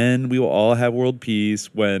 and then we will all have world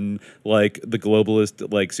peace when like the globalist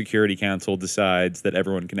like Security Council decides that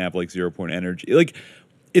everyone can have like 0-point energy. Like,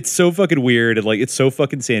 it's so fucking weird, and like it's so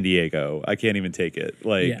fucking San Diego. I can't even take it.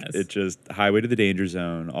 Like it just highway to the danger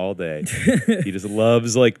zone all day. He just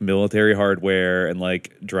loves like military hardware and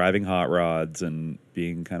like driving hot rods and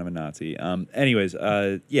being kind of a Nazi. Anyways,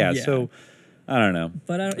 so I don't know.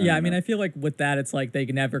 But I mean, I feel like with that, it's like they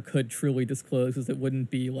never could truly disclose because it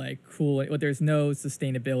wouldn't be like cool. There's no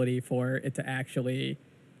sustainability for it to actually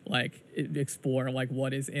like explore like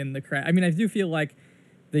what is in the craft. I mean, I do feel like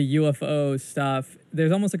the UFO stuff,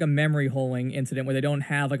 there's almost like a memory holing incident where they don't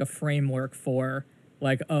have like a framework for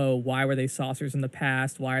like, oh, why were they saucers in the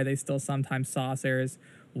past? Why are they still sometimes saucers?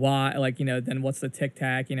 Why, like, then what's the tic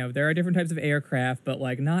tac? There are different types of aircraft, but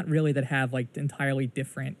like not really that have like entirely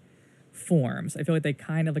different forms. I feel like they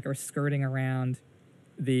kind of like are skirting around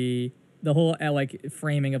the whole like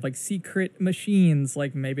framing of like secret machines.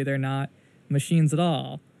 Like maybe they're not machines at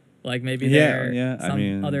all. Like maybe they're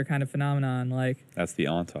some other kind of phenomenon. Like that's the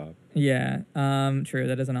on top. Yeah, true.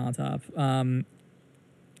 That is an on top. That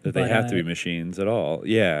they have to be machines at all.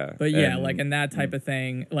 Yeah. But yeah, like in that type of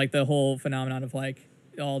thing, like the whole phenomenon of like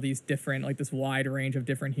all these different, like this wide range of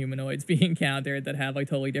different humanoids being encountered that have like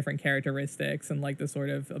totally different characteristics and like the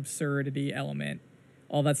sort of absurdity element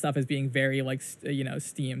all that stuff is being very like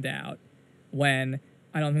steamed out, when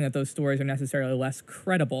I don't think that those stories are necessarily less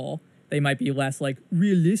credible. They might be less like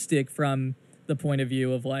realistic from the point of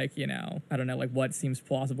view of like, I don't know, like what seems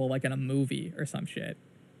plausible like in a movie or some shit.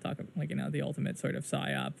 Talk like, the ultimate sort of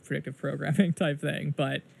psyop predictive programming type thing.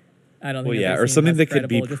 But I don't think that they or seem something less that could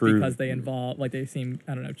be credible just proved because they involve like they seem,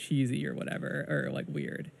 I don't know, cheesy or whatever, or like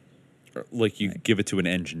weird. Like you give it to an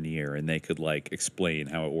engineer and they could like explain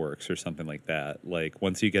how it works or something like that. Like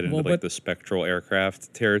once you get into like the spectral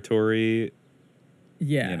aircraft territory,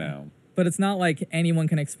 but it's not like anyone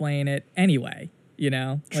can explain it anyway,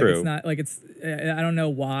 Like True. it's not like I don't know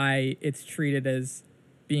why it's treated as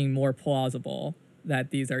being more plausible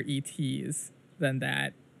that these are ETs than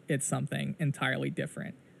that it's something entirely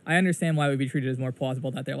different. I understand why it would be treated as more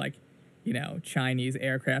plausible that they're like, Chinese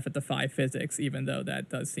aircraft that defy physics, even though that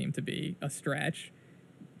does seem to be a stretch.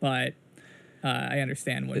 But I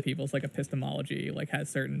understand when people's like epistemology like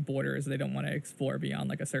has certain borders they don't want to explore beyond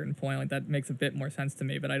like a certain point. Like that makes a bit more sense to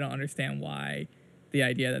me, but I don't understand why the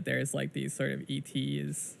idea that there's like these sort of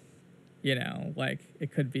ETs, like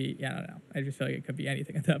it could be, I don't know. I just feel like it could be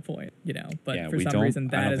anything at that point, but for some reason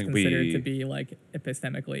that is considered to be like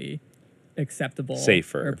epistemically acceptable,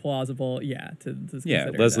 safer, or plausible.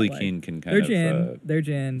 Leslie Kean can kind they're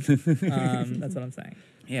gin. That's what I'm saying.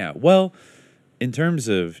 Yeah, well, in terms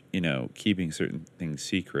of keeping certain things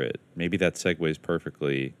secret, maybe that segues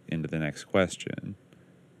perfectly into the next question.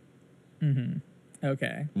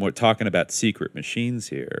 Okay, We're talking about secret machines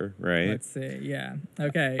here, right? Let's see. Yeah.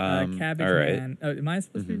 Okay. Cabbage all right. Man. Oh, am I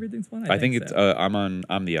supposed to be reading this one? I think it's. so.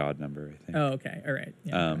 I'm the odd number, I think. Oh, okay. All right.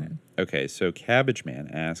 Yeah, okay, so Cabbage Man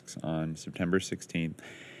asks on September 16th,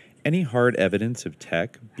 any hard evidence of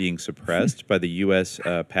tech being suppressed by the U.S.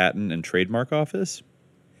 Patent and Trademark Office?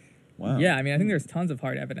 Wow. Yeah, I mean, I think there's tons of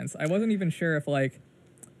hard evidence. I wasn't even sure if, like,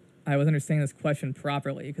 I was understanding this question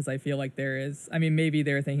properly, because I feel like there is, I mean, maybe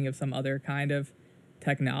they're thinking of some other kind of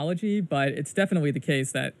technology, but it's definitely the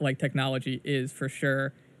case that, like, technology is for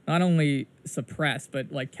sure not only suppressed,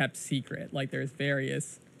 but, like, kept secret. Like, there's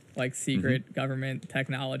various, like, secret government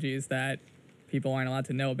technologies that people aren't allowed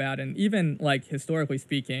to know about. And even, like, historically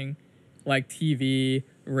speaking, like TV,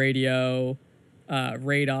 radio,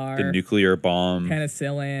 radar, the nuclear bomb,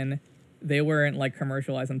 penicillin, they weren't like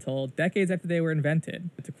commercialized until decades after they were invented.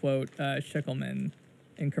 To quote Schickelman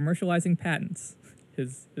in Commercializing Patents,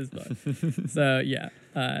 his book. So yeah,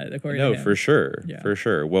 according to him, for sure, yeah. For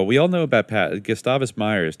sure. Well, we all know about Gustavus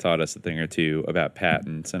Myers taught us a thing or two about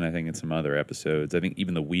patents, and I think in some other episodes, I think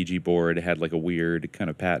even the Ouija board had like a weird kind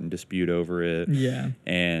of patent dispute over it. Yeah,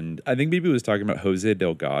 and I think maybe it was talking about Jose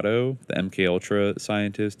Delgado, the MK Ultra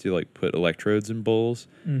scientist who like put electrodes in bulls.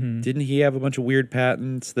 Didn't he have a bunch of weird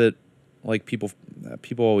patents that like people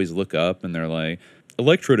always look up and they're like,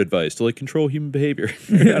 electrode advice to like control human behavior?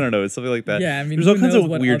 I don't know, it's something like that. Yeah, I mean, there's all kinds of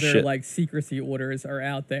what weird other, shit. like secrecy orders are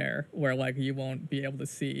out there where like you won't be able to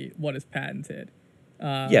see what is patented.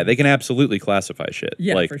 Yeah, they can absolutely classify shit.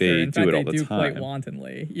 Yeah, like for they sure. In do fact, it all they the do time. quite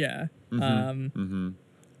wantonly. Yeah.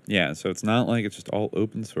 Yeah, so it's not like it's just all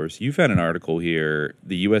open source. You found an article here,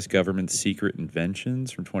 the U.S. government's secret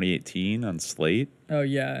inventions from 2018 on Slate. Oh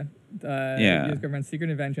yeah. Yeah. U.S. government secret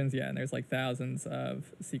inventions. Yeah, and there's like thousands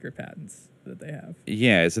of secret patents that they have.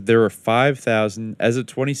 Yeah, so there are 5,000, as of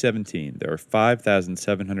 2017, there are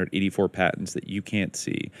 5,784 patents that you can't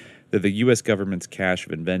see. They're the U.S. government's cache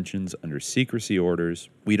of inventions under secrecy orders.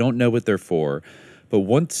 We don't know what they're for, but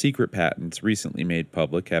once secret patents recently made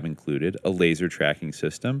public have included a laser tracking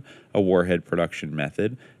system, a warhead production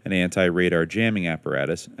method, an anti-radar jamming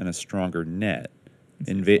apparatus, and a stronger net.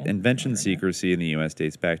 Invention secrecy in the U.S.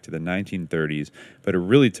 dates back to the 1930s, but it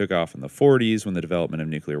really took off in the 40s when the development of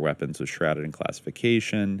nuclear weapons was shrouded in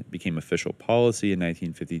classification. It became official policy in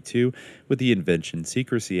 1952 with the Invention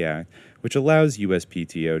Secrecy Act, which allows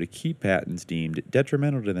USPTO to keep patents deemed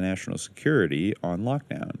detrimental to the national security on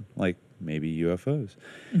lockdown, like maybe UFOs.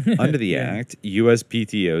 Under the act,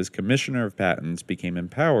 USPTO's Commissioner of Patents became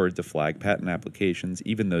empowered to flag patent applications,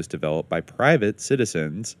 even those developed by private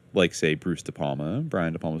citizens, like, say, Bruce De Palma,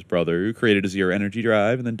 Brian De Palma's brother, who created a zero energy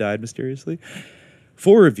drive and then died mysteriously,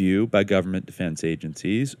 for review by government defense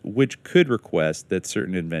agencies, which could request that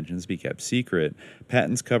certain inventions be kept secret.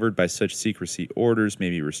 Patents covered by such secrecy orders may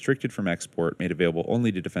be restricted from export, made available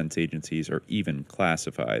only to defense agencies, or even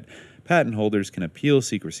classified. Patent holders can appeal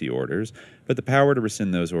secrecy orders, but the power to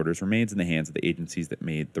rescind those orders remains in the hands of the agencies that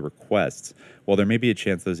made the requests. While there may be a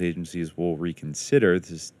chance those agencies will reconsider,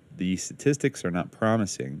 the statistics are not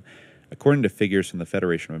promising. According to figures from the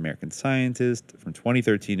Federation of American Scientists, from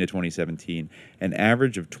 2013 to 2017, an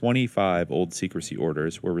average of 25 old secrecy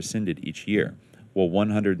orders were rescinded each year. while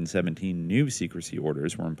 117 new secrecy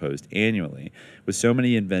orders were imposed annually. With so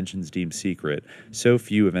many inventions deemed secret, so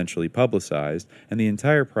few eventually publicized, and the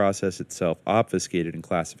entire process itself obfuscated in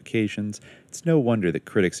classifications, it's no wonder that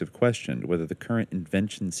critics have questioned whether the current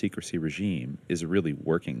invention secrecy regime is really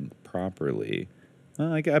working properly.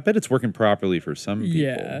 I bet it's working properly for some people.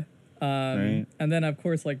 Yeah. Right? And then, of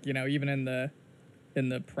course, like, you know, even in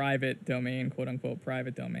the private domain, quote unquote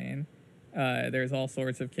private domain, there's all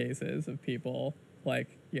sorts of cases of people,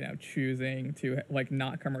 like, you know, choosing to, like,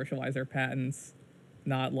 not commercialize their patents,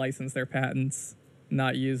 not license their patents,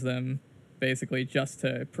 not use them, basically just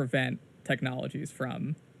to prevent technologies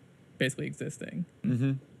from basically existing.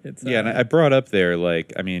 Mm-hmm. It's, and I brought up there,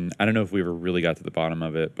 like, I mean, I don't know if we ever really got to the bottom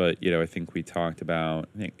of it, but, you know, I think we talked about,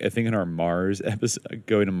 I think in our Mars episode,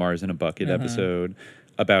 going to Mars in a bucket episode,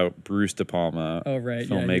 about Bruce De Palma,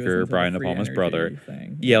 filmmaker, Brian De Palma's brother.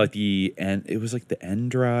 Yeah, like it was like the N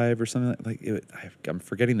Drive or something. I'm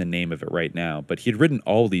forgetting the name of it right now, but he had written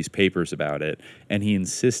all these papers about it, and he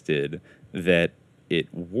insisted that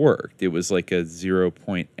it worked. It was like a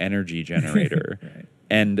 0-point energy generator. Right.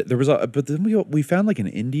 And there was but then we found like an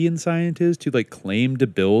Indian scientist who like claimed to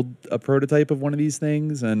build a prototype of one of these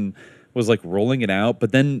things and was like rolling it out.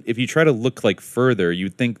 But then if you try to look like further,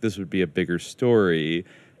 you'd think this would be a bigger story.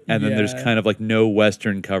 And then there's kind of like no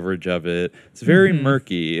Western coverage of it. It's very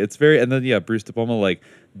murky. It's very, and then Bruce De Palma like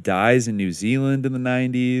dies in New Zealand in the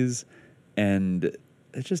 90s. And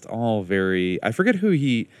it's just all very, I forget who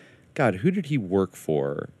did he work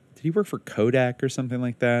for? Did he work for Kodak or something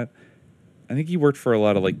like that? I think he worked for a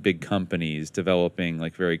lot of like big companies developing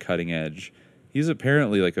like very cutting edge. He's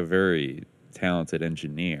apparently like a very talented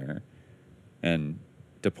engineer, and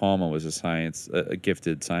De Palma was a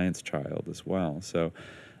gifted science child as well. So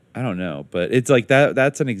I don't know, but it's like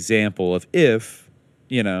that's an example of if,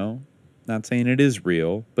 you know, not saying it is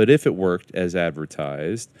real, but if it worked as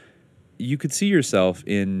advertised, you could see yourself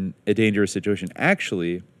in a dangerous situation.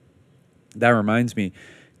 Actually, that reminds me,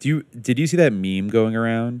 did you see that meme going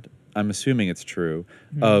around? I'm assuming it's true,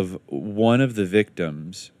 of one of the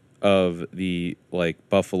victims of the like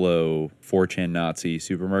Buffalo 4chan Nazi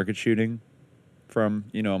supermarket shooting from,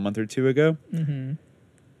 you know, a month or two ago.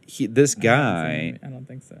 Mm-hmm. This guy, I don't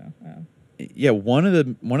think so. Yeah, one of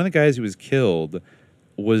the guys who was killed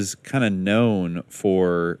was kind of known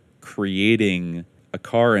for creating a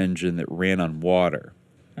car engine that ran on water.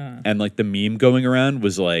 And like the meme going around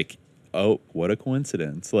was like, oh, what a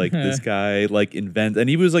coincidence. Like this guy like invents, and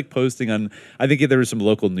he was like posting on, I think there were some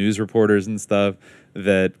local news reporters and stuff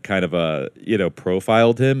that kind of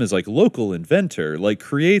profiled him as like local inventor, like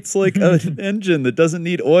creates like an engine that doesn't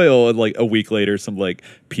need oil, and like a week later some like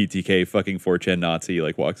PTK fucking 4chan Nazi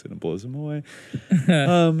like walks in and blows him away.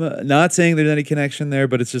 Not saying there's any connection there,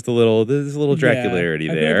 but it's just there's a little Dracularity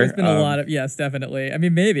there. There's been a lot of, yes, definitely. I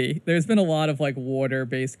mean, maybe there's been a lot of like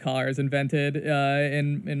water-based cars invented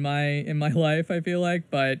in my life, I feel like,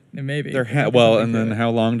 but maybe. And then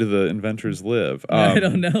how long do the inventors live? I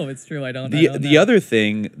don't know. It's true. I don't know. The other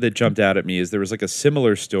thing that jumped out at me is there was like a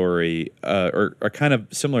similar story, or a kind of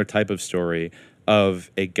similar type of story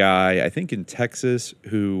of a guy, I think in Texas,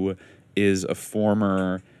 who is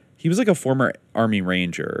he was like a former Army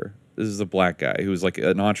Ranger. This is a black guy who was like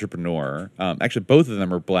an entrepreneur. Actually, both of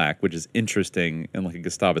them are black, which is interesting in like a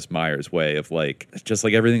Gustavus Myers way of like, just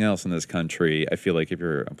like everything else in this country, I feel like if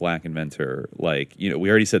you're a black inventor, like, you know, we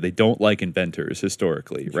already said they don't like inventors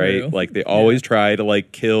historically, right? Like they always try to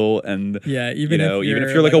like kill and, even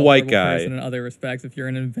if you're like a white guy. In other respects, if you're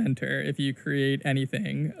an inventor, if you create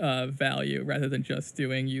anything of value rather than just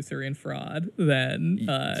doing usury and fraud, then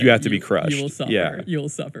you have to be crushed. You will suffer. Yeah. You will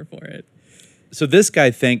suffer for it. So this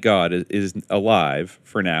guy, thank God, is alive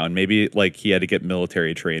for now, and maybe like he had to get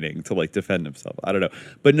military training to like defend himself. I don't know,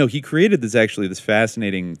 but no, he created this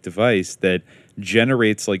fascinating device that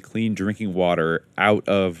generates like clean drinking water out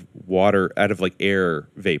of like air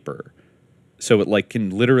vapor. So it like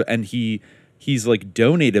can literally, and he's like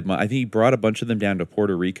donated. I think he brought a bunch of them down to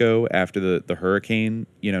Puerto Rico after the hurricane,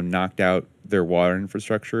 you know, knocked out their water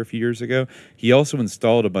infrastructure a few years ago. He also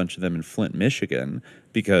installed a bunch of them in Flint, Michigan,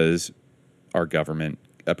 because our government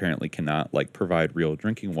apparently cannot like provide real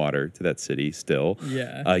drinking water to that city still.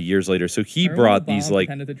 Yeah. Years later, so he brought these like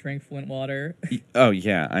pretended to drink Flint water. Oh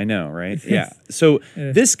yeah, I know, right? Yeah. So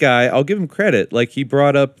this guy, I'll give him credit. Like he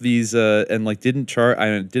brought up these and like didn't charge.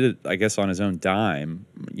 I did it, I guess, on his own dime,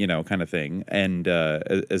 you know, kind of thing, and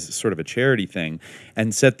as sort of a charity thing,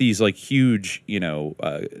 and set these like huge, you know,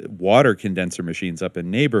 water condenser machines up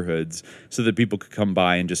in neighborhoods so that people could come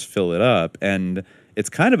by and just fill it up. And it's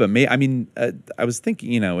kind of amazing. I mean, I was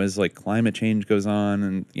thinking, you know, as like climate change goes on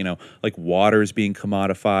and, you know, like water is being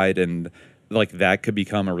commodified and like that could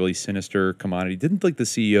become a really sinister commodity. Didn't like the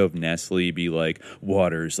CEO of Nestle be like,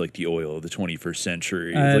 water's like the oil of the 21st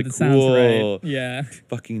century? Like, that sounds cool. right. Yeah.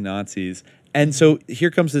 Fucking Nazis. And so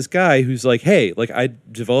here comes this guy who's like, hey, like I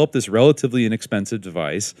developed this relatively inexpensive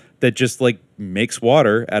device that just like makes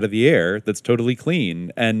water out of the air that's totally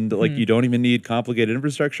clean. And like you don't even need complicated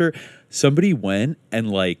infrastructure. Somebody went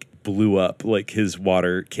and like blew up like his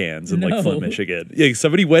water cans in like Flint, Michigan. Yeah,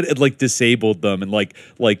 somebody went and like disabled them and like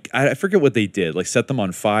I forget what they did, like set them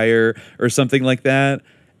on fire or something like that.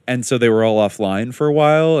 And so they were all offline for a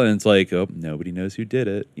while, and it's like, oh, nobody knows who did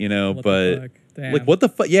it, you know, but like, what the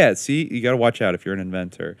fuck? Yeah, see, you got to watch out if you're an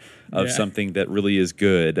inventor of something that really is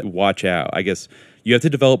good. Watch out. I guess you have to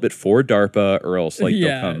develop it for DARPA, or else like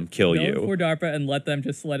they'll come kill you. For DARPA and let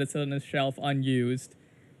it sit on the shelf unused.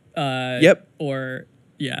 Yep. Or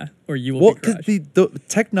you will be crushed. Because the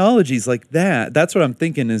technologies like that, that's what I'm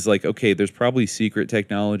thinking is like, okay, there's probably secret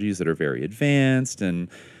technologies that are very advanced and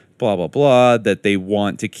blah, blah, blah, that they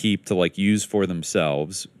want to keep to like use for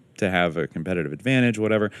themselves to have a competitive advantage,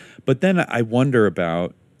 whatever. But then I wonder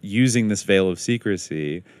about using this veil of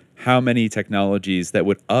secrecy, how many technologies that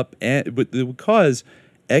would would cause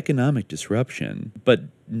economic disruption, but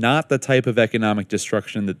not the type of economic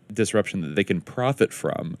disruption that they can profit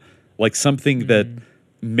from, like something that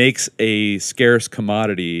makes a scarce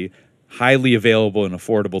commodity highly available and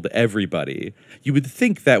affordable to everybody. You would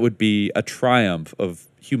think that would be a triumph of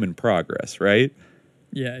human progress, right?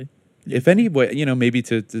 Yeah. If any way, you know, maybe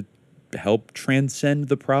to help transcend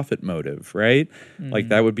the profit motive, right? Like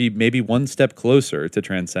that would be maybe one step closer to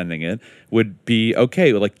transcending it, would be,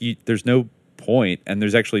 okay, like there's no point and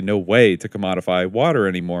there's actually no way to commodify water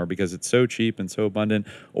anymore because it's so cheap and so abundant,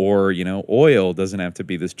 or, you know, oil doesn't have to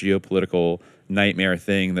be this geopolitical nightmare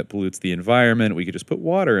thing that pollutes the environment. We could just put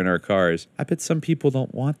water in our cars. I bet some people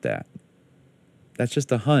don't want that. That's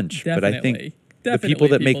just a hunch. Definitely. But I think the people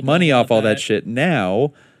that make money off all that shit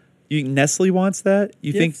now, you think Nestle wants that?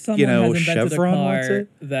 You think, you know, Chevron wants it?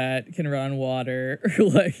 That can run on water, or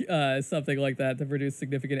like something like that to produce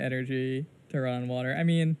significant energy to run on water. I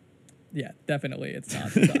mean, yeah, definitely it's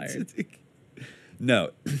not desired.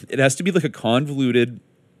 No, it has to be like a convoluted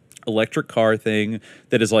electric car thing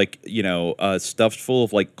that is like, you know, stuffed full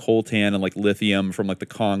of like coltan and like lithium from like the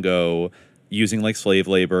Congo, using like slave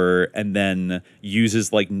labor, and then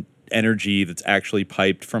uses like energy that's actually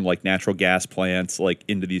piped from like natural gas plants like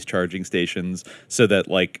into these charging stations, so that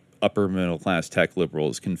like upper middle class tech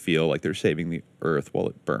liberals can feel like they're saving the earth while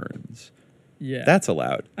it burns. Yeah, that's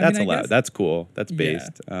allowed. That's allowed. That's cool. That's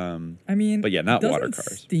based. I mean, but yeah, not water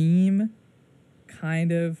cars. Steam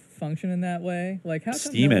kind of function in that way. Like how come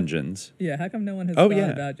steam engines? Yeah, how come no one has thought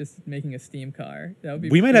about just making a steam car? That would be.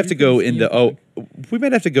 We might have to go into we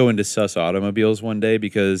might have to go into sus automobiles one day,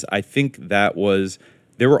 because I think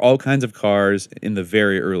there were all kinds of cars in the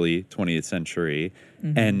very early 20th century,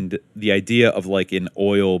 and the idea of like an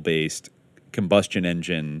oil-based combustion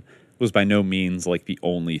engine was by no means like the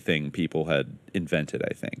only thing people had invented,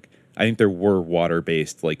 I think there were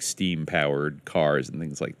water-based, like steam-powered cars and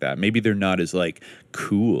things like that. Maybe they're not as like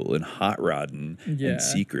cool and hot rodding and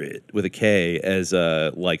secret with a K as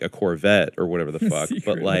like a Corvette or whatever the fuck.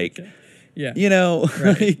 But like, you know,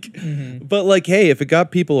 like, but like, hey, if it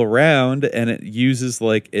got people around and it uses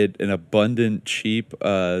like an abundant, cheap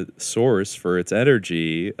source for its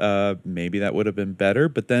energy, maybe that would have been better.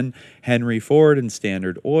 But then Henry Ford and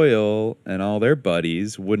Standard Oil and all their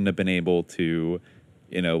buddies wouldn't have been able to,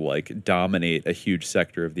 you know, like dominate a huge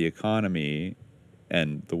sector of the economy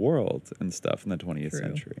and the world and stuff in the 20th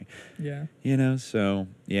century. Yeah. You know, so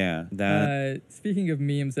yeah, that. Speaking of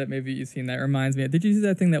memes that maybe you've seen, that reminds me, did you see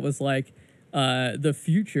that thing that was like the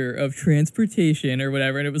future of transportation or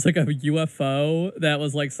whatever? And it was like a UFO that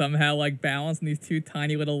was like somehow like balanced on these two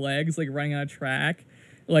tiny little legs, like running on a track,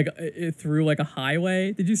 like through like a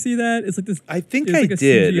highway. Did you see that? It's like this. I think I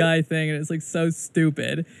did. CGI thing, and it's like so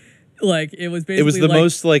stupid. Like it was basically. It was the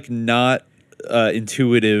most like not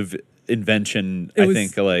intuitive invention I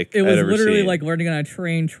think like it was I'd ever literally seen. like learning on a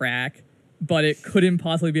train track, but it couldn't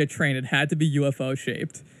possibly be a train. It had to be UFO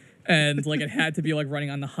shaped, and like it had to be like running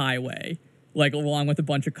on the highway, like along with a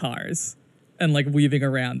bunch of cars, and like weaving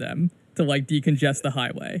around them to like decongest the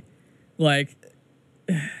highway. Like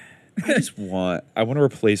I want to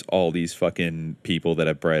replace all these fucking people that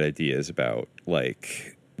have bright ideas about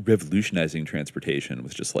like revolutionizing transportation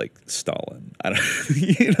with just like Stalin. I don't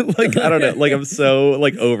you know, like I don't know, like I'm so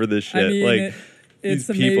like over this shit. I mean, like it's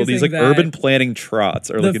these people, these like that urban planning trots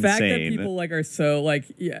are like the fact insane. that people like are so like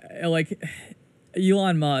like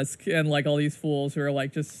Elon Musk and like all these fools who are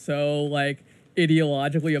like just so like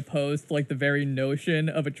ideologically opposed to like the very notion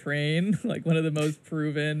of a train, like one of the most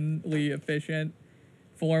provenly efficient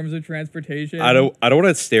forms of transportation. I don't want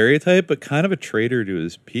to stereotype, but kind of a traitor to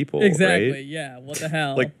his people. Exactly. Right? Yeah. What the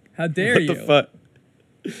hell? Like, how dare you? What the fuck?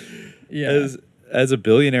 Yeah. As a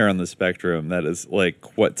billionaire on the spectrum, that is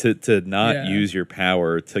like what to not use your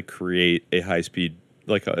power to create a high speed,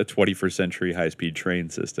 like a 21st century high speed train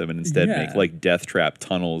system, and instead make like death trap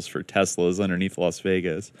tunnels for Teslas underneath Las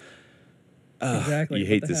Vegas. Exactly. You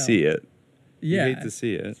hate to see it. Yeah, you hate to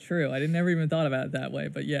see it. It's true. I never even thought about it that way,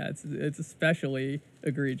 but yeah, it's especially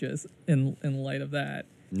egregious in light of that.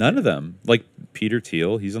 None of them, like Peter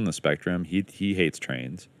Thiel, he's on the spectrum. He hates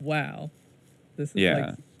trains. Wow. This is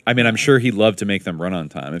like, I mean, I'm sure he'd love to make them run on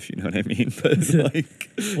time, if you know what I mean. But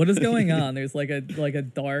like, what is going on? There's like a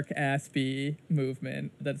dark Aspie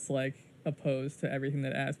movement that's like opposed to everything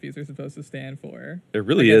that Aspies are supposed to stand for. It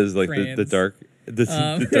really is like the dark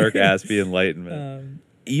Aspie Enlightenment.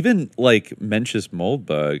 Even like Mencius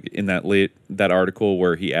Moldbug in that article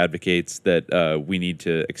where he advocates that we need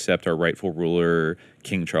to accept our rightful ruler,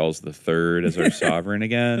 King Charles III, as our sovereign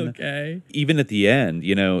again. Okay. Even at the end,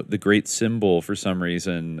 you know, the great symbol for some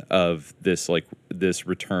reason of this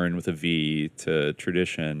return with a V to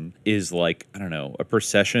tradition is like, I don't know, a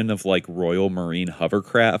procession of like Royal Marine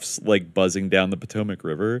hovercrafts like buzzing down the Potomac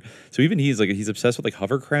River. So even he's obsessed with like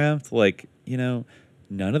hovercraft. Like, you know,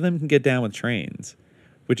 none of them can get down with trains.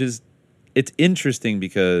 Which is, it's interesting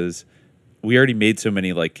because we already made so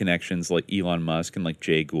many like connections like Elon Musk and like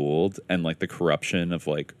Jay Gould and like the corruption of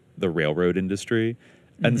like the railroad industry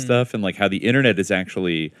and stuff, and like how the internet is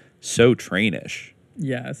actually so trainish.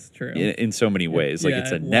 Yes, true. In so many ways, like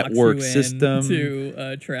it's a network system to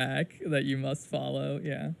a track that you must follow.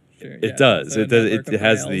 Yeah, sure. It does. It does. It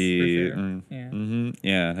has the sure.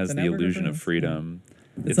 it has the illusion of freedom.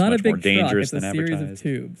 It's not much a big more dangerous truck. It's than a series advertised. of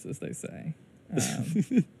tubes, as they say.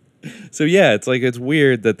 So yeah, it's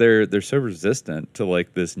weird that they're so resistant to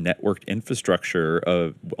like this networked infrastructure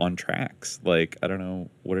on tracks. Like, I don't know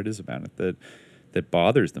what it is about it that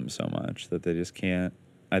bothers them so much that they just can't.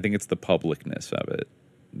 I think it's the publicness of it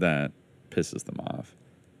that pisses them off.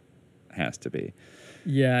 It has to be.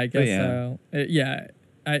 Yeah, I guess so.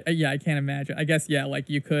 I can't imagine. I guess like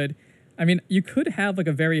you could have like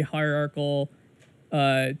a very hierarchical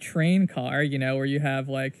train car, you know, where you have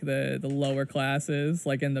like the lower classes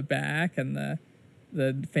like in the back and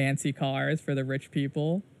the fancy cars for the rich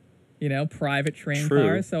people, you know, private train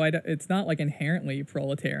cars. So it's not like inherently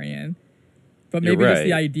proletarian, but maybe just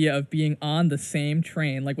the idea of being on the same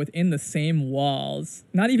train, like within the same walls,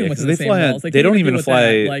 not even within the same walls. Like, they don't even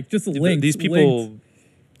fly. Like just linked. These people.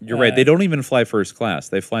 You're right. They don't even fly first class.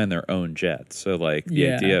 They fly in their own jets. So like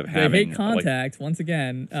the idea of having they hate contact once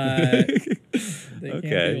again.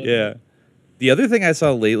 Okay, yeah. The other thing I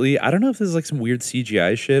saw lately, I don't know if this is like some weird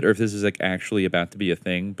CGI shit or if this is like actually about to be a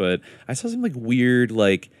thing, but I saw some like weird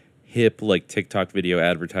like hip like TikTok video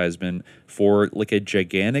advertisement for like a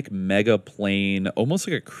gigantic mega plane, almost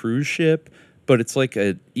like a cruise ship, but it's like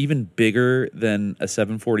a even bigger than a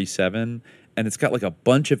 747, and it's got like a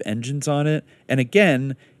bunch of engines on it, and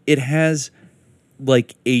again, it has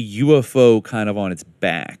like a UFO kind of on its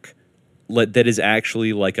back that is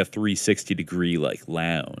actually like a 360 degree like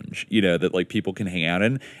lounge, you know, that like people can hang out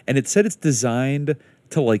in. And it said it's designed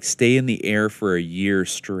to like stay in the air for a year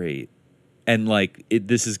straight. And like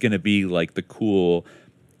this is going to be like the cool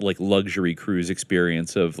like luxury cruise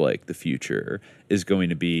experience of like the future is going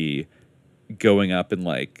to be going up and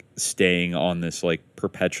like staying on this like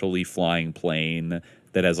perpetually flying plane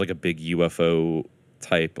that has like a big UFO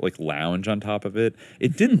type like lounge on top of it.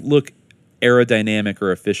 It didn't look aerodynamic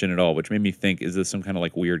or efficient at all, which made me think, is this some kind of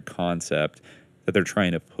like weird concept that they're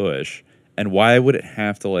trying to push? And why would it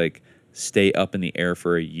have to like stay up in the air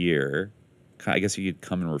for a year? I guess you could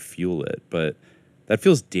come and refuel it, but that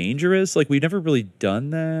feels dangerous. Like we've never really done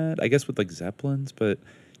that, I guess, with like Zeppelins, but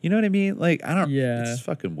you know what I mean? Like, I don't, it's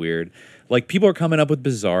fucking weird. Like people are coming up with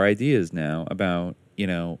bizarre ideas now about, you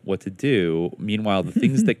know, what to do. Meanwhile, the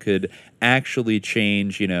things that could actually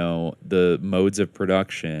change, you know, the modes of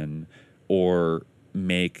production or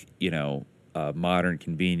make, you know, modern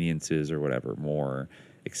conveniences or whatever more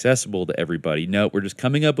accessible to everybody. No, we're just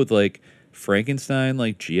coming up with like Frankenstein,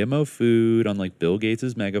 like GMO food on like Bill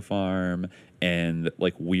Gates's mega farm and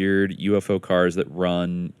like weird UFO cars that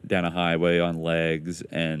run down a highway on legs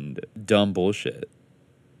and dumb bullshit.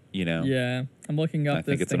 You know? Yeah, I'm looking up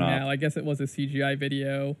this thing now. I guess it was a CGI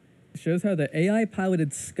video. It shows how the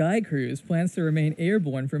AI-piloted Sky Cruise plans to remain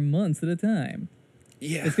airborne for months at a time.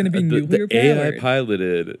 Yeah, it's going to be nuclear powered. The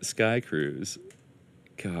AI-piloted Sky Cruise.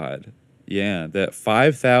 God, Yeah, that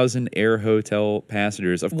 5,000 air hotel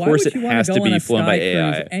passengers. Of Why course, would it you wanna has go to on be a flown by sky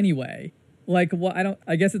cruise AI. anyway. Like, what?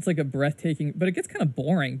 I guess it's like a breathtaking, but it gets kind of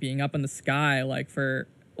boring being up in the sky, like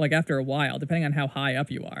after a while, depending on how high up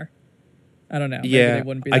you are. I don't know. Maybe Yeah, they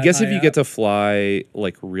wouldn't be I that guess if high you up. get to fly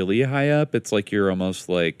like really high up, it's like you're almost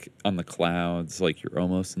like on the clouds, like you're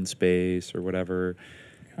almost in space or whatever.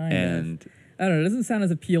 Kind and of. I don't know. It doesn't sound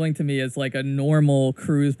as appealing to me as like a normal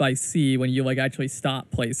cruise by sea when you like actually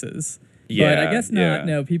stop places. Yeah, but I guess not. yeah.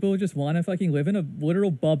 No, people just want to fucking live in a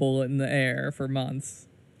literal bubble in the air for months.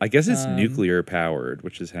 I guess it's nuclear powered,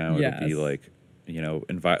 which is how it'll be yes.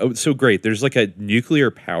 like, oh, so great. There's like a nuclear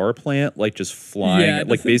power plant, like just flying,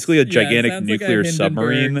 like basically a gigantic nuclear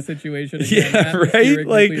submarine situation. Again, yeah, right.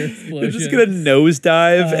 Like they're just gonna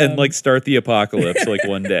nosedive and like start the apocalypse like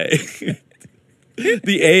one day.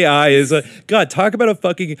 The AI is God. Talk about a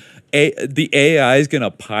fucking. The AI is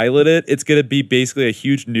gonna pilot it. It's gonna be basically a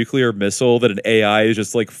huge nuclear missile that an AI is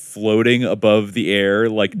just like floating above the air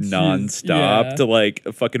like nonstop to like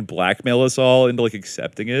fucking blackmail us all into like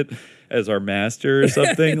accepting it as our master or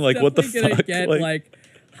something. Like what the gonna fuck? Get like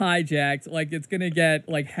hijacked. Like it's gonna get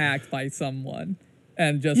like hacked by someone.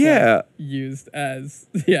 And just like, used as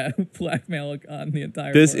blackmail on the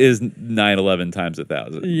entire. This world. is 9/11 times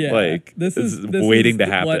 1,000. Yeah, like this is waiting to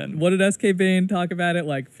happen. What did SK Bain talk about it?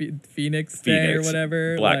 Like Phoenix Day or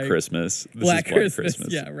whatever. Black like, Christmas. This Black is Black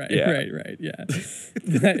Christmas. Yeah, right. Yeah,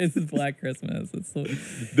 this is Black Christmas.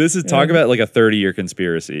 This is talk about like a 30-year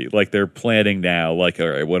conspiracy. Like they're planning now. Like, all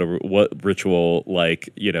right, what ritual like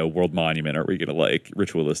world monument are we gonna like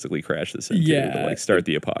ritualistically crash this into to like start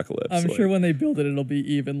the apocalypse? I'm like, sure when they build it, it'll be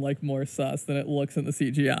even like more sus than it looks in the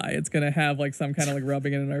CGI. It's gonna have like some kind of like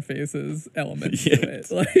rubbing it in our faces element to it.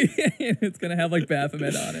 Like it's gonna have like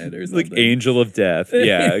Baphomet on it or something. Like Angel of Death.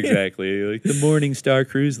 Yeah, exactly. Like the Morning Star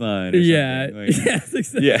Cruise Line. Or something. Like, yes,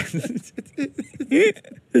 exactly. Yeah.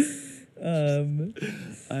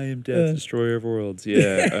 I am Death, Destroyer of Worlds.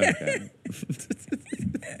 Yeah.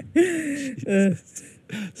 Okay.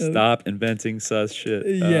 Stop inventing sus shit.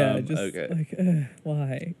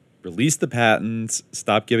 Why? Release the patents.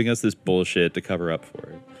 Stop giving us this bullshit to cover up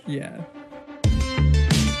for it. Yeah.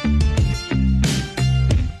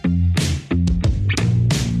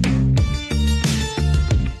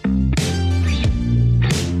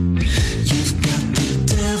 You've got the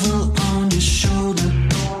devil on your shoulder.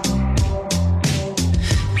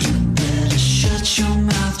 You better shut your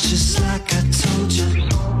mouth just like I told you.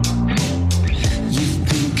 You've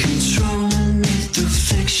been controlling me through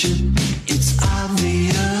fiction. It's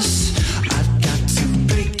obvious. I've got to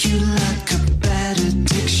break you like a bad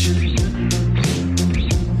addiction.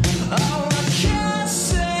 Oh, I can't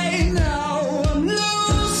say no. I'm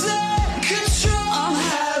losing control. I'm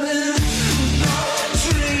having bad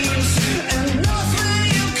dreams, and nothing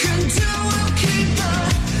you can do will keep the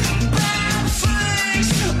bad things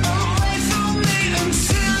away from me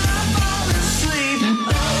until I fall asleep.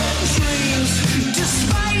 Bad dreams,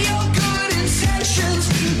 despite your good intentions,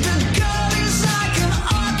 the God is like an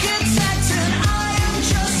architect, and I am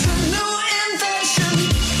just a new invention.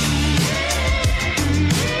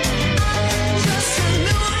 Just a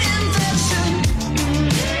new invention.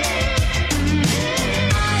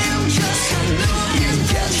 I am just a new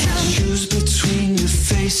invention. Choose between your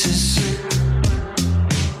faces.